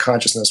talking about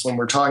consciousness. When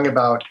we're talking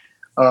about,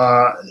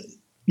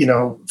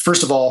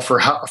 first of all, for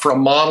a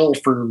model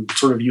for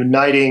sort of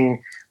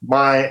uniting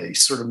my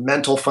sort of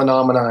mental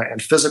phenomena and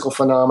physical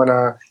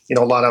phenomena,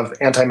 a lot of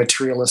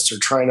anti-materialists are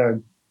trying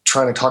to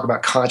talk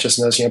about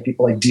consciousness.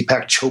 People like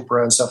Deepak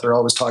Chopra and stuff, they're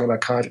always talking about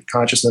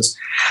consciousness.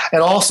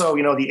 And also,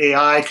 the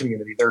AI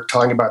community, they're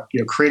talking about,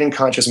 creating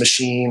conscious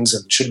machines,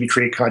 and should we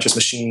create conscious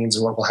machines,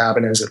 and what will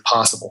happen, and is it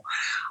possible?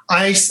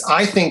 I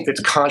think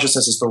that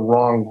consciousness is the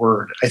wrong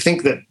word. I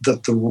think that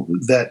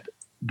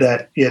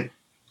that it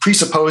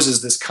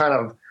presupposes this kind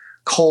of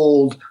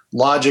cold,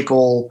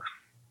 logical,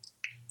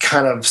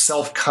 kind of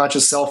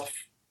self-conscious,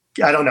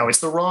 I don't know. It's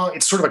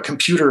sort of a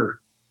computer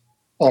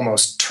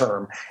almost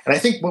term. And I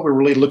think what we're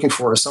really looking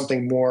for is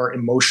something more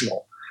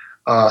emotional,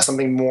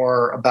 something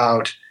more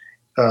about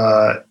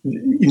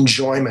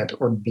enjoyment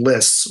or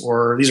bliss,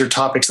 or these are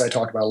topics that I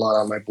talk about a lot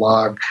on my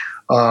blog,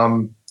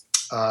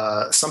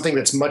 something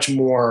that's much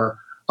more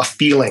a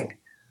feeling.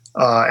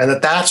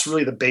 And that's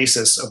really the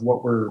basis of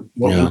what we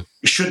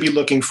should be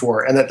looking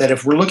for. And that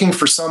if we're looking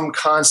for some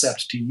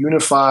concept to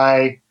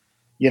unify,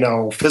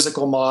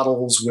 physical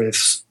models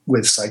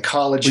with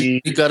psychology.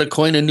 You got to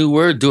coin a new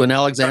word, do an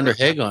Alexander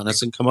Haig on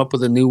us and come up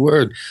with a new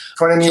word.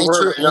 Coin a new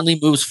Culture word. only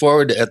moves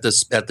forward at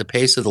the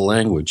pace of the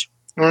language.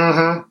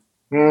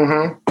 Mm-hmm.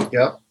 Mm-hmm.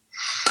 Yep.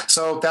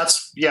 So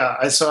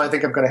so I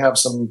think I'm going to have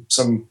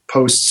some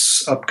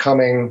posts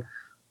upcoming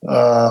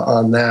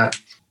on that.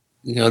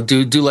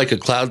 Do like a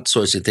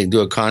crowdsourcing thing,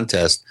 do a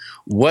contest.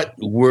 What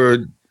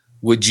word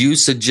would you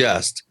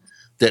suggest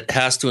that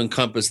has to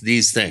encompass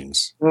these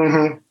things?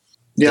 Mm-hmm.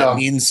 Yeah.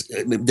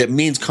 That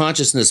means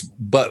consciousness,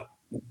 but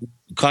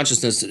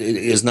consciousness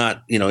is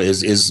not,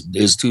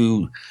 is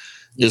too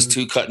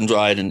cut and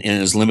dried and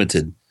is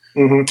limited.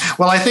 Mm-hmm.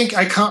 Well, I think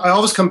I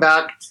always come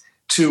back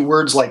to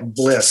words like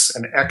bliss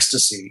and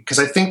ecstasy, because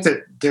I think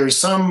that there's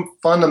some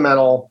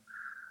fundamental,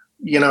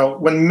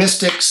 when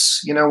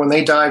mystics, when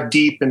they dive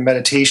deep in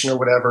meditation or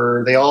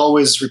whatever, they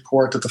always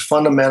report that the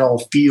fundamental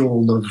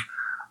field of,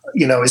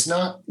 it's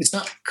not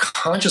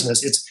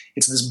consciousness. It's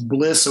this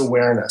bliss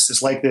awareness.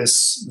 It's like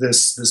this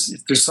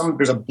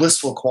there's a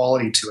blissful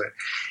quality to it.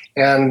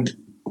 And,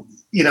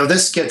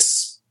 this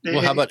gets.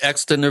 Well, how about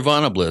extra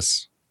nirvana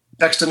bliss?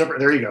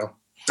 There you go.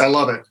 I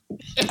love it.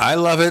 I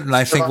love it. And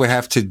I think we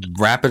have to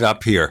wrap it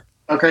up here.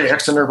 Okay.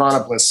 Extra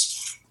nirvana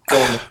bliss.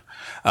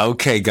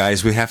 Okay,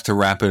 guys, we have to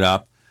wrap it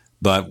up,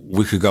 but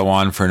we could go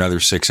on for another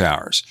 6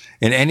 hours.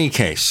 In any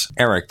case,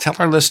 Eric, tell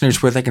our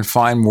listeners where they can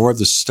find more of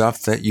the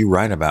stuff that you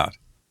write about.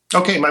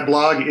 Okay, my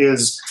blog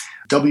is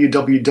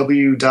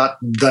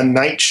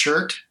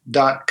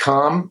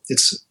www.thenightshirt.com.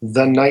 It's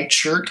The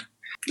Nightshirt,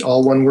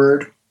 all one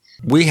word.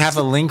 We have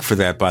a link for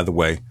that, by the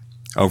way,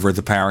 over at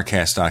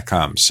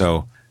theparacast.com.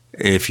 So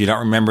if you don't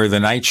remember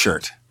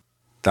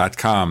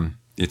thenightshirt.com,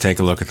 you take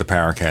a look at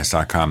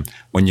theparacast.com.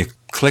 When you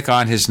click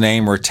on his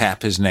name or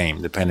tap his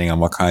name, depending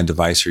on what kind of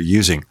device you're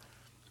using,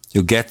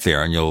 you'll get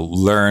there and you'll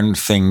learn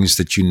things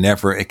that you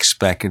never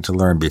expected to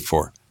learn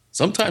before.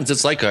 Sometimes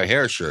it's like a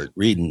hair shirt,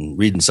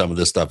 reading some of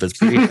this stuff. It's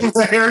pretty. It's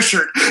a hair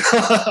shirt.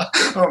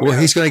 Well,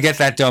 he's going to get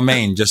that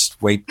domain. Just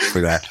wait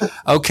for that.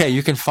 Okay,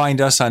 you can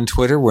find us on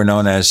Twitter. We're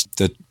known as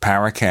the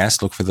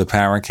Paracast. Look for the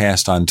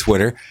Paracast on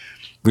Twitter.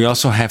 We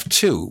also have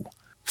 2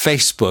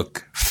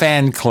 Facebook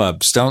fan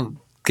clubs. Don't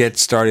get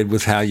started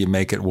with how you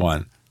make it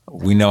one.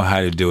 We know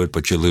how to do it,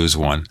 but you lose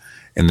one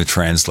in the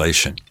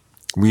translation.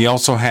 We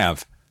also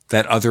have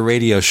that other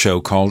radio show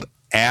called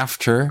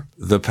After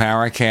the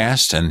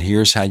Paracast, and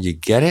here's how you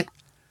get it.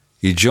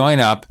 You join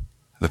up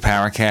the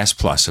Paracast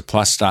Plus at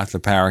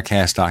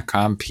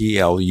plus.theparacast.com,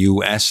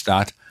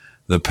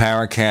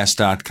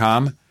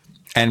 plus.theparacast.com.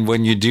 And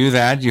when you do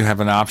that, you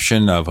have an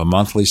option of a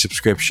monthly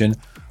subscription,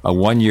 a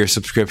 1-year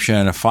subscription,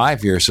 and a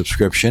 5-year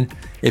subscription.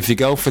 If you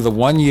go for the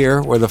 1 year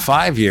or the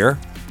 5 year,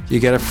 you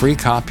get a free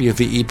copy of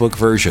the ebook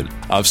version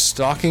of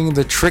Stalking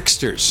the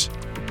Tricksters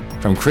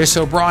from Chris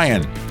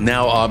O'Brien.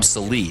 Now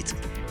obsolete.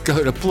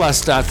 Go to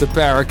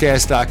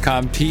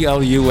plus.theparacast.com,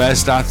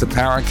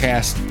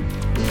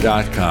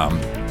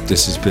 plus.theparacast.com.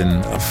 This has been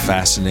a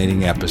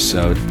fascinating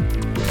episode.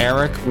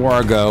 Eric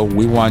Wargo,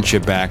 we want you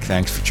back.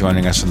 Thanks for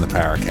joining us on the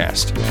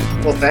Paracast.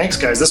 Well, thanks,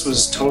 guys. This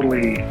was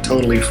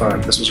totally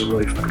fun. This was a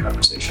really fun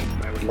conversation.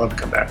 I would love to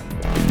come back.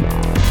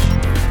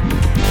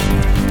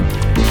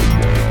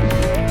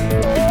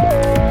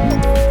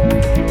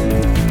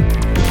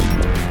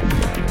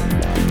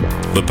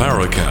 The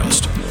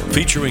Paracast,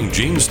 featuring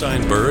Gene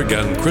Steinberg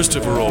and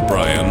Christopher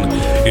O'Brien,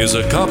 is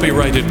a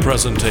copyrighted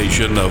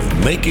presentation of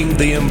Making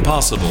the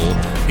Impossible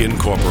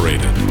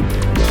Incorporated.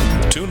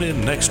 Tune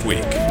in next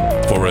week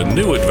for a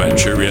new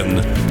adventure in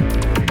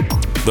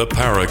The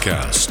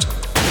Paracast.